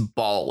 he's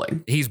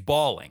bawling.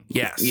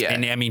 Yes. Yeah.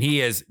 And I mean,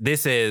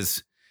 this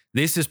is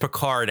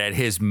Picard at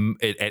his,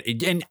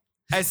 and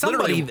as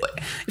somebody,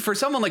 for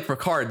someone like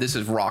Picard, this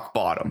is rock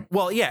bottom.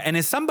 Well, yeah. And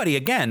as somebody,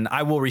 again,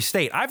 I will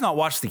restate, I've not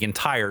watched the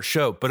entire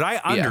show, but I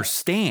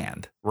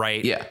understand,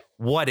 right? Yeah.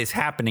 What is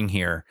happening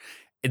here.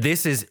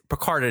 This is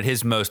Picard at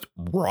his most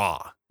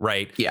raw,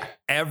 right? Yeah.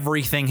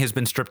 Everything has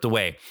been stripped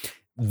away.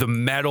 The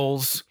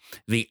medals,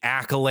 the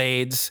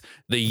accolades,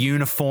 the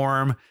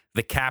uniform,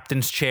 the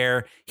captain's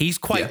chair. He's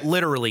quite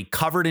literally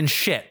covered in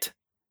shit.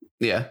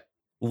 Yeah.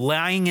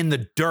 Lying in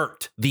the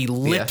dirt, the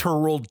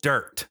literal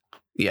dirt.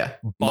 Yeah.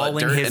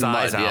 Bawling his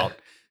eyes out.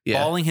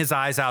 Bawling his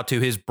eyes out to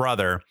his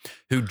brother,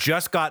 who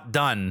just got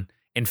done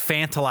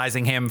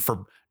infantilizing him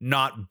for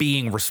not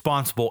being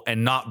responsible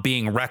and not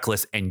being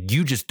reckless. And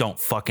you just don't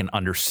fucking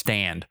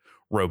understand,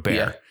 Robert.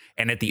 Yeah.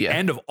 And at the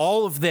end of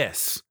all of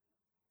this,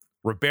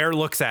 Robert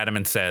looks at him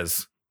and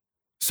says,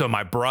 so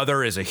my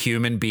brother is a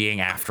human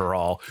being after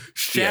all.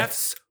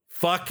 Chef's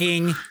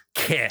fucking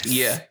kiss.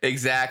 Yeah,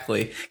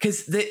 exactly.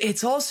 Because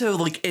it's also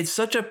like, it's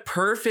such a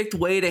perfect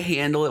way to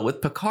handle it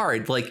with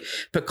Picard. Like,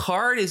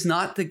 Picard is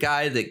not the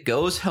guy that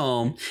goes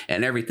home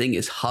and everything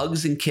is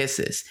hugs and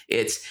kisses.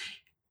 It's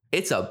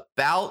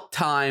about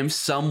time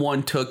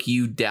someone took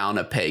you down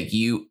a peg,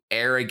 you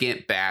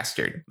arrogant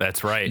bastard.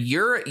 That's right.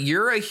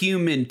 You're a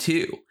human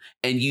too,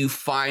 and you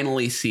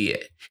finally see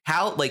it.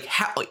 How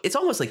it's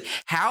almost like,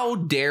 how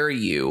dare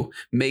you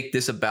make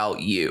this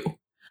about you?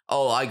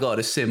 Oh, I got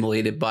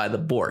assimilated by the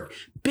Borg.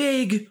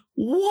 Big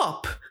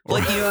whoop.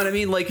 Like, you know what I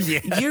mean? Like,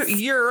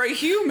 you're a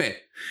human.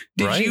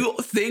 Did you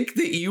think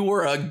that you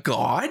were a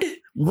god?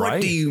 What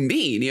do you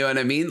mean? You know what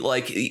I mean?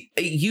 Like,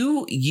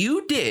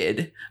 you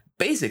did,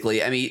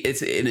 basically, I mean,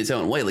 it's in its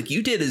own way. Like,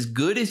 you did as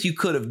good as you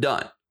could have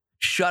done.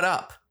 Shut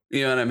up.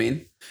 You know what I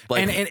mean?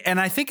 Like, and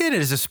I think it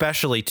is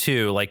especially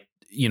too, like,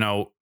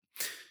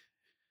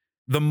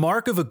 the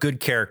mark of a good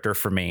character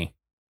for me,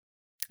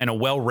 and a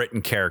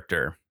well-written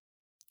character,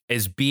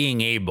 is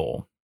being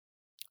able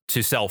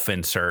to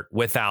self-insert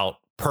without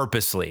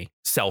purposely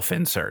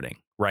self-inserting,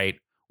 right?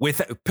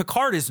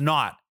 Picard is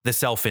not the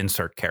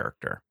self-insert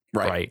character,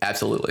 right?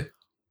 Absolutely.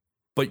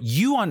 But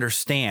you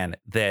understand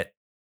that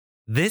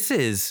this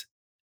is,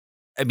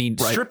 I mean,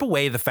 strip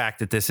away the fact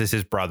that this is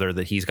his brother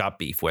that he's got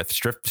beef with.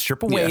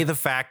 Strip away the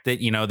fact that,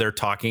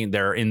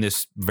 they're in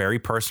this very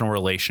personal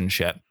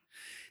relationship.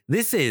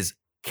 This is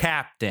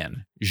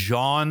Captain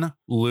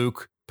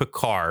Jean-Luc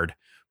Picard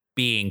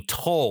being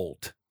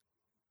told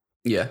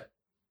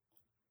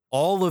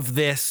all of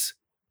this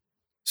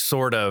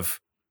sort of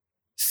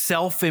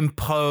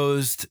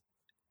self-imposed,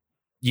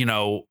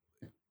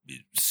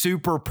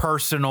 super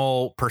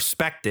personal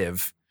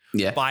perspective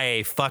by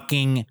a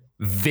fucking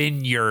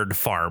vineyard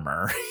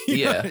farmer.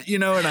 You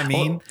know what I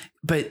mean? Well,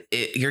 but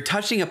you're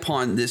touching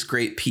upon this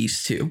great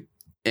piece too.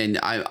 And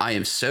I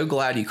am so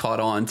glad you caught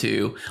on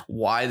to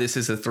why this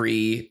is a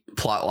 3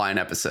 plotline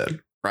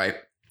episode, right?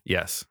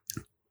 Yes.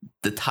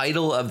 The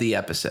title of the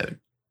episode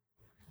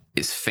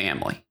is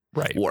family.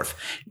 Right. Worf.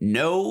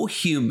 No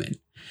human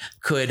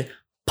could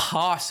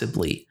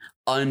possibly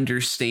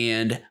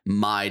understand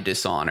my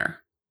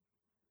dishonor.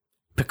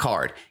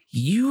 Picard,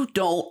 you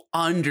don't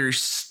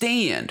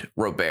understand,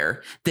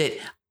 Robert, that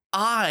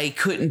I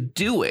couldn't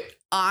do it.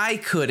 I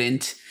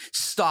couldn't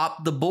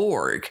stop the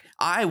Borg.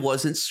 I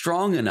wasn't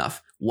strong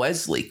enough.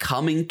 Wesley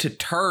coming to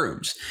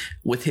terms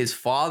with his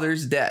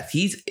father's death.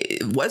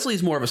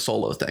 Wesley's more of a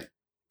solo thing,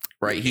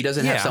 right? He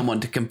doesn't have someone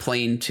to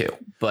complain to,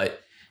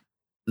 but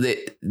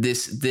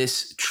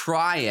this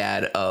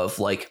triad of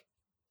like,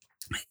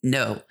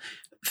 no,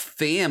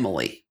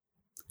 family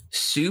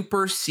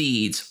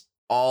supersedes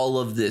all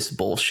of this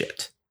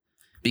bullshit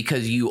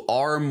because you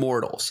are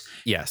mortals.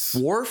 Yes.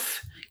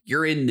 Worf,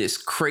 you're in this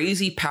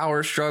crazy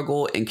power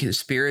struggle and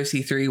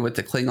conspiracy theory with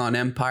the Klingon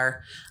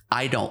Empire.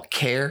 I don't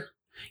care.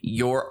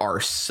 You're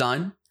our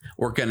son.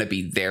 We're going to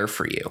be there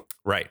for you.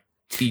 Right.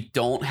 You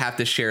don't have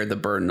to share the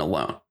burden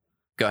alone.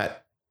 Go ahead.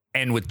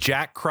 And with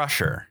Jack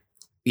Crusher.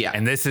 Yeah.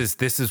 And this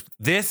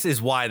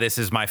is why this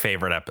is my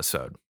favorite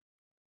episode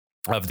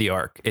of the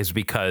arc, is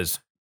because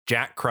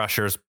Jack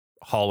Crusher's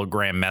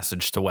hologram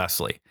message to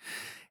Wesley.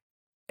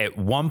 at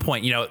one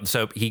point,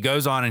 so he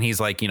goes on and he's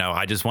like,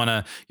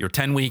 you're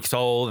 10 weeks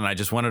old and I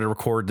just wanted to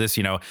record this,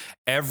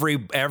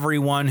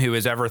 everyone who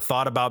has ever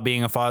thought about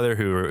being a father,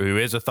 who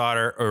is a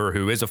father or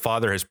who is a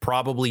father has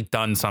probably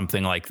done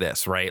something like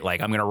this, right?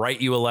 Like, I'm going to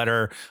write you a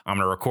letter. I'm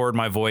going to record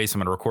my voice. I'm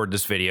going to record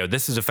this video.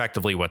 This is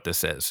effectively what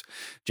this is.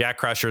 Jack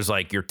Crusher's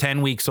like, you're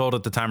 10 weeks old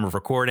at the time of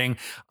recording.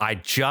 I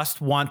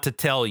just want to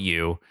tell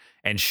you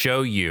and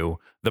show you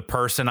the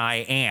person I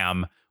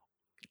am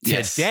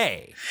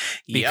today,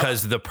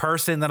 because the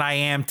person that I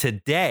am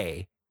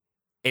today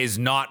is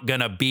not going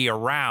to be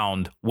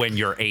around when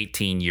you're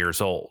 18 years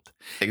old.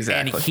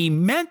 Exactly. And he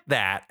meant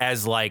that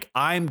as like,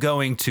 I'm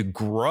going to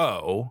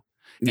grow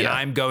and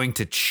I'm going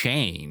to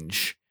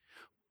change.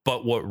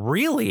 But what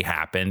really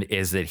happened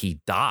is that he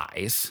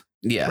dies.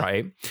 Yeah.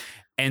 Right.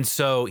 And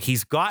so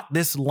he's got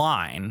this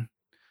line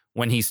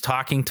when he's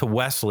talking to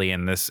Wesley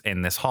in this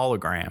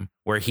hologram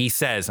where he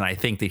says, and I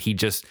think that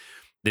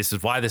this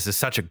is why this is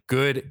such a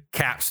good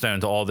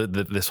capstone to all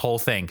this whole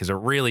thing, because it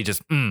really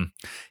just,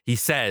 he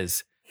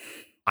says,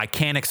 I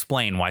can't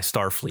explain why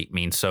Starfleet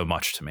means so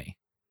much to me.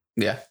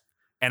 Yeah.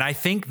 And I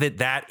think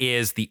that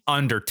is the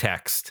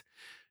undertext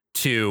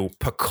to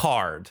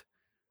Picard,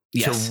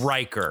 to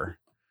Riker,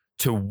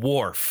 to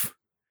Worf,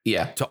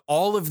 to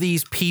all of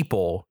these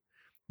people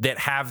that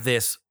have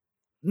this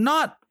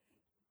not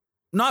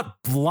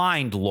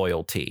blind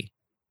loyalty,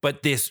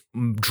 but this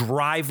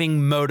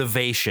driving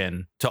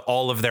motivation to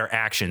all of their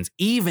actions.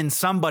 Even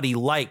somebody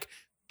like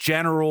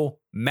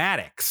General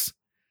Maddox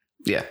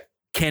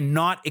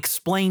cannot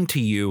explain to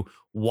you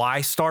why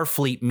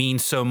Starfleet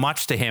means so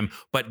much to him,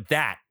 but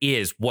that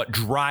is what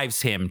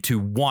drives him to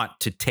want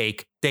to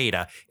take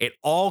Data. It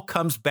all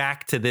comes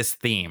back to this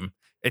theme.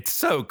 It's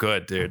so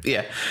good, dude.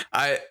 Yeah,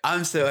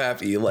 I'm so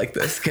happy you like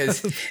this,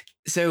 because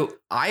so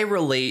I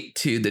relate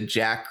to the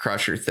Jack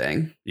Crusher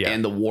thing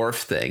and the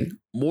Worf thing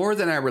more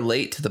than I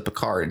relate to the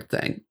Picard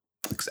thing.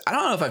 I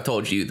don't know if I've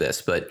told you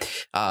this, but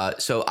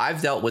so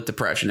I've dealt with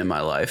depression in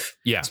my life.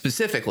 Yeah.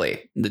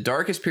 Specifically, the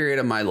darkest period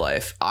of my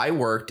life, I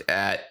worked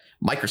at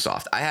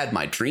Microsoft. I had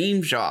my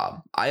dream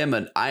job. I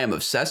am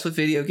obsessed with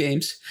video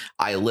games.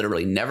 I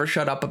literally never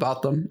shut up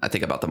about them. I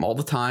think about them all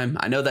the time.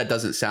 I know that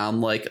doesn't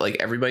sound like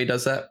everybody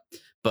does that,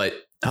 but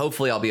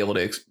hopefully I'll be able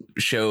to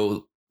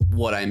show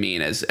what I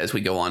mean as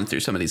we go on through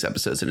some of these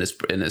episodes in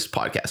this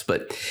podcast.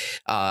 But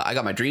I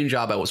got my dream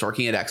job. I was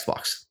working at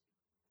Xbox,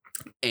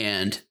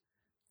 and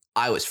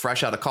I was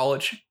fresh out of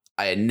college.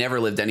 I had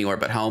never lived anywhere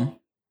but home,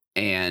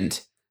 and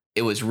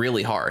it was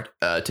really hard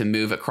to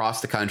move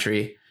across the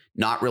country,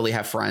 not really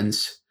have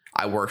friends.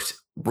 I worked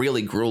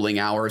really grueling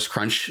hours,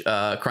 crunch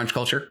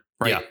culture,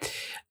 right? Yeah.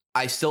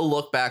 I still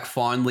look back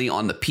fondly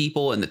on the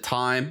people and the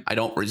time. I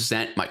don't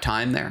resent my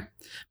time there,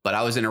 but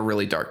I was in a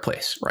really dark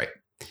place, right?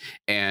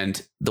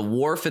 And the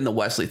Worf and the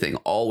Wesley thing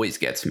always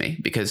gets me,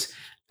 because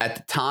at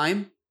the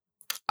time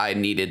I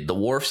needed the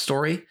Worf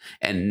story,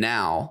 and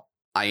now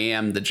I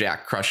am the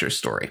Jack Crusher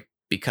story,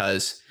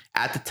 because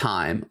at the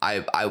time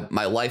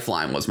my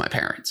lifeline was my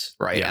parents,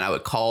 right? Yeah. And I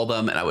would call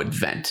them and I would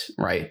vent,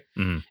 right?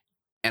 Mm-hmm.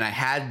 And I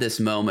had this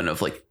moment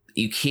of like,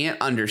 you can't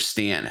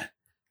understand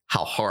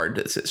how hard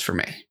this is for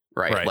me,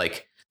 right?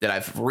 Like that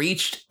I've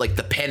reached like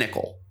the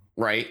pinnacle,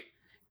 right?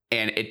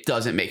 And it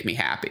doesn't make me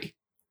happy,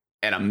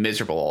 and I'm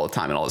miserable all the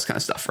time and all this kind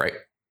of stuff, right?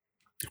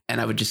 And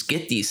I would just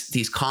get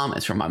these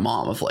comments from my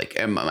mom of like,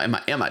 and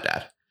my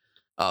dad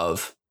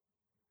of,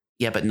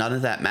 yeah, but none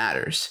of that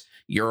matters.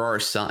 You're our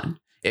son.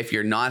 If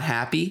you're not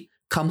happy,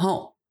 come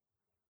home.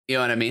 You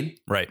know what I mean?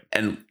 Right.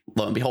 And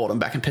lo and behold, I'm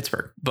back in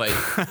Pittsburgh. But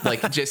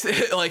like, just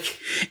like,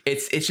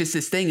 it's just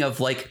this thing of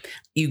like,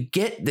 you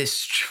get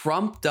this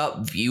trumped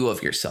up view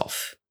of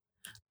yourself.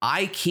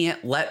 I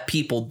can't let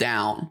people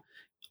down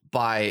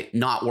by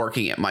not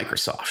working at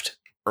Microsoft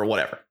or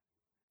whatever,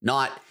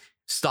 not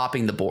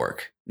stopping the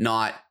Borg,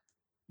 not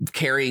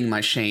carrying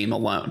my shame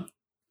alone.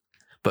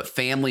 But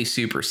family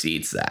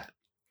supersedes that.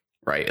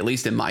 Right. At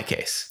least in my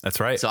case.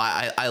 That's right. So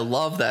I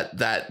love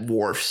that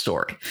Worf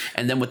story.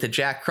 And then with the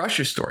Jack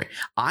Crusher story,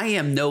 I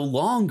am no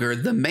longer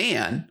the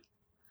man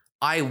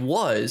I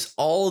was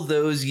all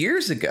those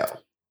years ago.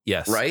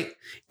 Yes. Right.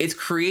 It's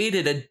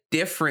created a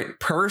different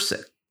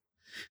person.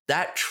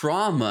 That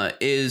trauma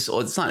is,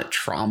 well, it's not a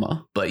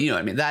trauma, but you know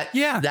what I mean?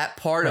 That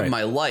part of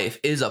my life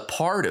is a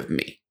part of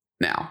me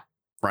now.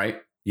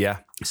 Right. Yeah.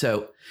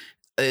 So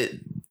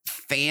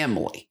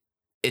family.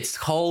 It's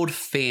called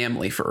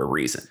family for a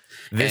reason.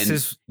 This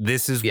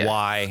is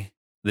why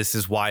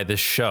this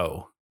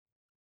show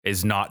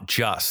is not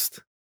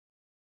just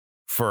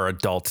for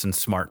adults and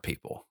smart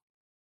people.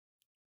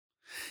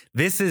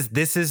 This is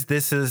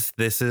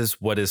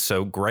what is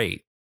so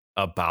great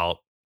about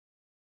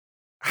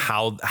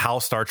how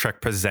Star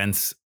Trek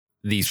presents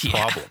these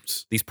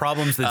problems. These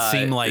problems that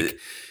seem like,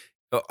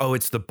 oh,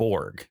 it's the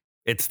Borg.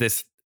 It's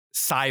this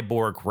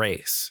cyborg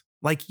race.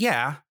 Like,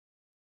 yeah.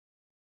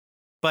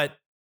 But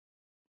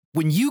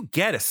when you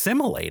get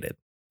assimilated,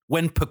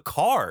 when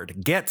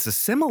Picard gets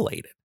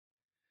assimilated,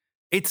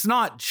 it's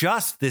not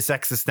just this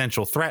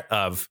existential threat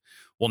of,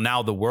 well,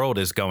 now the world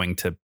is going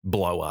to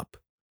blow up.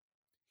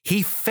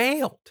 He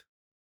failed.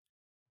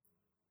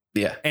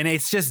 Yeah. And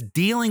it's just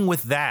dealing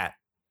with that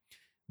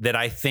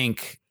I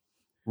think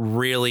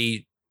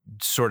really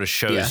sort of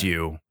shows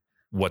you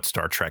what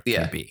Star Trek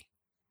can be.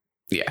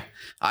 Yeah,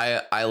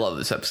 I love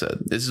this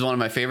episode. This is one of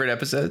my favorite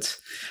episodes.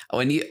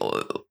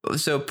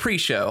 So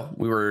pre-show,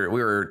 we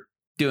were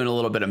doing a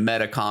little bit of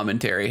meta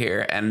commentary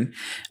here, and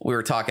we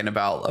were talking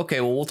about, okay,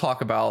 well, we'll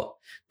talk about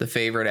the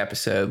favorite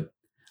episode.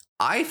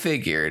 I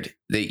figured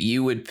that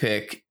you would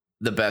pick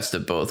the best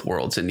of both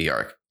worlds in New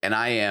York. And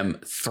I am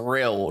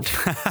thrilled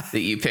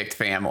that you picked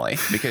family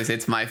because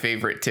it's my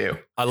favorite too.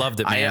 I loved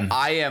it, man.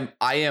 I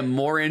am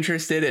more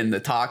interested in the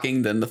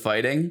talking than the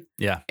fighting.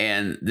 Yeah.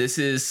 And this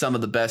is some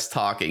of the best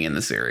talking in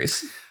the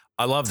series.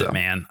 I loved it,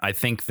 man. I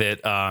think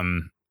that,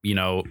 and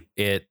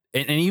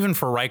even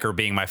for Riker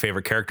being my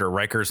favorite character,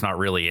 Riker's not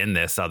really in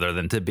this other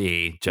than to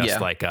be just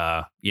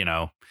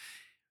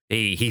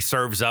he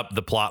serves up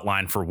the plot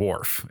line for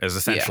Worf is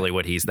essentially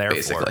what he's there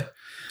for.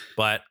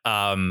 But,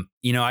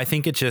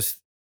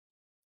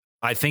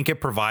 I think it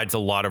provides a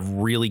lot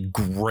of really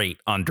great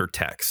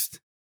undertext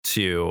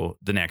to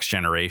the Next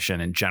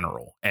Generation in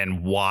general,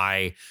 and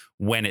why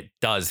when it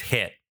does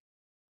hit,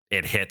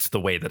 it hits the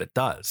way that it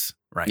does.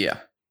 Right. Yeah.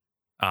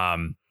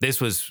 This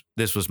was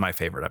my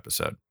favorite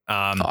episode.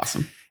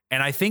 Awesome.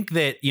 And I think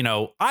that,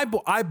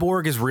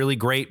 Borg is really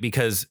great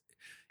because,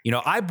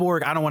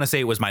 Borg, I don't want to say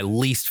it was my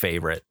least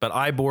favorite,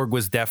 but Borg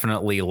was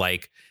definitely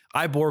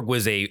Borg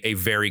was a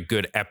very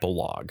good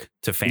epilogue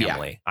to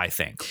family, I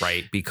think.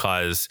 Right.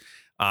 Because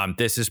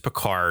this is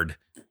Picard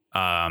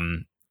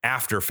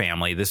after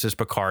family. This is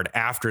Picard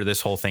after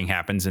this whole thing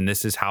happens. And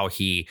this is how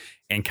he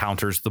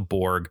encounters the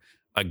Borg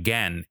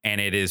again. And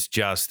it is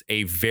just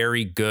a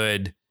very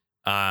good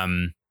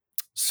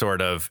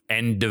sort of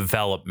end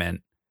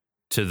development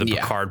to the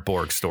Picard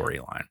Borg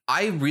storyline.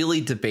 I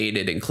really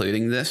debated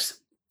including this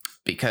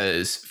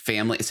because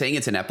family saying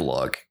it's an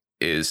epilogue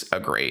is a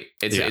great.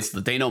 It's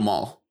the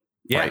denouement.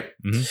 Yeah. Right.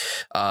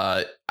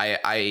 Mm-hmm.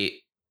 I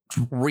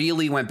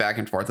really went back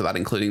and forth about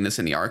including this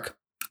in the arc,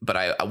 but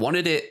I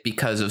wanted it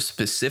because of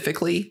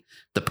specifically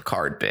the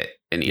Picard bit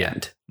in the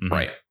end. Mm-hmm.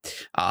 Right.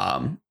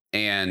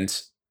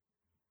 And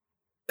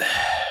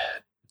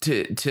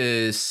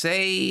to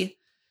say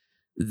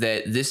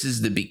that this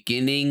is the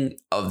beginning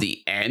of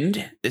the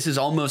end, this is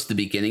almost the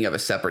beginning of a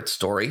separate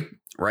story,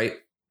 right?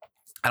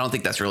 I don't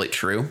think that's really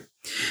true,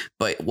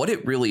 but what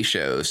it really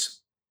shows,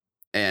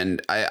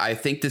 and I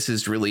think this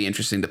is really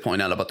interesting to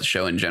point out about the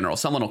show in general.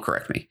 Someone will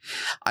correct me.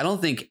 I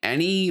don't think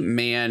any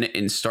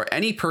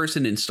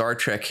person in Star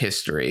Trek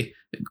history,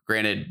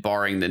 granted,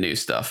 barring the new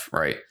stuff,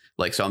 right?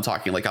 So I'm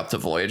talking up to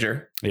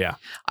Voyager. Yeah.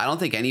 I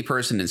don't think any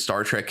person in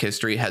Star Trek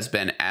history has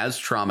been as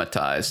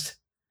traumatized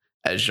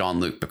as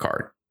Jean-Luc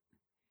Picard.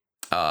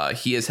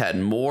 He has had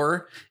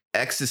more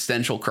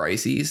existential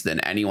crises than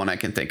anyone I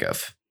can think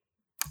of.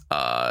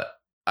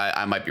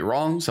 I might be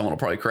wrong. Someone will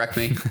probably correct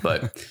me,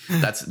 but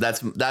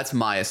that's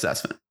my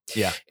assessment.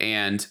 Yeah.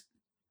 And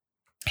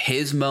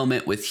his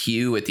moment with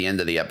Hugh at the end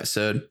of the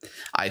episode,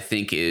 I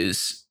think,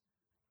 is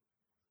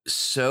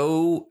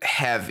so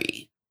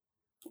heavy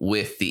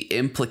with the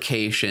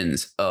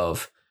implications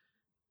of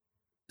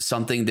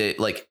something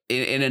that,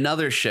 in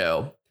another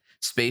show,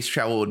 space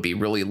travel would be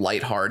really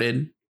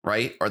lighthearted,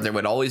 right? Or there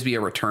would always be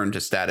a return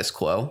to status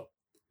quo.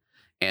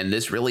 And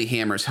this really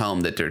hammers home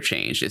that they're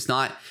changed. It's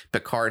not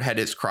Picard had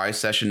his cry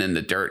session in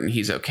the dirt and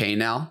he's okay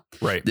now.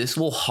 Right. This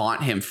will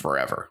haunt him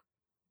forever.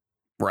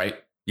 Right.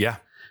 Yeah.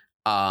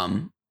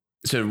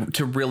 So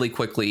to really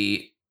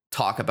quickly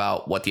talk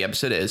about what the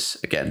episode is,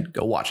 again,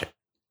 go watch it.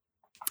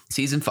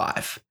 Season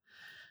 5.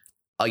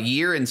 A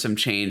year and some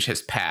change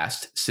has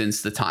passed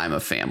since the time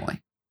of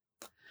family.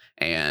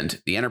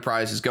 And the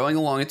Enterprise is going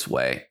along its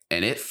way,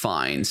 and it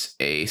finds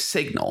a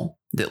signal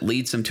that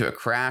leads them to a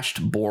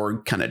crashed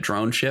Borg kind of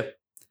drone ship.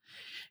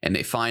 And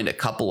they find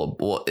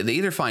they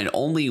either find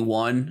only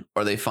one,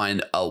 or they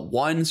find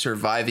one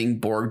surviving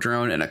Borg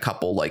drone and a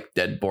couple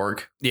dead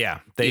Borg. Yeah,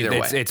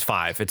 it's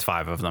 5. It's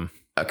 5 of them.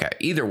 Okay.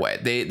 Either way,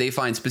 they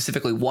find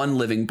specifically one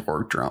living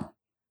Borg drone.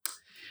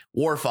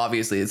 Worf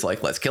obviously is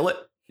let's kill it.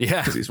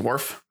 Yeah, because he's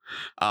Worf.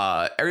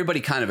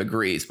 Everybody kind of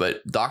agrees,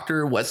 but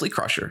Beverly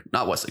Crusher.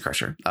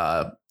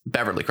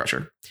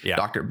 Yeah,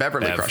 Dr.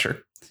 Beverly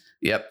Crusher.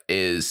 Yep,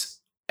 is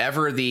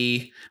ever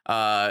the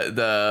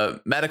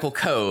medical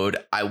code.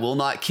 I will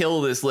not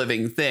kill this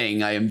living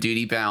thing. I am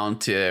duty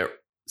bound to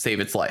save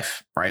its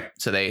life. Right.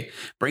 So they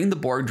bring the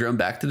Borg drone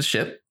back to the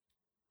ship.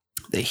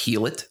 They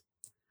heal it,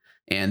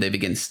 and they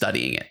begin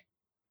studying it.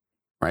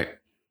 Right.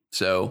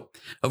 So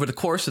over the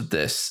course of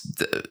this,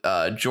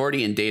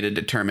 Geordi and Data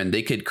determined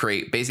they could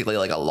create basically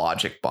a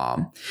logic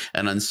bomb,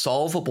 an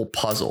unsolvable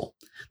puzzle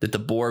that the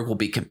Borg will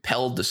be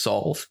compelled to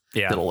solve.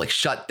 Yeah. That'll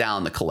shut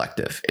down the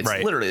collective. It's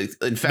literally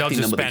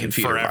infecting them with a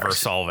computer forever virus.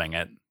 Solving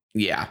it.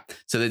 Yeah.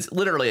 So it's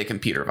literally a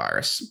computer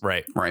virus.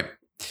 Right. Right.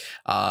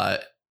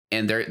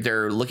 And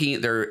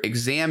they're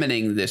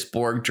examining this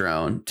Borg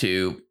drone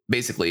to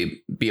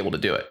basically be able to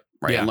do it.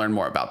 Right. Yeah. And learn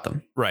more about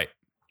them. Right.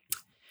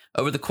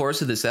 Over the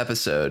course of this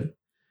episode,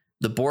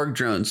 the Borg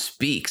drone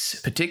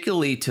speaks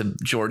particularly to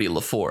Geordi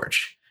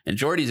LaForge, And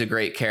Geordi's a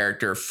great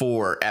character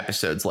for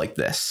episodes like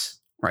this,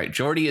 right?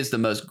 Geordi is the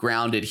most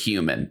grounded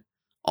human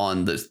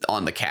on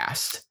the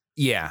cast.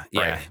 Yeah.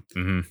 Yeah. Right.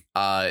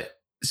 Mm-hmm.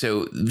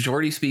 So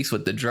Geordi speaks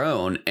with the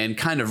drone and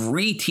kind of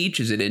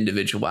reteaches it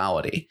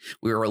individuality.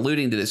 We were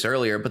alluding to this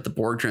earlier, but the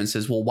Borg drone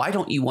says, well, why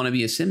don't you want to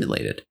be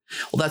assimilated?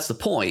 Well, that's the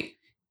point.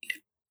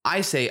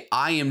 I say,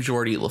 I am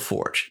Geordi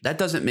LaForge. That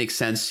doesn't make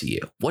sense to you.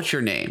 What's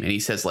your name? And he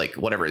says, like,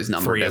 whatever his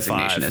number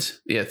designation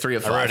is. Yeah, 3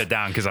 of 5. I wrote it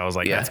down because I was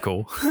like, that's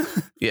cool.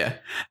 Yeah.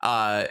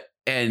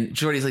 And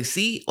Geordi's like,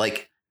 see,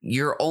 like,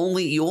 you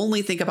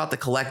only think about the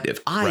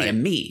collective. I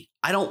am me.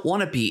 I don't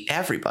want to be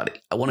everybody.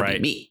 I want to be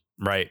me.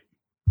 Right.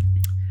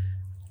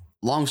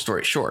 Long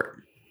story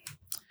short,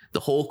 the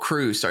whole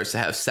crew starts to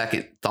have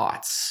second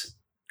thoughts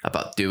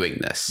about doing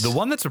this. The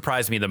one that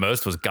surprised me the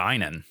most was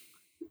Guinan.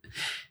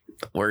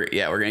 We're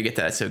going to get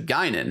to that. So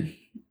Guinan,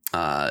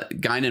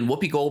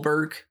 Whoopi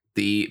Goldberg,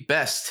 the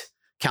best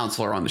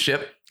counselor on the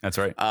ship. That's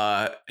right.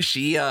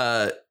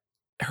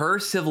 Her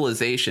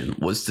civilization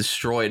was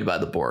destroyed by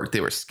the Borg.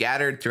 They were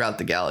scattered throughout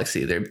the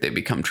galaxy. They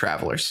become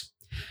travelers.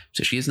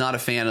 So she's not a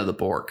fan of the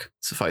Borg,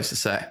 suffice to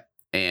say.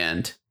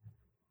 And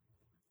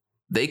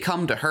they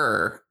come to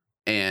her,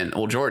 and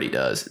Geordi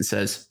does, and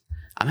says,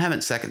 I'm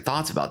having second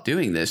thoughts about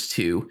doing this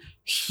to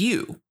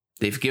Hugh.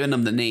 They've given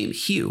him the name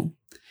Hugh.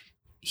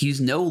 He's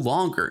no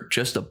longer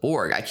just a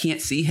Borg. I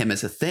can't see him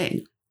as a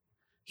thing.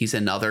 He's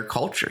another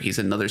culture. He's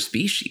another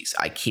species.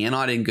 I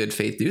cannot in good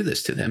faith do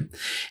this to him.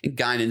 And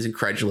Guinan's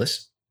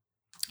incredulous.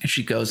 And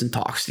she goes and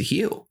talks to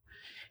Hugh.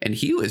 And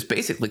Hugh has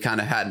basically kind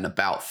of had an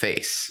about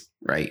face,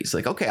 right? He's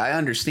like, okay, I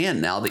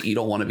understand now that you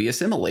don't want to be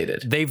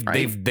assimilated.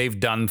 They've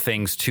done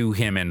things to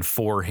him and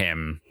for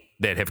him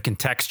that have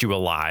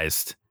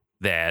contextualized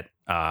that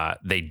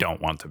they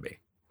don't want to be.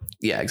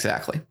 Yeah,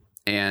 exactly.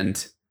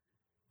 And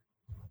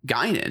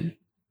Guinan,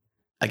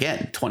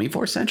 again,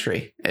 24th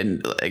century,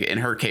 and in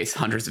her case,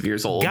 hundreds of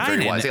years old,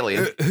 very wise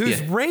alien,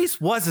 whose race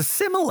was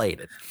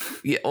assimilated.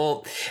 Yeah,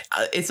 well,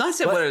 it's not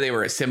said whether they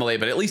were assimilated,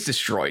 but at least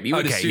destroyed. You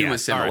would assume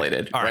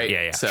assimilated, right?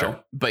 Yeah. So,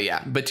 sure.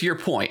 but to your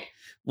point,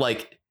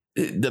 like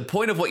the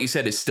point of what you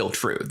said is still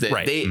true.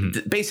 That they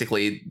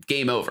basically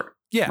game over.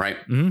 Yeah. Right.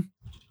 Mm-hmm.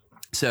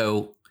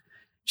 So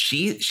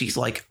she's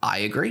like, I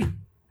agree.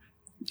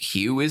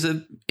 Hugh is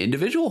an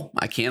individual.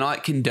 I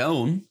cannot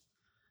condone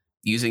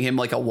using him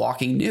like a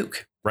walking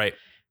nuke. Right.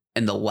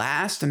 And the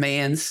last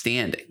man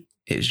standing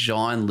is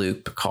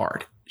Jean-Luc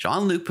Picard.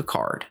 Jean-Luc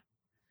Picard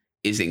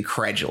is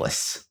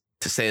incredulous,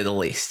 to say the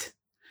least.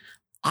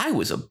 I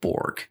was a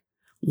Borg.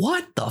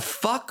 What the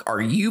fuck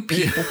are you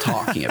people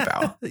talking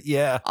about?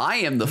 Yeah. I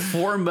am the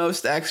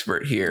foremost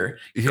expert here.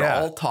 You're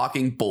all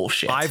talking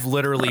bullshit. I've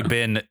literally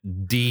been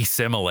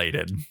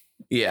desimilated.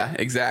 Yeah,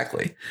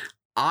 exactly.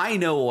 I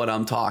know what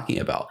I'm talking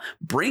about.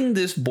 Bring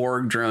this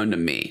Borg drone to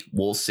me.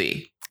 We'll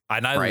see.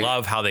 And I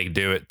love how they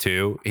do it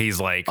too. He's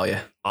like, oh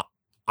yeah,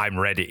 I'm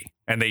ready.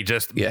 And they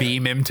just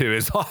beam him to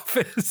his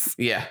office.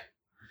 Yeah.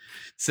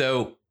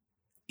 So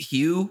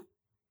Hugh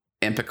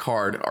and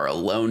Picard are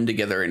alone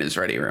together in his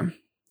ready room.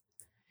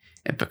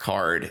 And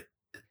Picard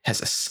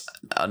has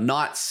a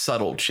not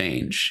subtle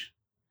change.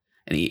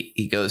 And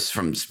he goes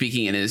from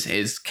speaking in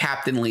his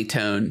captainly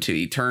tone to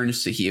he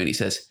turns to Hugh and he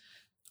says,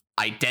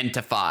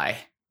 identify.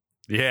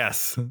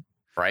 Yes.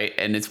 Right.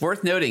 And it's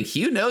worth noting,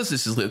 Hugh knows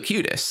this is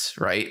Locutus,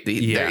 right?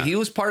 He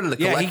was part of the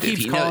collective. He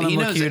keeps calling him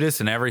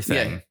Locutus and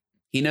everything. Yeah,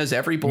 he knows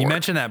every Borg. You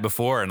mentioned that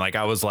before. And like,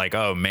 I was like,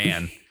 oh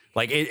man,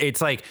 like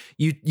it's like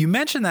you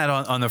mentioned that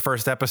on the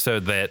first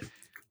episode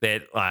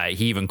that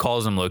he even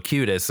calls him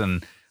Locutus.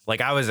 And like,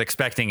 I was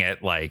expecting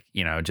it like,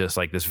 just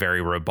like this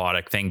very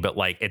robotic thing. But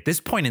like at this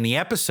point in the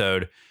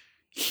episode,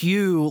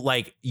 Hugh,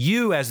 like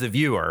you as the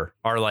viewer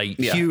are like,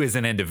 Hugh is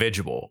an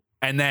individual.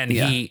 And then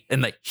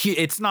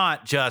it's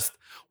not just,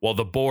 well,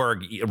 the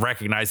Borg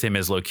recognize him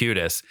as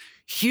Locutus.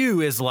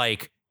 Hugh is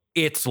like,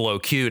 it's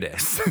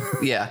Locutus.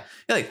 Yeah.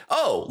 You're like,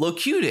 oh,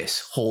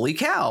 Locutus. Holy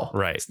cow.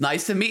 Right. It's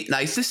nice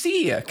to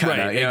see you.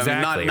 Kind of,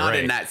 exactly. Not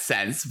in that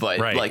sense, but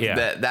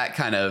that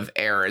kind of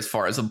air as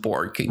far as a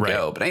Borg can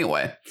go. But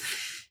anyway,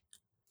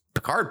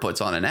 Picard puts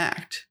on an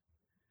act.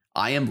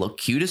 I am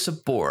Locutus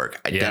of Borg.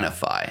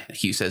 Identify. Yeah.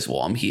 Hugh says,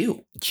 well, I'm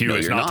Hugh. Hugh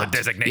is not a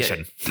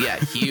designation. Yeah.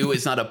 Hugh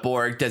is not a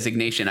Borg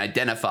designation.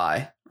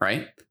 Identify.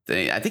 Right.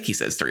 I think he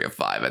says 3 of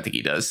 5. I think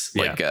he does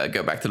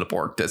go back to the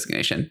Borg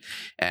designation.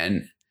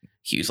 And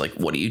Hugh's like,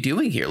 what are you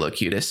doing here,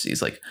 Locutus?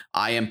 He's like,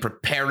 I am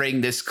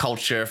preparing this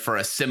culture for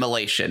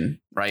assimilation.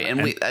 Right.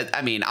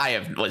 And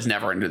I was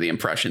never under the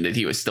impression that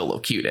he was still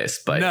Locutus,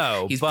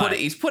 but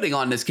he's putting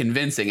on this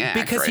convincing act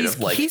because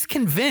he's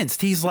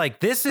convinced. He's like,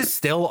 this is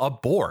still a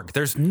Borg.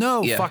 There's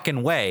no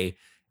fucking way.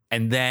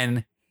 And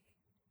then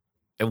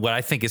what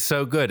I think is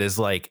so good is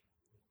like,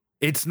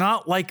 it's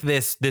not like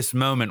this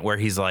moment where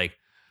he's like,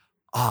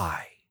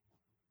 I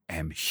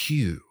am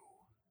Hugh.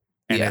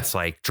 And it's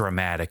like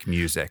dramatic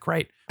music,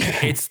 right?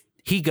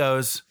 He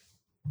goes,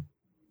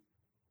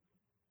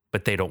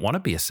 but they don't want to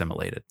be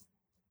assimilated.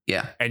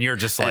 Yeah. And you're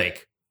just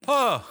like,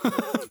 oh.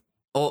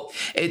 Well,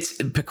 it's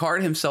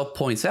Picard himself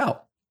points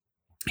out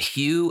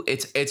Hugh,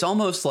 it's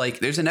almost like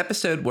there's an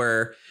episode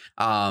where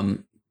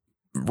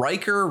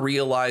Riker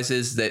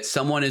realizes that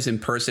someone is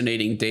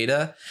impersonating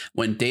Data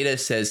when Data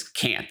says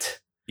can't.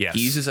 Yes.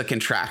 He uses a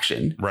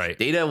contraction. Right.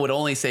 Data would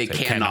only say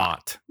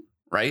cannot.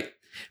 Right.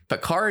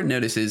 Picard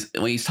notices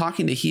when he's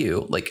talking to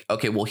Hugh, like,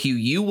 okay, well, Hugh,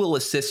 you will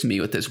assist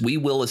me with this. We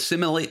will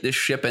assimilate this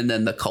ship and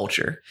then the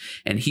culture.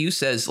 And Hugh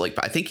says, like,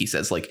 I think he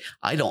says, like,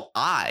 I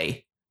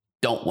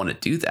don't want to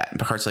do that. And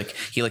Picard's like,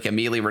 he like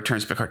immediately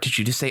returns Picard. Did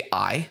you just say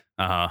I?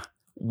 Uh-huh.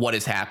 What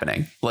is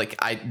happening? Like,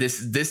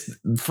 this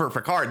for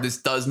Picard,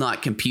 this does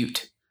not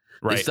compute.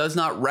 Right. This does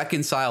not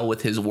reconcile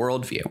with his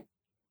worldview.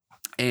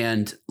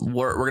 And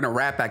we're going to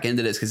wrap back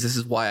into this because this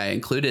is why I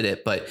included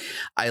it. But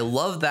I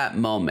love that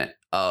moment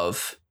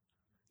of,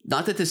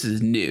 not that this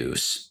is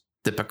news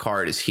that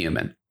Picard is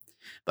human,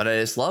 but I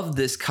just love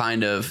this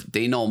kind of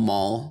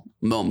denouement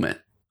moment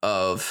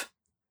of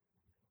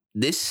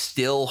this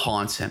still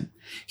haunts him.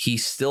 He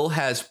still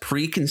has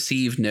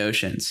preconceived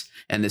notions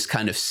and this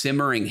kind of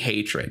simmering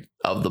hatred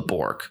of the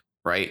Borg,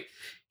 right?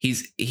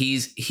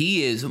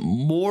 He is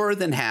more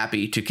than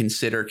happy to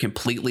consider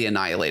completely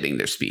annihilating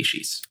their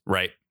species.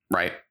 Right.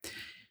 Right.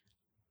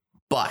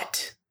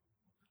 But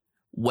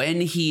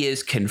when he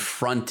is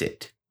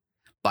confronted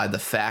by the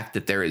fact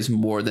that there is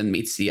more than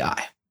meets the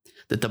eye,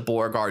 that the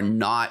Borg are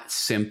not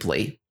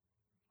simply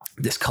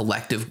this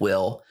collective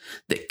will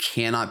that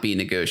cannot be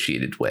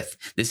negotiated with.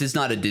 This is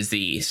not a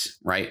disease,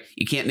 right?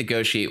 You can't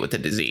negotiate with a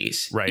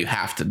disease. Right. You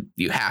have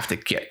to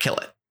kill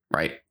it,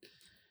 right?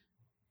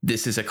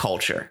 This is a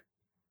culture.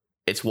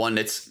 It's one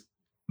that's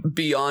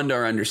beyond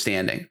our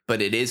understanding,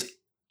 but it is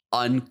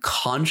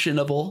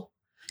unconscionable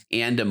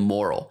and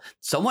immoral.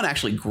 Someone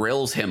actually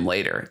grills him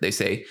later. They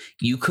say,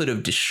 you could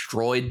have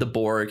destroyed the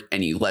Borg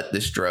and you let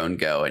this drone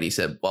go. And he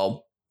said,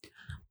 well,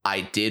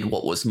 I did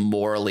what was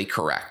morally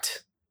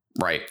correct.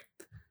 Right.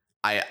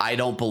 I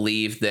don't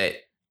believe that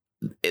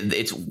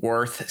it's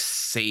worth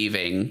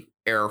saving,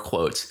 air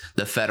quotes,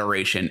 the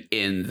Federation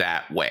in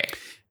that way.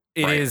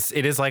 It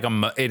is like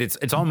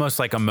it's almost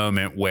like a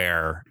moment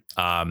where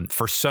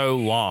for so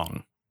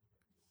long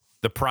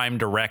the Prime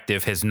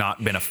Directive has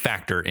not been a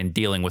factor in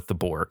dealing with the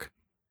Borg.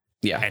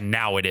 Yeah. And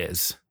now it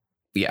is.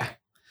 Yeah.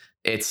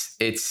 It's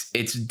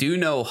do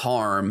no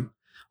harm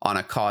on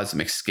a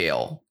cosmic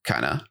scale,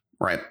 kind of,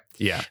 right?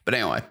 Yeah. But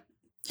anyway,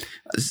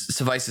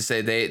 suffice to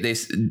say,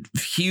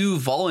 Hugh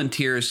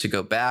volunteers to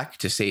go back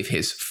to save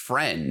his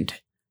friend,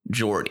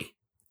 Geordi.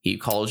 He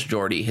calls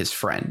Geordi his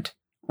friend,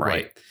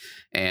 right?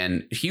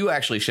 And Hugh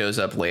actually shows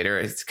up later.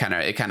 It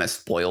kind of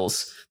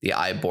spoils the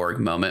iBorg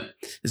moment.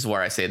 This is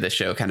where I say the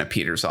show kind of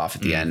peters off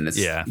at the end.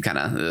 It's kind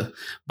of,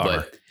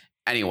 but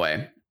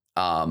anyway,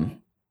 the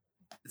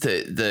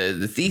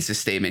thesis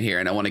statement here,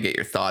 and I want to get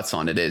your thoughts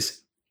on it,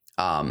 is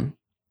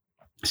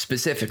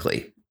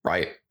specifically,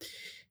 right,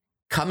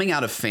 coming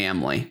out of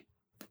family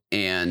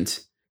and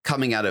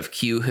coming out of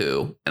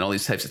Q-Who and all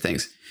these types of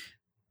things.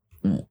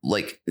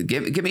 Like,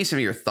 give me some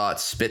of your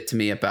thoughts. Spit to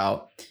me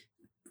about,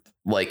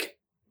 like,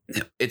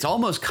 it's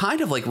almost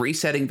kind of like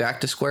resetting back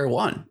to square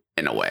one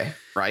in a way,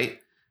 right?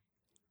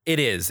 It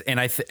is, and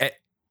I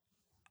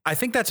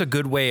think that's a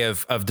good way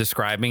of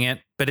describing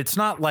it. But it's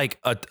not like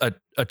a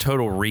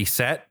total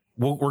reset.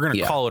 We're going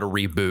to call it a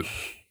reboot.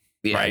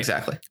 Yeah, right?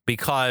 Exactly.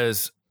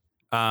 Because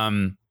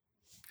I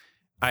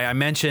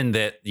mentioned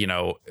that,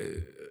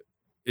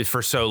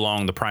 for so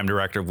long, the Prime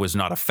Directive was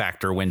not a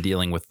factor when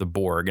dealing with the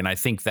Borg. And I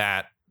think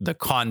that the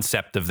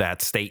concept of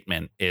that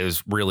statement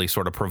is really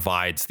sort of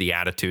provides the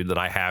attitude that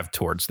I have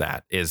towards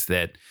that, is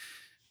that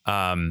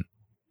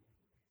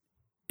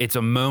it's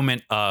a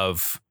moment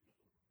of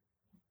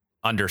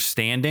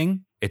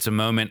understanding. It's a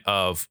moment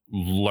of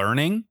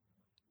learning.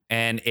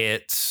 And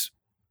it's,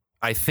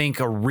 I think,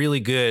 a really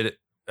good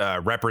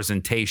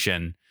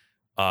representation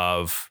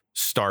of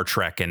Star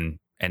Trek and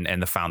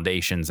the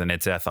foundations and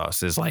its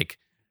ethos is like,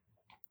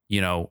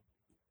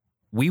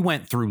 we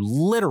went through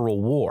literal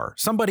war.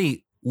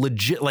 Somebody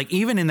legit, like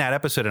even in that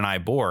episode in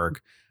iBorg,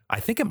 I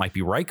think it might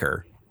be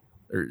Riker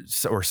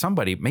or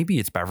somebody, maybe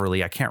it's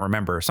Beverly. I can't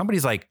remember.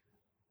 Somebody's like,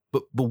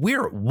 but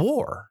we're at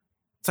war.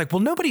 It's like,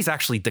 well, nobody's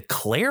actually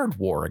declared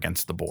war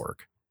against the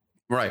Borg.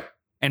 Right.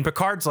 And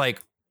Picard's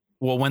like,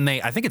 well,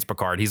 I think it's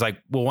Picard. He's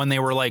like, well, when they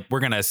were like, we're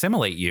going to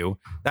assimilate you,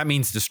 that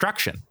means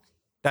destruction.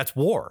 That's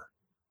war.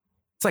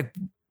 It's like,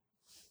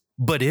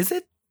 but is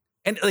it?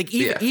 And like,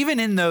 even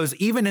in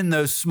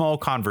those small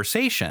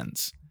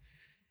conversations,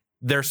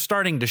 they're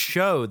starting to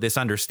show this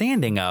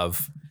understanding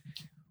of,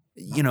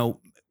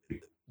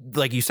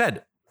 like you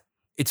said,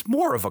 it's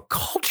more of a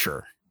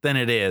culture than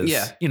it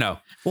is,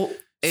 Well,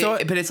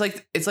 but it's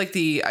like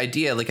the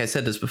idea, like I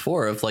said this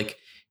before, of like,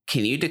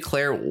 can you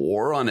declare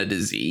war on a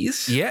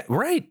disease? Yeah,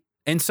 right.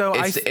 And so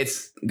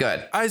it's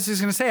good. I was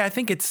just going to say, I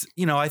think it's,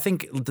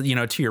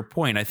 to your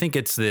point, I think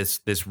it's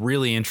this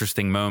really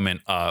interesting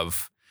moment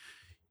of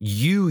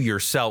you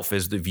yourself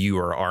as the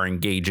viewer are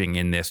engaging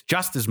in this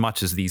just as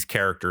much as these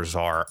characters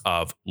are,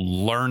 of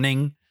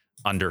learning,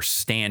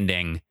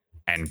 understanding,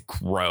 and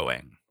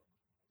growing.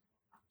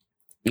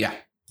 Yeah.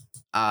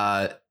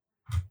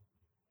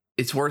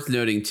 It's worth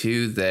noting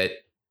too that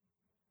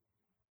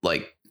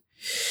like,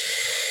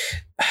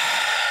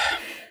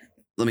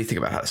 let me think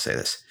about how to say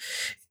this.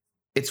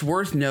 It's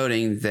worth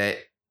noting that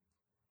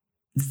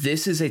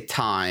this is a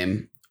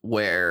time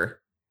where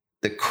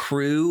the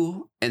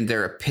crew and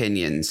their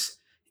opinions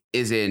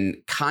is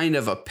in kind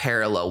of a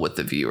parallel with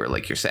the viewer,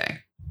 like you're saying,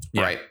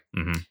 right?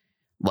 Mm-hmm.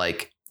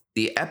 Like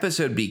the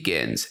episode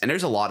begins, and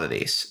there's a lot of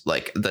these,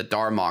 like the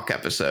Darmok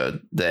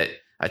episode that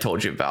I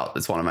told you about.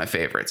 That's one of my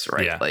favorites,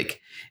 right? Yeah.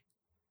 Like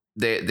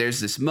there's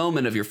this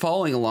moment of you're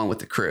following along with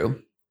the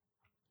crew.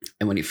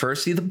 And when you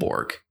first see the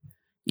Borg,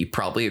 you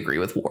probably agree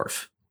with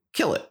Worf.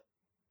 Kill it.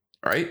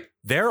 Right?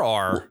 There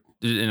are,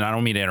 and I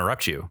don't mean to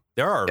interrupt you,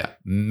 there are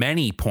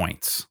many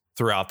points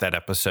throughout that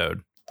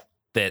episode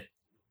that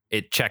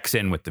it checks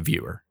in with the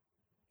viewer.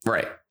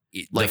 Right.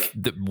 Like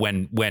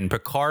when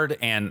Picard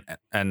and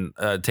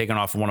taking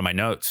off one of my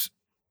notes,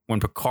 when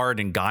Picard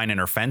and Guinan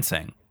are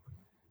fencing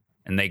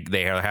and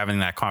they are having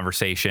that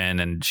conversation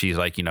and she's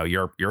like, you know,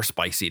 you're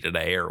spicy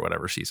today or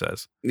whatever she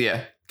says.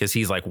 Yeah. Because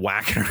he's like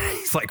whacking her.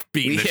 He's like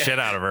beating the shit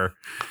out of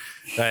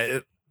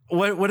her.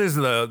 What is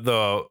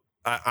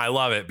I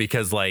love it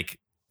because like,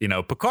 you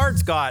know,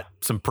 Picard's got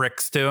some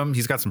pricks to him.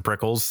 He's got some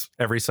prickles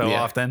every so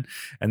often.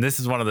 And this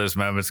is one of those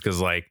moments because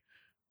like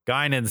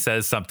Guinan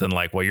says something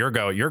like, well, you're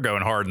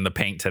going hard in the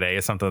paint today,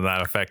 or something to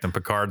that effect. And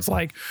Picard's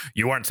like,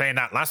 you weren't saying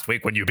that last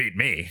week when you beat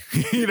me.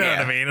 You know what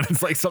I mean? And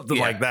it's like something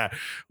like that,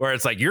 where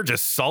it's like, you're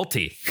just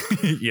salty,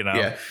 you know?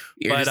 Yeah.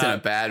 You're just in a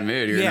bad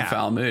mood. You're in a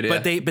foul mood.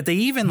 Yeah. But they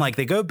even like,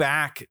 they go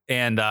back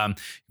and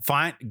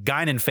find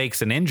Guinan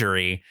fakes an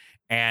injury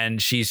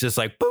and she's just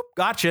like, boop,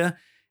 gotcha.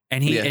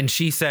 And and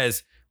she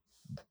says,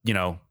 you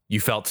know, you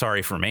felt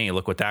sorry for me.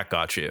 Look what that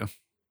got you.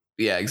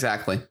 Yeah,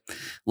 exactly.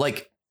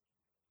 Like,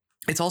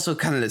 it's also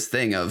kind of this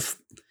thing of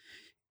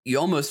you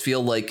almost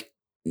feel like,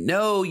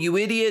 no, you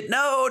idiot.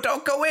 No,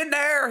 don't go in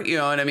there. You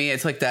know what I mean?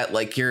 It's like that,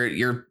 like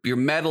you're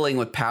meddling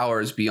with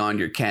powers beyond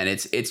your ken.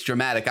 It's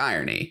dramatic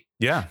irony.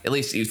 Yeah. At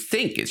least you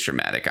think it's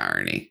dramatic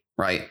irony,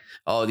 right?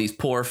 Oh, these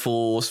poor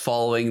fools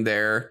following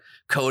their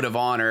code of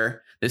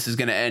honor. This is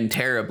going to end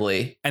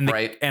terribly.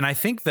 Right. And I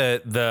think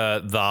the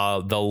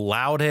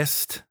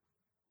loudest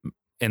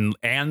and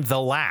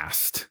the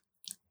last,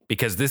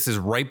 because this is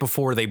right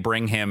before they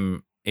bring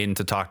him in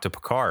to talk to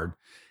Picard,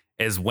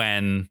 is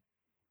when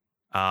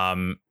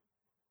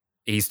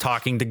he's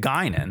talking to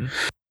Guinan,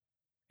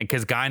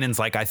 because Guinan's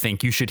like, I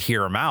think you should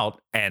hear him out,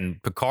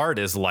 and Picard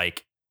is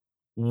like,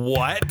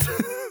 what?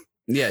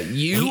 Yeah,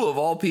 of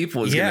all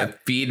people is gonna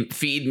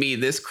feed me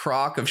this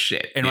crock of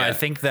shit. And I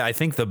think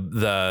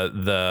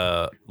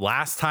the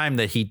last time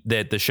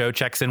that the show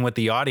checks in with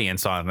the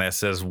audience on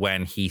this is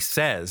when he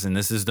says, and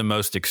this is the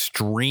most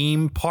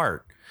extreme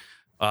part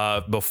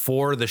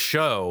before the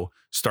show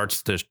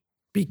starts to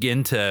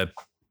begin to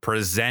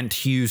present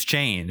Hugh's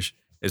change,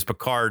 is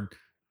Picard,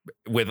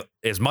 with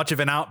as much of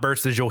an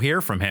outburst as you'll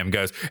hear from him,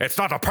 goes, it's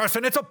not a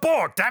person, it's a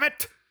Borg, damn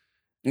it.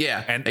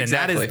 Yeah. And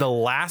that is the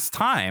last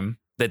time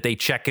that they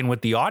check in with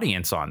the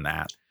audience on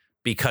that,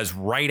 because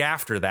right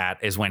after that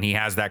is when he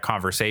has that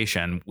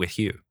conversation with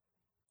Hugh.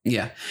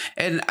 Yeah.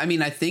 And I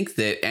mean, I think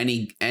that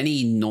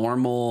any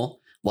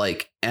normal,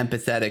 like,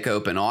 empathetic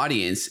open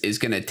audience is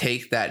going to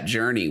take that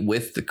journey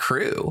with the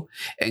crew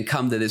and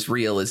come to this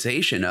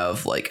realization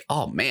of like,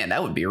 oh man,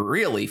 that would be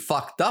really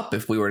fucked up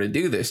if we were to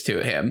do this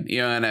to him.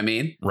 You know what I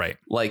mean? Right.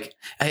 Like,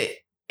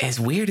 as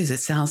weird as it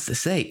sounds to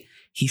say,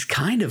 he's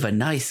kind of a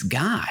nice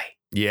guy.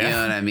 Yeah. You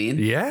know what I mean?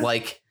 Yeah.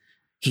 Like,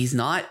 he's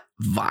not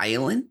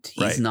violent.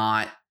 He's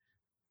not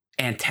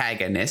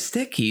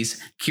antagonistic.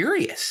 He's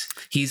curious.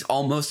 He's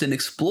almost an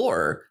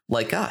explorer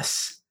like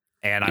us.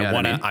 And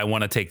I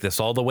want to take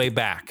this all the way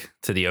back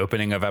to the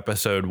opening of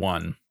episode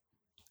 1.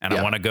 And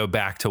I want to go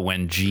back to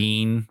when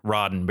Gene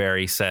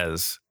Roddenberry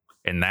says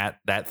in that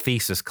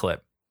thesis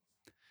clip.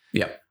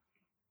 Yep.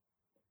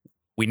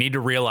 We need to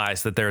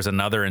realize that there's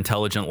another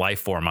intelligent life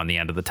form on the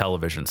end of the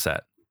television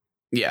set.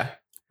 Yeah.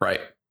 Right.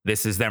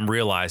 This is them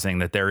realizing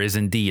that there is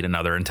indeed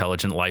another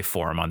intelligent life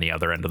form on the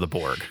other end of the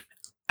Borg.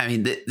 I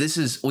mean,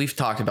 we've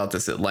talked about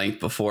this at length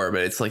before,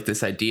 but it's like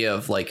this idea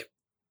of like,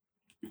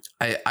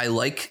 I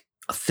like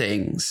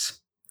things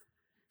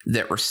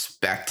that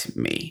respect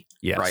me.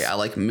 Yes. Right. I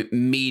like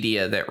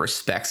media that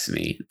respects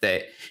me,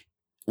 that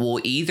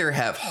will either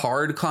have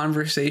hard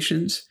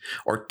conversations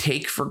or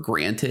take for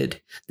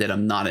granted that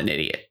I'm not an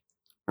idiot.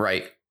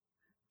 Right.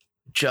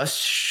 Just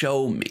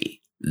show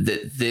me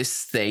that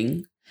this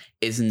thing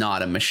is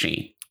not a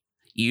machine.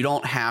 You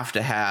don't have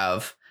to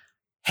have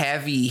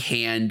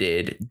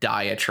heavy-handed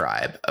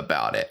diatribe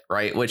about it,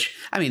 right? Which,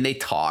 I mean, they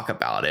talk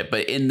about it,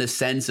 but in the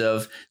sense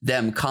of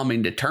them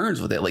coming to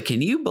terms with it. Like,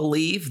 can you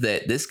believe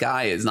that this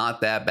guy is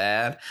not that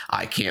bad?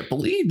 I can't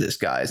believe this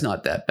guy is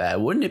not that bad.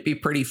 Wouldn't it be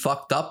pretty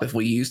fucked up if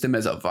we used him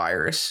as a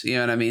virus? You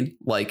know what I mean?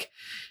 Like,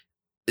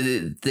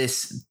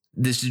 this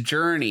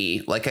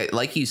journey,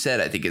 like you said,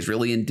 I think is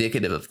really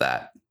indicative of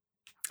that.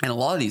 And a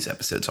lot of these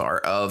episodes are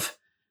of,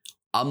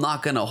 I'm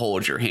not going to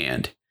hold your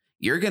hand.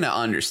 You're going to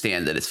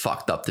understand that it's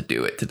fucked up to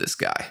do it to this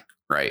guy,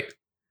 right?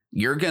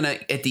 You're going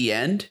to, at the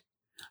end,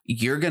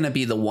 you're going to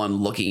be the one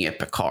looking at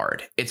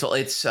Picard. It's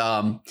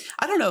I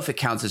don't know if it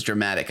counts as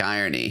dramatic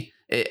irony.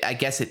 I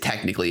guess it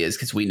technically is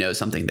because we know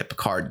something that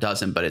Picard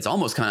doesn't, but it's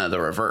almost kind of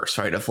the reverse,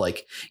 right? Of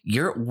like,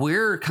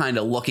 we're kind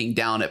of looking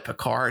down at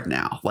Picard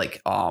now.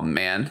 Like, oh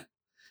man,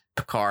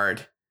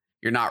 Picard,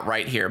 you're not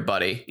right here,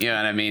 buddy. You know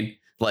what I mean?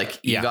 Like,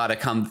 you got to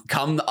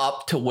come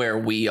up to where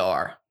we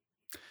are.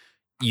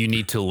 You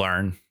need to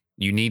learn.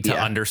 You need to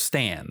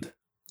understand,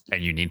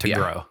 and you need to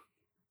grow.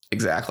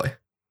 Exactly.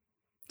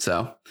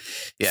 So,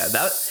 yeah,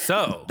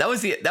 that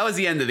was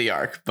the end of the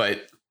arc.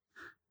 But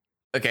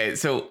okay,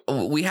 so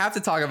we have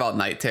to talk about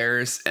Night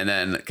Terrors and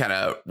then kind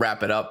of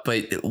wrap it up.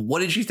 But what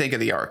did you think of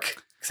the arc?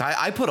 Because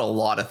I put a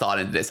lot of thought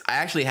into this. I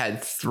actually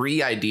had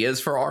 3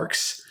 ideas for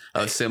arcs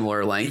of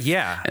similar length.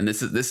 Yeah, and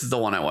this is the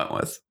one I went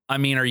with. I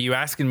mean, are you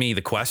asking me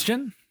the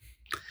question?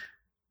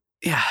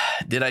 Yeah.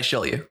 Did I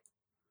shill you?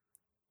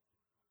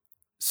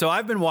 So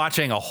I've been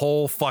watching a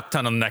whole fuck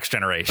ton of Next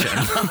Generation.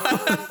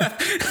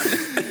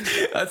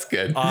 That's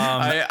good.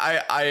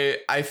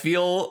 I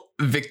feel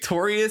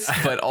victorious,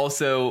 but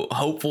also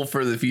hopeful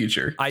for the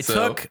future. I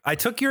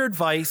took your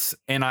advice,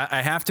 and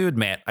I have to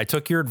admit, I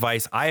took your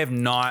advice. I have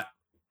not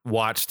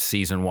watched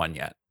season 1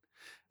 yet.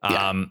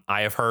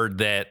 I've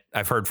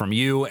heard from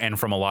you and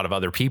from a lot of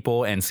other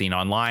people and seen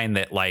online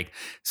that like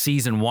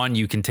season 1,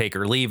 you can take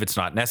or leave. It's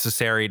not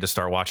necessary to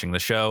start watching the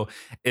show,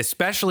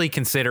 especially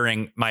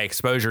considering my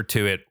exposure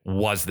to it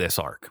was this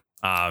arc.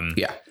 I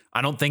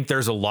don't think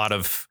there's a lot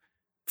of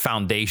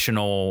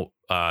foundational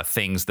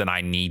things that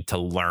I need to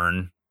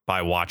learn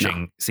by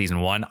watching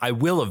season 1. I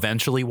will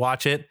eventually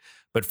watch it,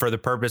 but for the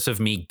purpose of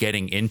me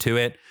getting into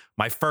it,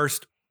 my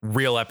first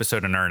real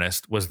episode in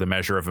earnest was The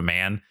Measure of a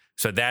Man.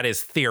 So that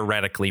is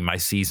theoretically my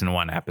season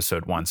 1,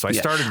 episode 1. So I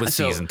started with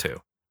season 2.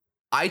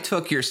 I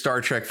took your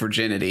Star Trek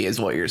virginity is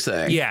what you're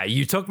saying. Yeah,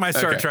 you took my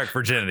Star Trek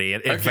virginity.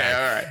 In fact,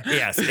 all right.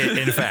 Yes,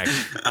 in fact,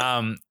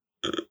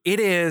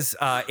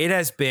 it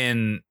has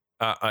been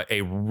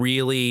a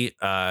really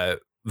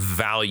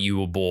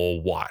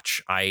valuable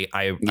watch.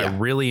 I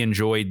really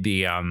enjoyed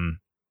the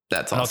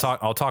That's awesome.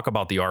 I'll talk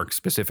about the arc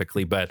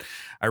specifically, but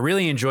I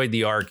really enjoyed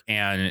the arc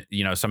and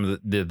some of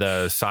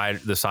the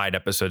side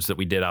episodes that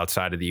we did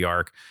outside of the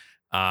arc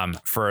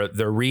for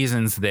the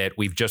reasons that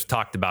we've just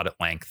talked about at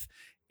length,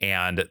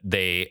 and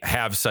they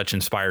have such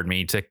inspired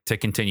me to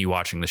continue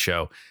watching the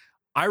show.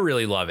 I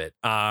really love it.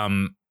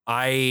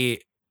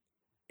 It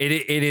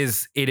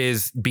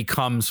is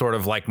become sort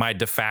of like my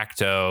de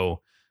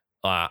facto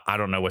I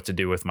don't know what to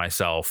do with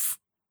myself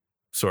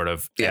sort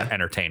of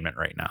entertainment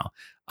right now.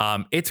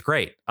 It's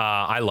great.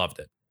 I loved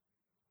it.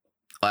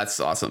 That's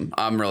awesome.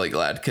 I'm really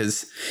glad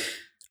because,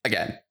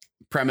 again,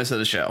 premise of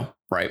the show,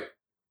 right?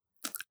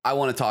 I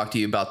want to talk to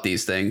you about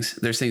these things.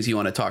 There's things you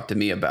want to talk to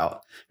me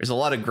about. There's a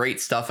lot of great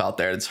stuff out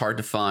there that's hard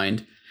to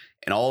find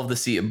and all of the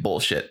sea of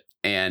bullshit.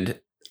 And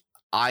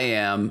I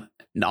am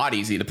not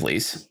easy to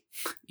please.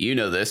 You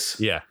know this.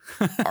 Yeah.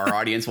 Our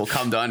audience will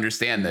come to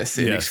understand this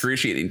in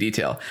excruciating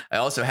detail. I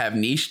also have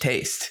niche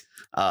taste.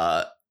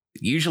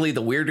 Usually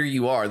the weirder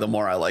you are, the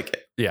more I like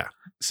it. Yeah.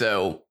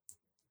 So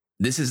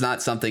this is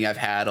not something I've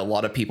had a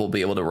lot of people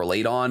be able to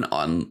relate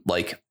on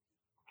like,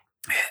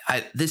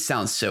 this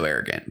sounds so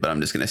arrogant, but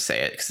I'm just going to say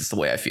it because it's the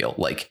way I feel.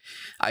 Like,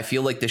 I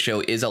feel like the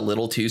show is a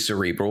little too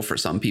cerebral for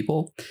some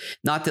people.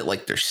 Not that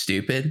like they're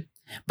stupid,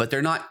 but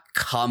they're not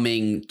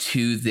coming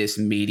to this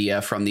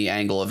media from the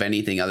angle of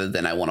anything other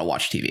than I want to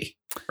watch TV,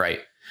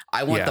 right?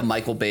 I want the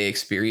Michael Bay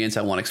experience.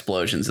 I want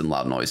explosions and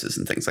loud noises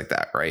and things like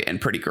that, right?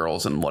 And pretty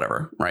girls and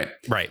whatever, right?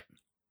 Right.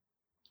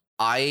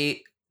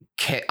 I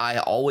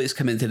always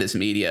come into this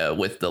media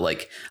with the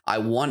like, I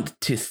want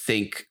to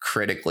think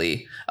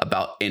critically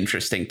about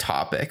interesting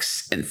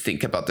topics and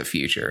think about the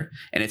future.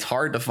 And it's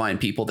hard to find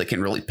people that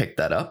can really pick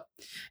that up.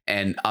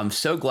 And I'm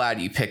so glad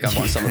you pick up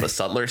on some of the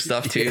subtler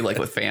stuff too, like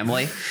with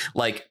family.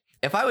 Like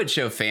if I would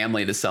show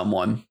family to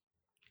someone,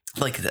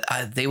 like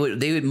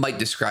they might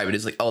describe it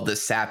as like, oh, the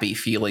sappy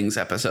feelings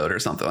episode or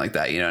something like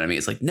that. You know what I mean?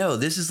 It's like, no,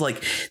 this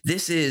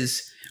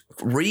is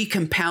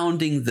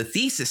recompounding the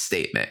thesis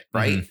statement,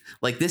 right? Mm-hmm.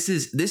 Like this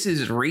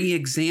is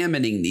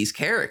re-examining these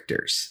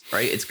characters,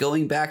 right? It's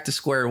going back to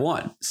square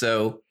one.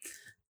 So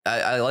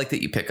I like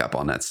that you pick up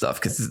on that stuff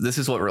because this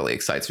is what really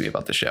excites me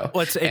about the show.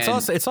 Well,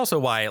 it's also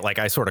why like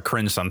I sort of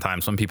cringe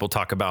sometimes when people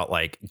talk about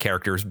like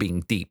characters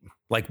being deep.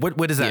 Like what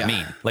does that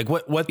mean? Like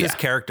what does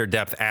character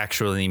depth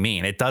actually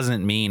mean? It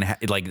doesn't mean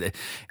like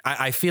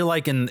I feel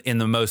like in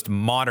the most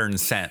modern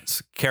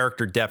sense,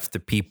 character depth to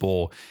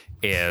people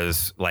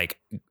is like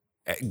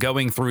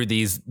going through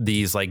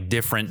these like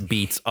different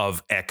beats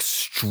of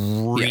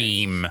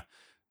extreme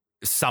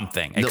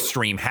something,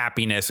 extreme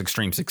happiness,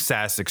 extreme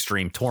success,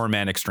 extreme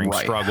torment, extreme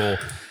struggle.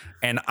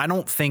 And I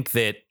don't think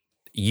that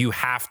you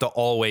have to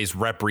always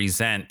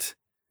represent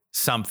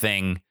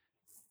something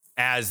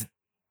as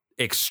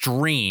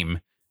extreme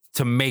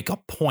to make a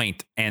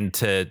point and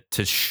to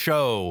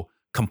show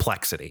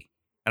complexity.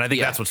 And I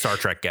think that's what Star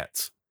Trek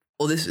gets.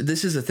 Well, this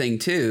is a thing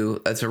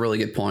too. That's a really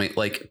good point.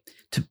 Like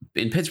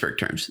in Pittsburgh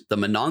terms, the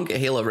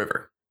Monongahela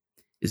River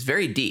is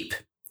very deep,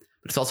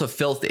 but it's also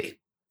filthy.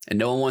 and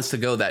no one wants to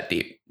go that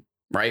deep,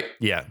 right?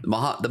 Yeah. The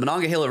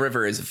Monongahela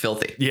River is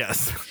filthy.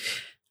 Yes.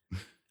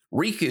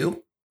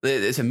 Riku,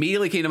 this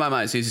immediately came to my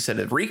mind as soon as you said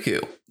it.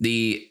 Riku,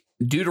 the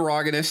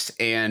deuteragonist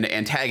and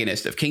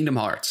antagonist of Kingdom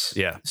Hearts,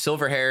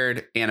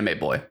 silver-haired anime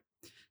boy,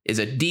 is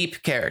a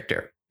deep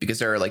character because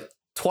there are like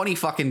 20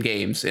 fucking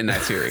games in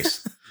that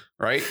series,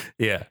 right?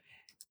 Yeah.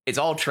 It's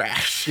all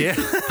trash. Yeah.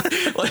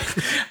 Like,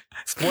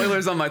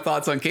 spoilers on my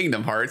thoughts on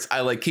Kingdom Hearts.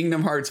 I like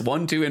Kingdom Hearts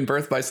 1, 2, and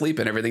Birth by Sleep,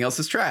 and everything else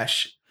is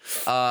trash.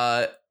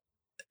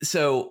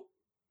 So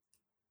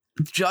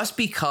just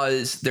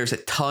because there's a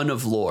ton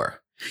of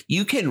lore,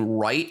 you can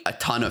write a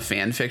ton of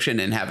fan fiction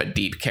and have a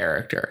deep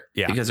character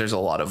because there's a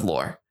lot of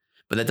lore,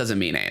 but that doesn't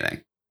mean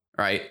anything,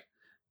 right?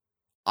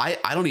 I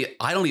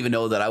don't even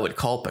know that I would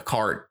call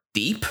Picard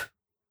deep,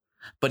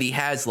 but he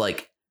has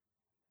like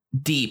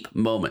deep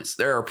moments.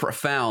 There are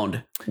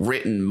profound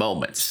written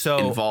moments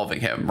involving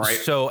him, right?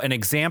 So an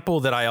example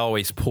that I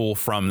always pull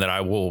from that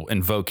I will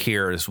invoke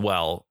here as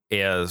well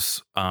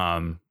is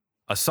A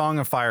Song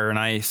of Fire and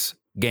Ice,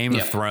 Game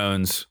of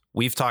Thrones.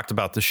 We've talked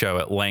about the show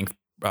at length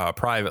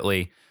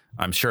privately.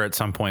 I'm sure at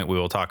some point we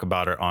will talk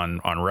about it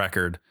on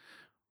record.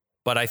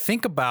 But I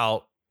think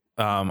about,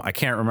 I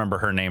can't remember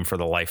her name for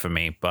the life of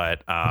me,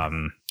 but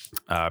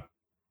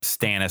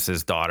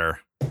Stannis's daughter.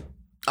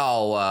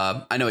 Oh,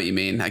 I know what you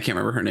mean. I can't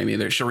remember her name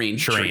either.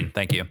 Shireen.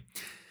 Thank you.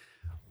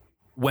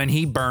 When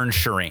he burned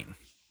Shireen.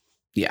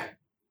 Yeah.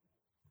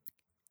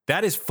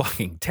 That is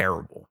fucking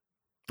terrible.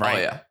 Right?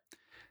 Oh, yeah.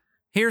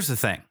 Here's the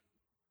thing.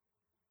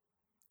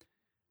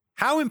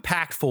 How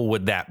impactful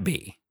would that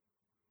be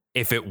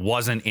if it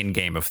wasn't in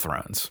Game of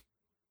Thrones?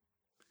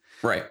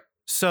 Right.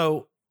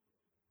 So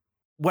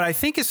what I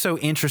think is so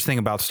interesting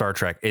about Star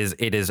Trek is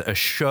it is a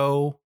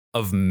show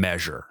of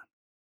measure.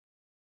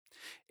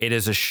 It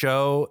is a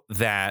show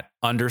that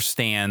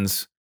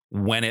understands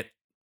when it,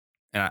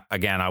 and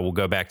again, I will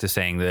go back to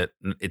saying that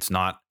it's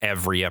not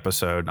every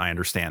episode. I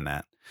understand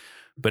that.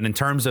 But in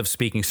terms of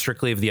speaking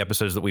strictly of the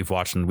episodes that we've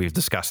watched and we've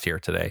discussed here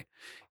today,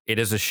 it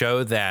is a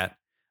show that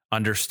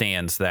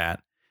understands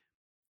that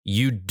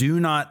you do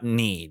not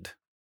need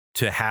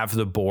to have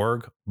the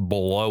Borg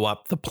blow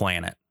up the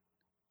planet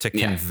to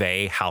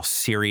convey how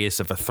serious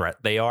of a threat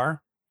they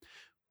are.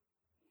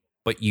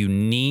 But you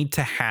need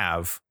to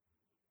have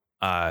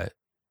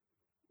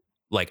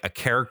like a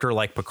character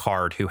like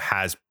Picard who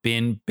has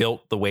been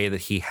built the way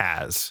that he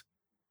has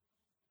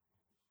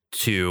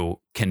to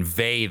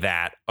convey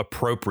that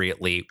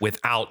appropriately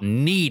without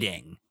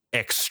needing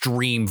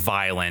extreme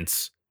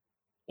violence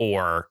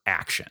or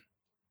action.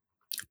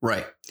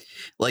 Right.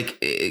 Like,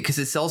 because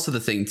it's also the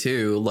thing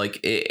too,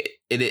 like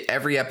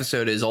every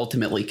episode is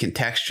ultimately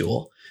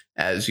contextual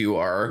as you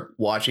are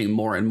watching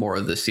more and more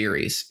of the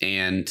series.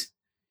 And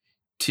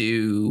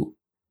to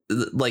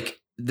like,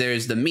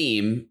 there's the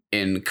meme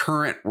in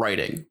current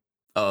writing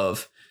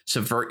of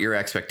subvert your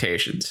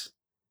expectations,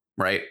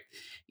 right?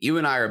 You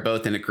and I are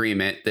both in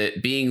agreement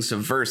that being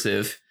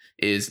subversive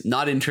is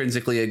not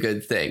intrinsically a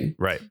good thing.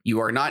 Right. You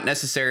are not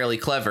necessarily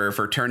clever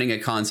for turning a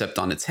concept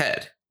on its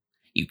head.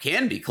 You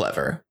can be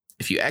clever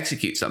if you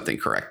execute something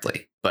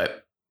correctly,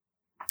 but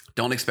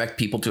don't expect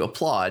people to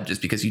applaud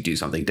just because you do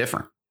something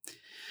different.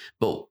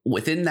 But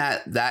within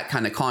that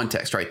kind of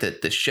context, right,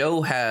 that the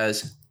show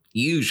has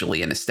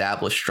usually an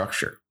established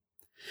structure.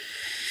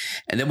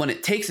 And then when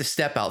it takes a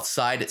step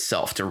outside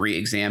itself to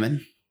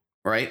re-examine,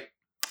 right,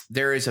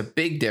 there is a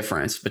big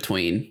difference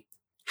between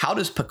how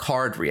does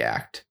Picard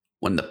react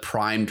when the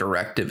prime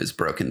directive is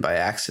broken by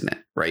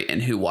accident, right?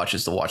 And who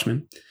watches the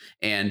Watchmen?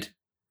 And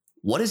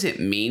what does it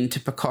mean to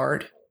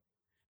Picard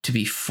to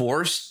be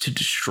forced to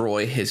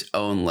destroy his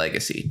own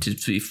legacy, to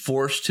be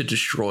forced to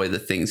destroy the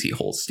things he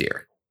holds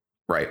dear,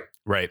 right?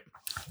 Right.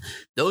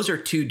 Those are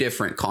two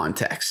different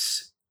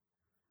contexts.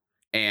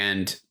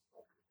 And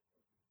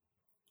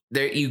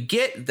there you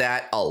get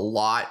that a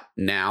lot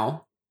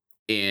now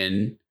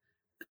in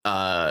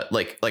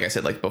like I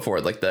said, like before,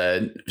 like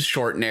the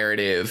short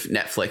narrative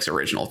Netflix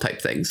original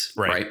type things,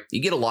 right?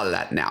 You get a lot of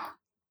that now.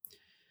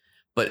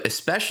 But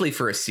especially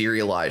for a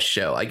serialized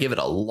show, I give it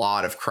a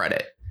lot of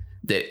credit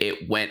that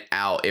it went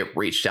out, it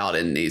reached out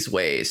in these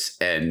ways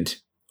and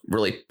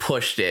really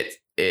pushed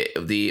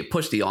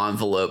the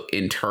envelope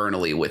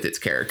internally with its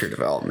character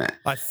development.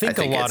 I think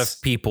a lot of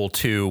people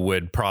too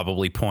would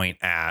probably point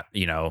at,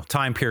 you know,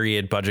 time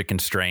period, budget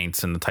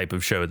constraints, and the type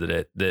of show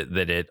that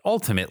it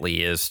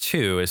ultimately is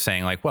too, is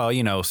saying like, well,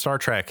 you know, Star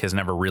Trek has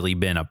never really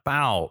been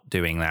about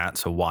doing that,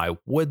 so why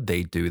would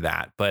they do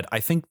that? But I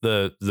think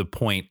the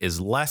point is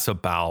less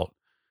about,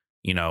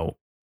 you know,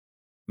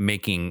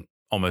 making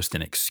almost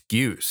an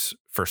excuse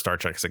for Star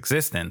Trek's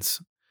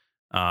existence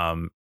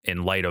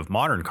in light of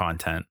modern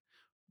content,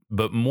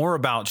 but more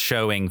about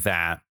showing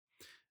that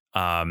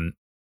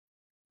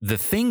the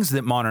things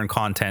that modern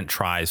content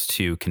tries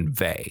to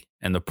convey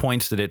and the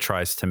points that it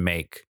tries to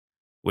make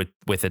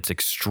with its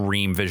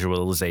extreme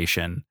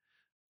visualization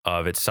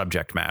of its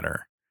subject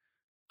matter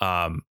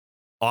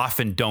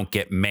often don't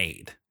get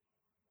made.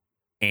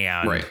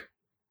 And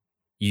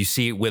you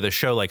see it with a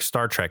show like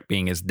Star Trek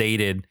being as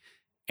dated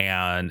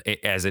and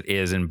as it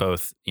is in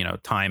both,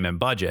 time and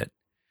budget,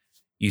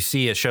 you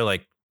see a show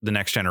like The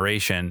Next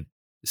Generation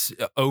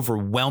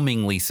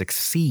overwhelmingly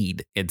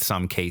succeed in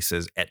some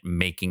cases at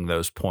making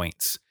those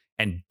points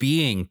and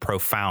being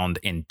profound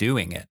in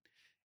doing it.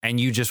 And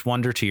you just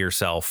wonder to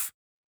yourself,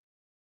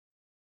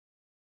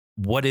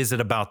 what is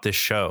it about this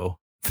show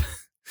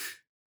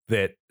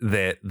that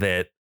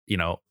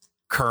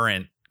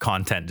current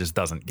content just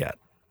doesn't get?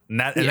 And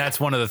that's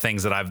one of the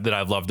things that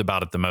I've loved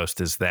about it the most,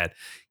 is that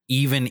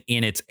even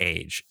in its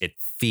age, it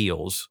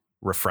feels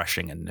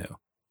refreshing and new.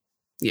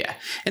 Yeah.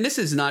 And this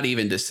is not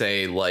even to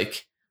say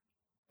like,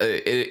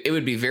 it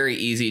would be very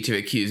easy to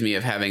accuse me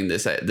of having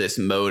this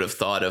mode of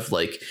thought of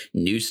like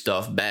new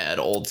stuff bad,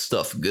 old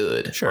stuff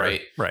good. Sure,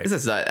 right.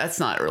 That's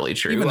not really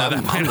true. Even though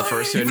that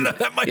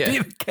might be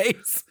the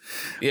case.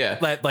 Yeah.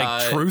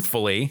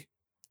 Truthfully.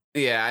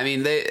 Yeah. I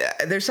mean,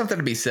 there's something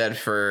to be said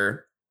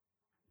for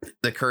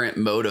the current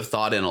mode of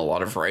thought in a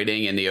lot of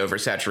writing and the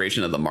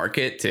oversaturation of the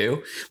market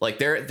too. Like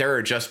there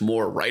are just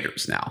more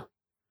writers now.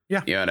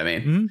 Yeah. You know what I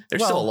mean? Mm-hmm.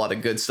 There's still a lot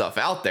of good stuff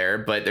out there,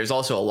 but there's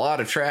also a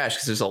lot of trash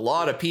because there's a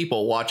lot of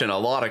people watching a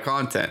lot of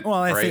content. Well,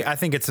 I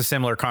think it's a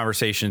similar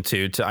conversation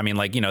to I mean,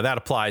 like, that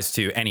applies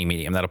to any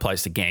medium. That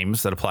applies to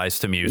games. That applies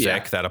to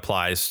music. That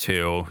applies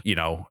to,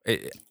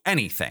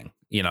 anything.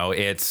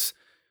 It's,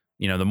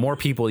 the more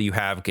people you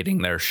have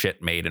getting their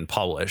shit made and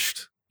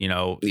published,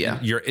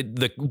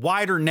 the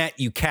wider net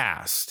you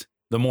cast,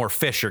 the more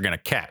fish you're going to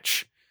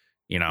catch,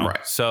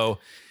 Right. So,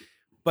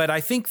 but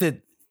I think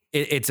that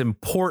it's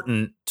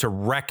important to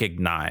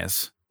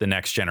recognize the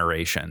next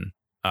generation,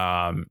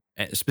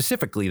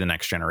 specifically the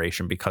next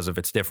generation, because of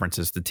its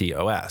differences to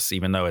TOS,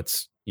 even though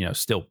it's,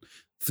 still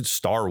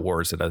Star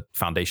Wars at a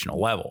foundational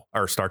level,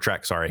 or Star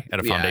Trek, sorry, at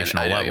a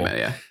foundational level.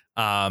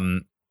 I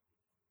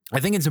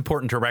think it's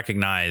important to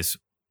recognize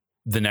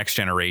the next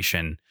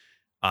generation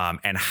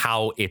and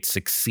how it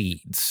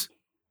succeeds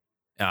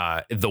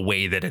the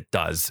way that it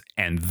does.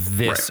 And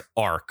this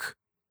arc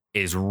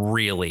is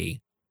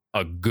really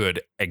a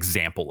good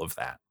example of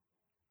that.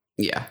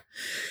 Yeah.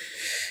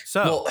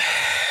 So,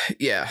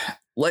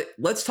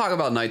 let's talk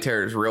about Night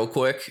Terrors real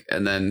quick,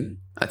 and then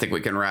I think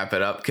we can wrap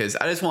it up, because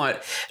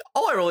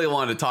all I really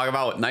wanted to talk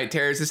about with Night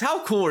Terrors is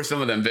how cool are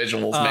some of them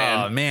visuals,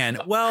 man. Oh, man.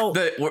 Well,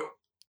 go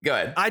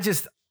ahead.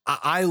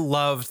 I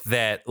loved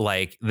that,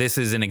 like, this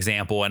is an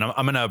example, and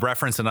I'm going to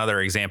reference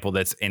another example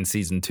that's in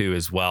season 2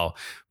 as well.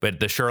 But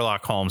the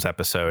Sherlock Holmes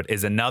episode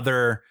is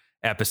another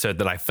episode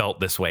that I felt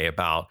this way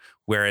about,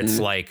 where it's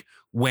like,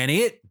 when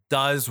it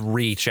does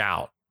reach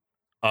out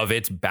of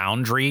its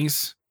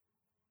boundaries,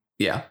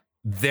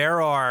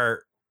 there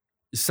are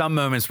some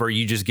moments where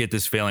you just get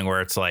this feeling where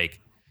it's like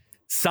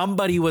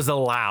somebody was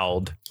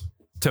allowed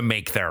to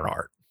make their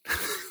art.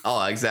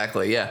 Oh,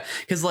 exactly. Yeah.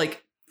 Because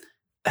like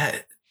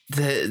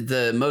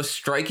the most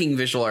striking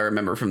visual I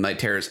remember from Night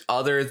Terrors,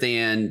 other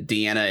than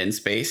Deanna in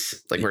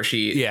space, like where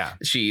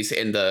she's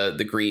in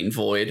the green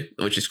void,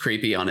 which is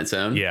creepy on its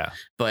own. Yeah.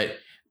 But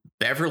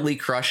Beverly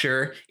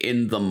Crusher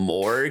in the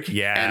morgue,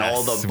 and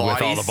all the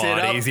bodies,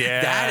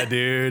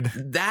 dude.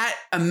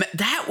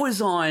 That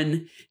was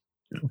on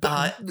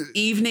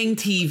evening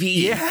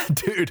TV. Yeah,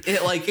 dude.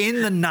 Like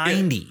in the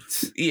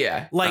 90s.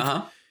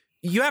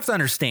 You have to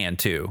understand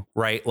too,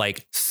 right?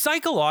 Like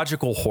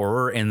psychological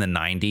horror in the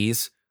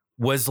 90s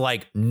was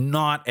like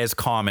not as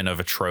common of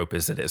a trope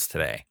as it is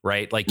today,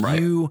 right?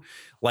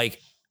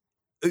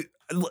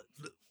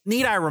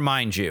 Need I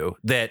remind you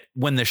that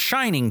when The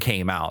Shining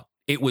came out,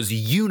 it was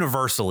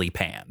universally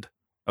panned.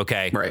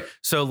 Okay. Right.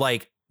 So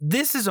like,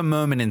 this is a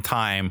moment in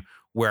time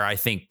where I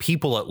think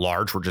people at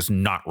large were just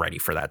not ready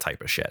for that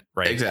type of shit.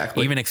 Right.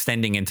 Exactly. Even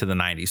extending into the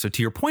 90s. So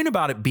to your point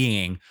about it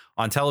being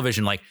on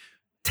television, like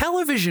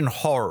television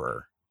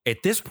horror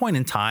at this point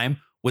in time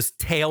was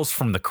Tales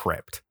from the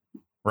Crypt.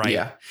 Right.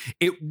 Yeah.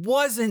 It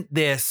wasn't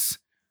this,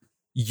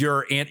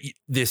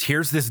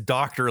 here's this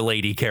doctor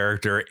lady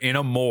character in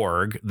a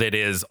morgue that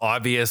is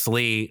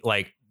obviously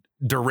like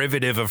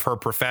derivative of her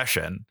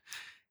profession,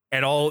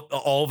 and all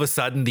of a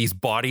sudden these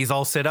bodies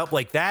all sit up.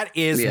 Like that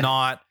is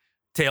not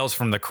Tales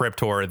from the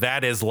Crypt horror.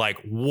 That is like,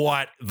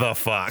 what the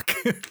fuck?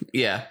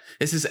 Yeah.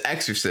 This is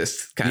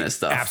Exorcist kind of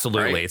stuff.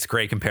 Absolutely. Right? It's a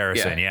great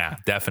comparison. Yeah,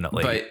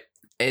 definitely. But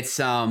it's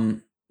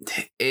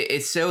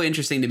so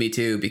interesting to me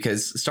too,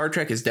 because Star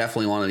Trek is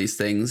definitely one of these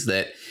things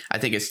that I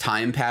think as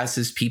time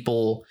passes,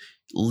 people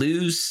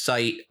lose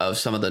sight of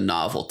some of the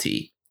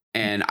novelty.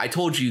 And I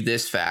told you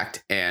this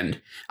fact,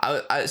 and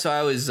I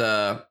was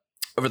over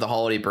the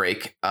holiday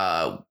break.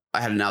 I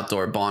had an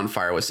outdoor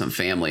bonfire with some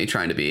family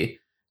trying to be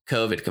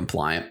COVID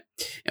compliant,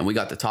 and we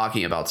got to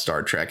talking about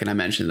Star Trek. And I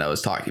mentioned that I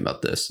was talking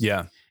about this.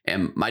 Yeah.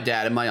 And my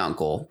dad and my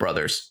uncle,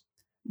 brothers,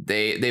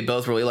 they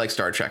both really like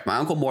Star Trek. My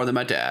uncle more than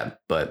my dad,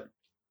 but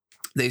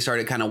they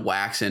started kind of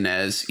waxing,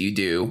 as you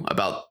do,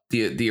 about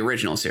the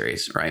original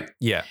series, right?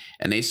 Yeah.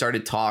 And they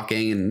started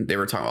talking, and they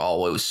were talking,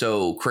 oh, it was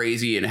so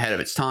crazy and ahead of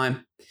its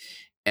time.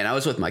 And I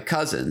was with my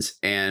cousins,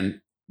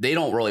 and they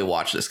don't really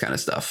watch this kind of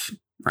stuff,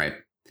 right?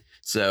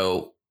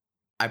 So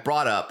I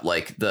brought up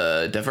like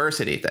the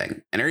diversity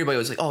thing, and everybody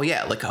was like, oh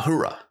yeah, like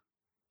Uhura,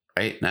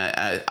 right? And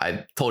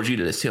I told you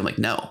this too. I'm like,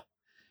 no,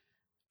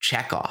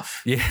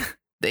 Chekhov. Yeah.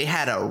 They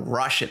had a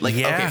Russian, like,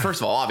 okay, first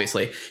of all,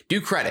 obviously,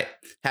 due credit.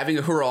 Having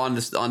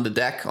Uhura on the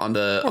deck, on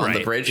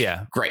the bridge,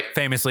 great.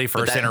 Famously,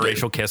 first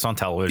interracial kiss on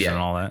television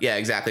and all that. Yeah,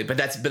 exactly. But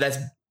that's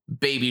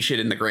baby shit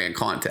in the grand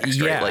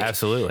context, right? Yeah, like,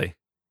 absolutely.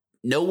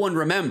 No one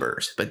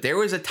remembers, but there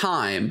was a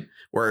time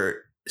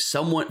where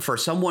for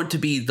someone to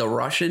be the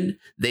Russian,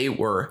 they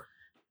were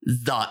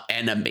the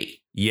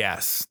enemy.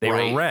 Yes, they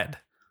were red.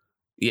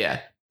 Yeah,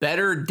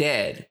 better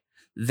dead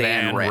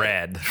than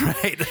red.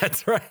 Right,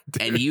 that's right.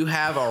 Dude. And you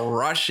have a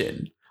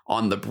Russian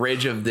on the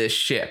bridge of this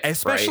ship,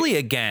 especially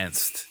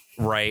against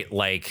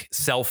like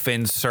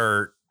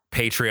self-insert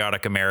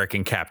patriotic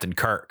American Captain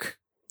Kirk.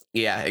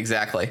 Yeah,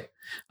 exactly.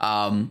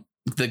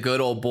 The good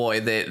old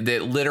boy that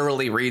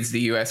literally reads the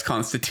U.S.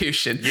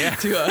 Constitution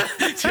to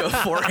a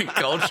foreign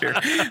culture.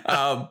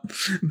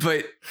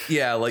 But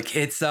yeah, like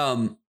it's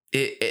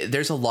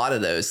there's a lot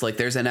of those. Like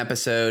there's an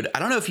episode, I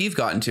don't know if you've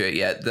gotten to it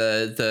yet.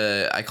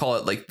 I call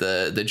it like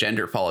the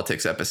gender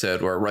politics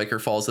episode where Riker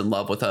falls in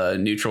love with a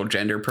neutral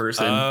gender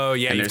person. Oh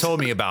yeah, you told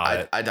me about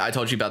it. I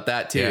told you about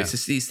that too. Yeah. It's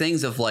just these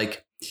things of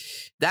like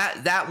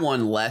that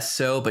one less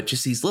so, but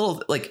just these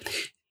little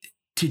like.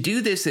 To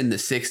do this in the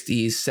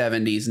 60s,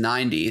 70s,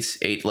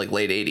 90s, like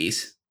late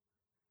 80s,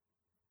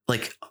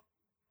 like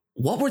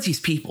what were these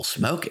people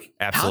smoking?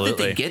 Absolutely. How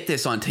did they get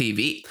this on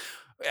TV?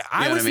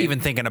 I was even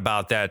thinking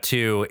about that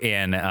too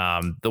in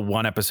the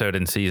one episode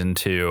in season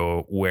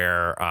 2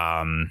 where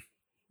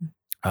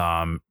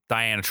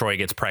Diana Troy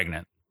gets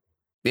pregnant.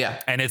 Yeah.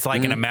 And it's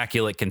like an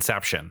immaculate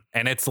conception.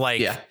 And it's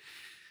like,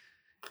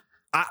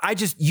 I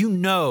just,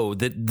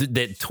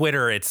 that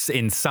Twitter, it's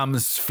in some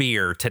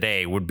sphere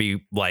today would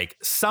be like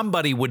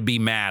somebody would be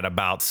mad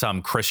about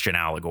some Christian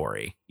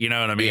allegory. You know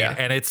what I mean? Yeah.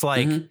 And it's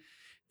like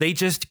they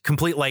just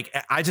complete, like,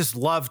 I just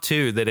love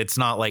too that it's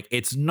not like,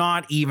 it's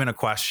not even a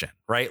question,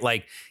 right?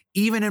 Like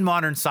even in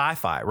modern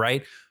sci-fi,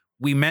 right?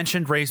 We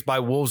mentioned Raised by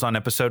Wolves on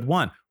episode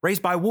 1.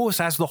 Raised by Wolves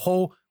has the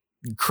whole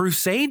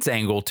Crusades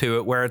angle to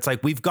it where it's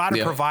like we've got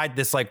to provide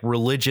this like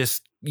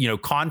religious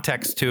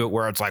context to it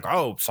where it's like,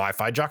 oh,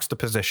 sci-fi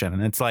juxtaposition,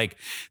 and it's like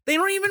they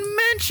don't even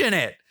mention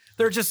it.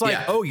 They're just like,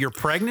 oh, you're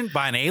pregnant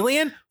by an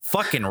alien?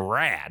 Fucking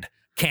rad.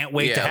 Can't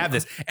wait to have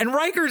this. And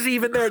Riker's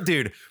even there,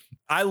 dude.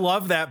 I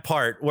love that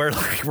part where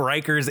like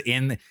Riker's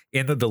in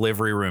the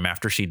delivery room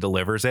after she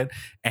delivers it,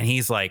 and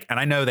he's like, and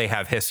I know they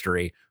have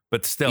history,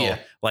 but still,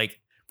 like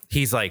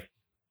he's like,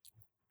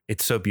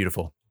 it's so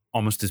beautiful,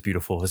 almost as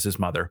beautiful as his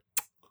mother.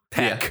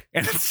 Peck.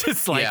 And it's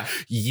just like,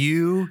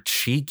 you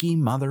cheeky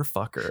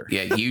motherfucker.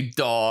 Yeah, you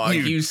dog,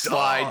 you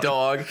sly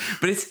dog.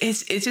 But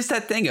it's just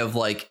that thing of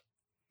like,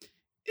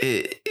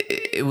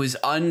 it was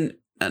and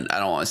I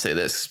don't want to say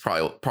this,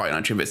 probably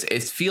not true, but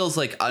it feels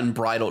like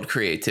unbridled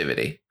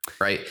creativity,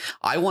 right?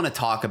 I want to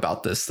talk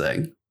about this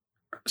thing.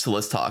 So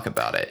let's talk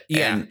about it.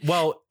 Yeah. And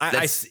well,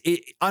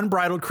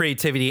 unbridled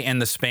creativity in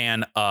the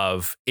span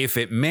of if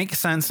it makes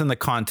sense in the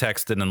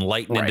context that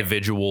enlightened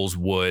individuals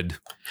would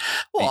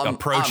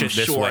approach it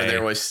this way.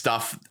 There was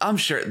stuff. I'm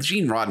sure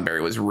Gene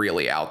Roddenberry was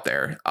really out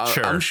there.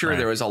 I'm sure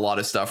there was a lot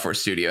of stuff where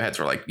studio heads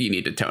were like, you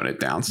need to tone it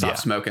down. Stop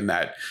smoking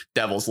that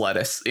devil's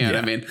lettuce. You know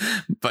what I mean?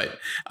 But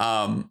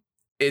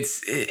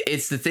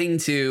it's the thing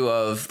too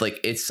of like,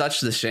 it's such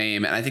the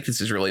shame. And I think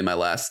this is really my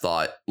last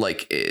thought.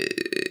 Like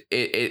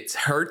it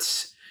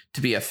hurts to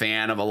be a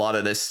fan of a lot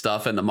of this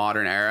stuff in the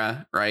modern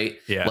era, right?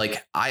 Yeah.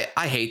 Like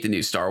I hate the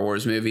new Star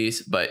Wars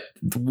movies, but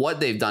what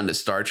they've done to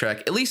Star Trek,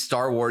 at least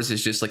Star Wars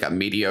is just like a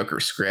mediocre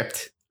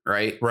script,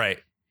 right? Right.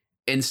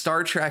 In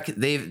Star Trek,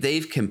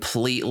 they've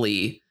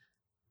completely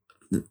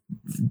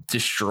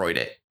destroyed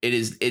it.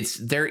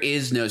 There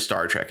is no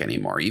Star Trek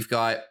anymore. You've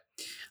got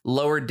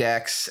Lower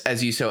Decks,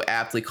 as you so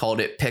aptly called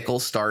it,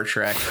 pickle Star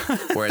Trek,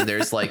 where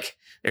there's like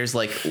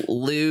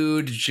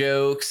lewd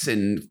jokes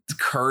and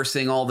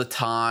cursing all the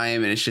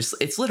time, and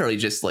it's literally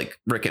just like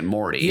Rick and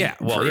Morty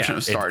version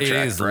of Star Trek.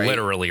 It is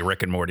literally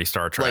Rick and Morty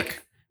Star Trek.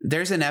 Like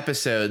there's an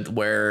episode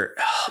where,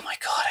 oh my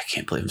God, I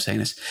can't believe I'm saying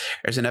this.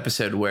 There's an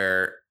episode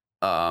where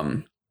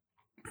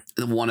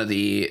one of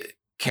the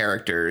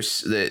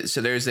characters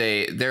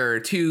there are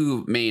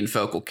two main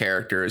focal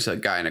characters, a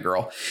guy and a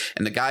girl,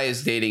 and the guy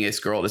is dating this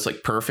girl that's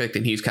like perfect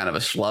and he's kind of a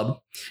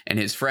schlub, and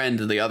his friend,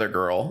 the other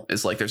girl,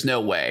 is like, there's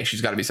no way, she's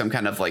got to be some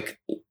kind of like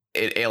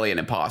alien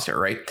imposter,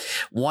 right?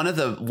 One of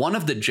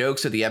the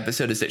jokes of the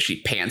episode is that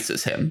she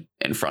pantses him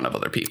in front of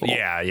other people.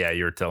 Yeah,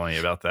 you were telling me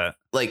about that.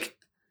 Like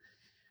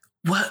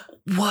what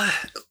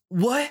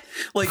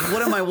like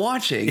what am I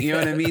watching? You know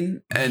what I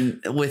mean?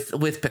 And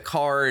with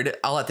Picard,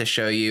 I'll have to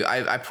show you.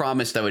 I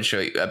promised I would show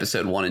you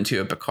episode 1 and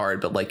 2 of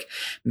Picard, but like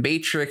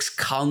Matrix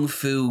kung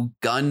fu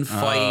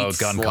gunfights,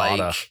 gun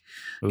kata.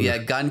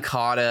 Gun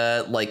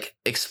kata, like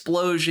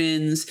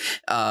explosions.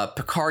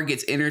 Picard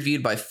gets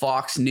interviewed by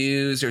Fox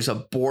News. There's a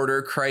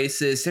border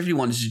crisis.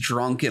 Everyone's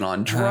drunk and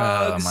on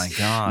drugs. Oh my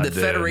God. The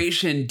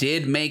Federation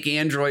did make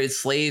android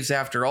slaves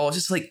after all. It's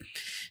just like,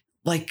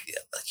 like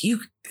you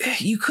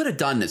could have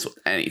done this with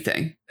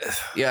anything.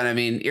 You know what I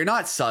mean? You're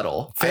not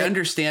subtle. I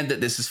understand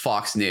that this is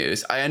Fox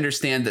News. I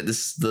understand that this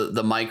is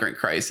the migrant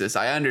crisis.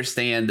 I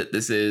understand that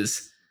this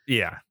is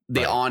the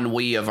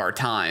ennui of our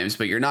times,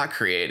 but you're not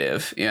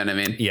creative. You know what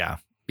I mean? Yeah.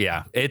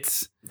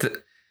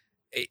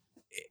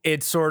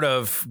 It sort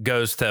of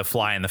goes to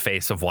fly in the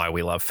face of why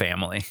we love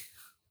family.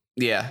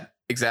 Yeah,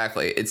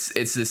 exactly. It's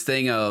this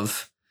thing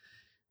of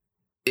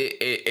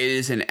it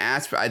is an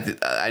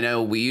I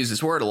know we use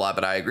this word a lot,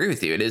 but I agree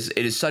with you. It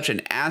is such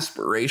an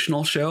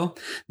aspirational show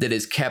that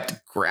is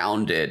kept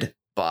grounded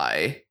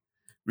by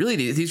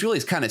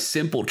these kind of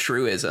simple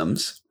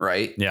truisms,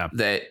 right? Yeah.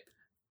 That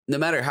no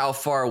matter how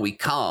far we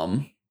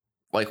come,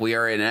 like we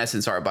are in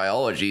essence our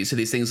biology. So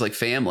these things like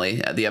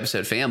family, the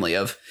episode family,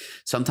 of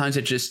sometimes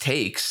it just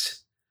takes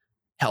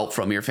help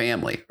from your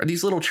family, or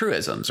these little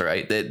truisms,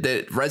 right?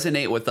 That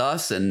resonate with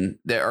us and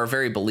there are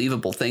very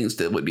believable things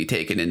that would be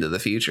taken into the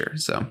future.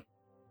 So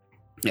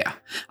yeah,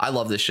 I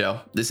love this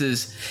show.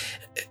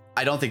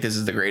 I don't think this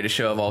is the greatest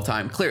show of all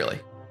time, clearly,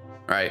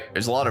 right?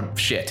 There's a lot of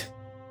shit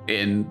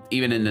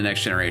even in the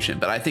Next Generation,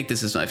 but I think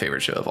this is my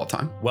favorite show of all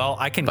time. Well,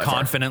 I can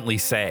confidently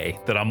say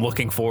that I'm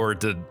looking forward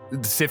to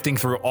sifting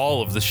through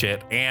all of the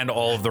shit and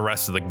all of the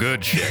rest of the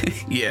good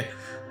shit. Yeah.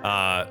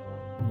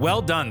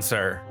 Well done,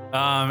 sir.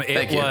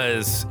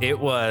 It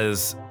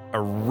was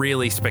a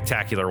really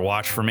spectacular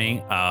watch for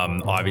me.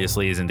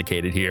 Obviously, as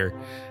indicated here,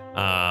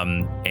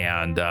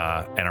 and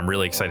I'm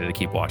really excited to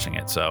keep watching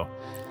it. So,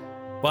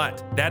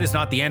 but that is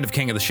not the end of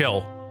King of the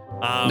Shill.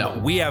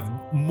 No. We have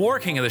more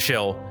King of the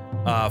Shill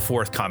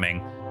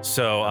forthcoming.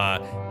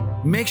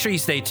 So make sure you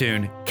stay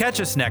tuned. Catch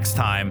us next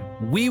time.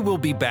 We will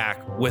be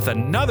back with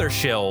another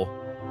shill,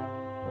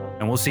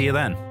 and we'll see you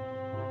then.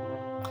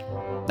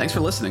 Thanks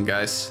for listening,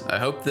 guys. I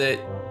hope that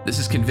this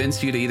has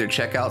convinced you to either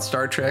check out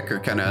Star Trek or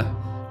kind of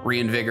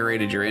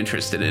reinvigorated your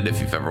interest in it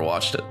if you've ever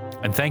watched it.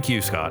 And thank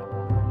you, Scott.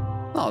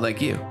 Oh, thank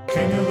you.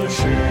 King of the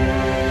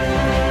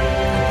Shill.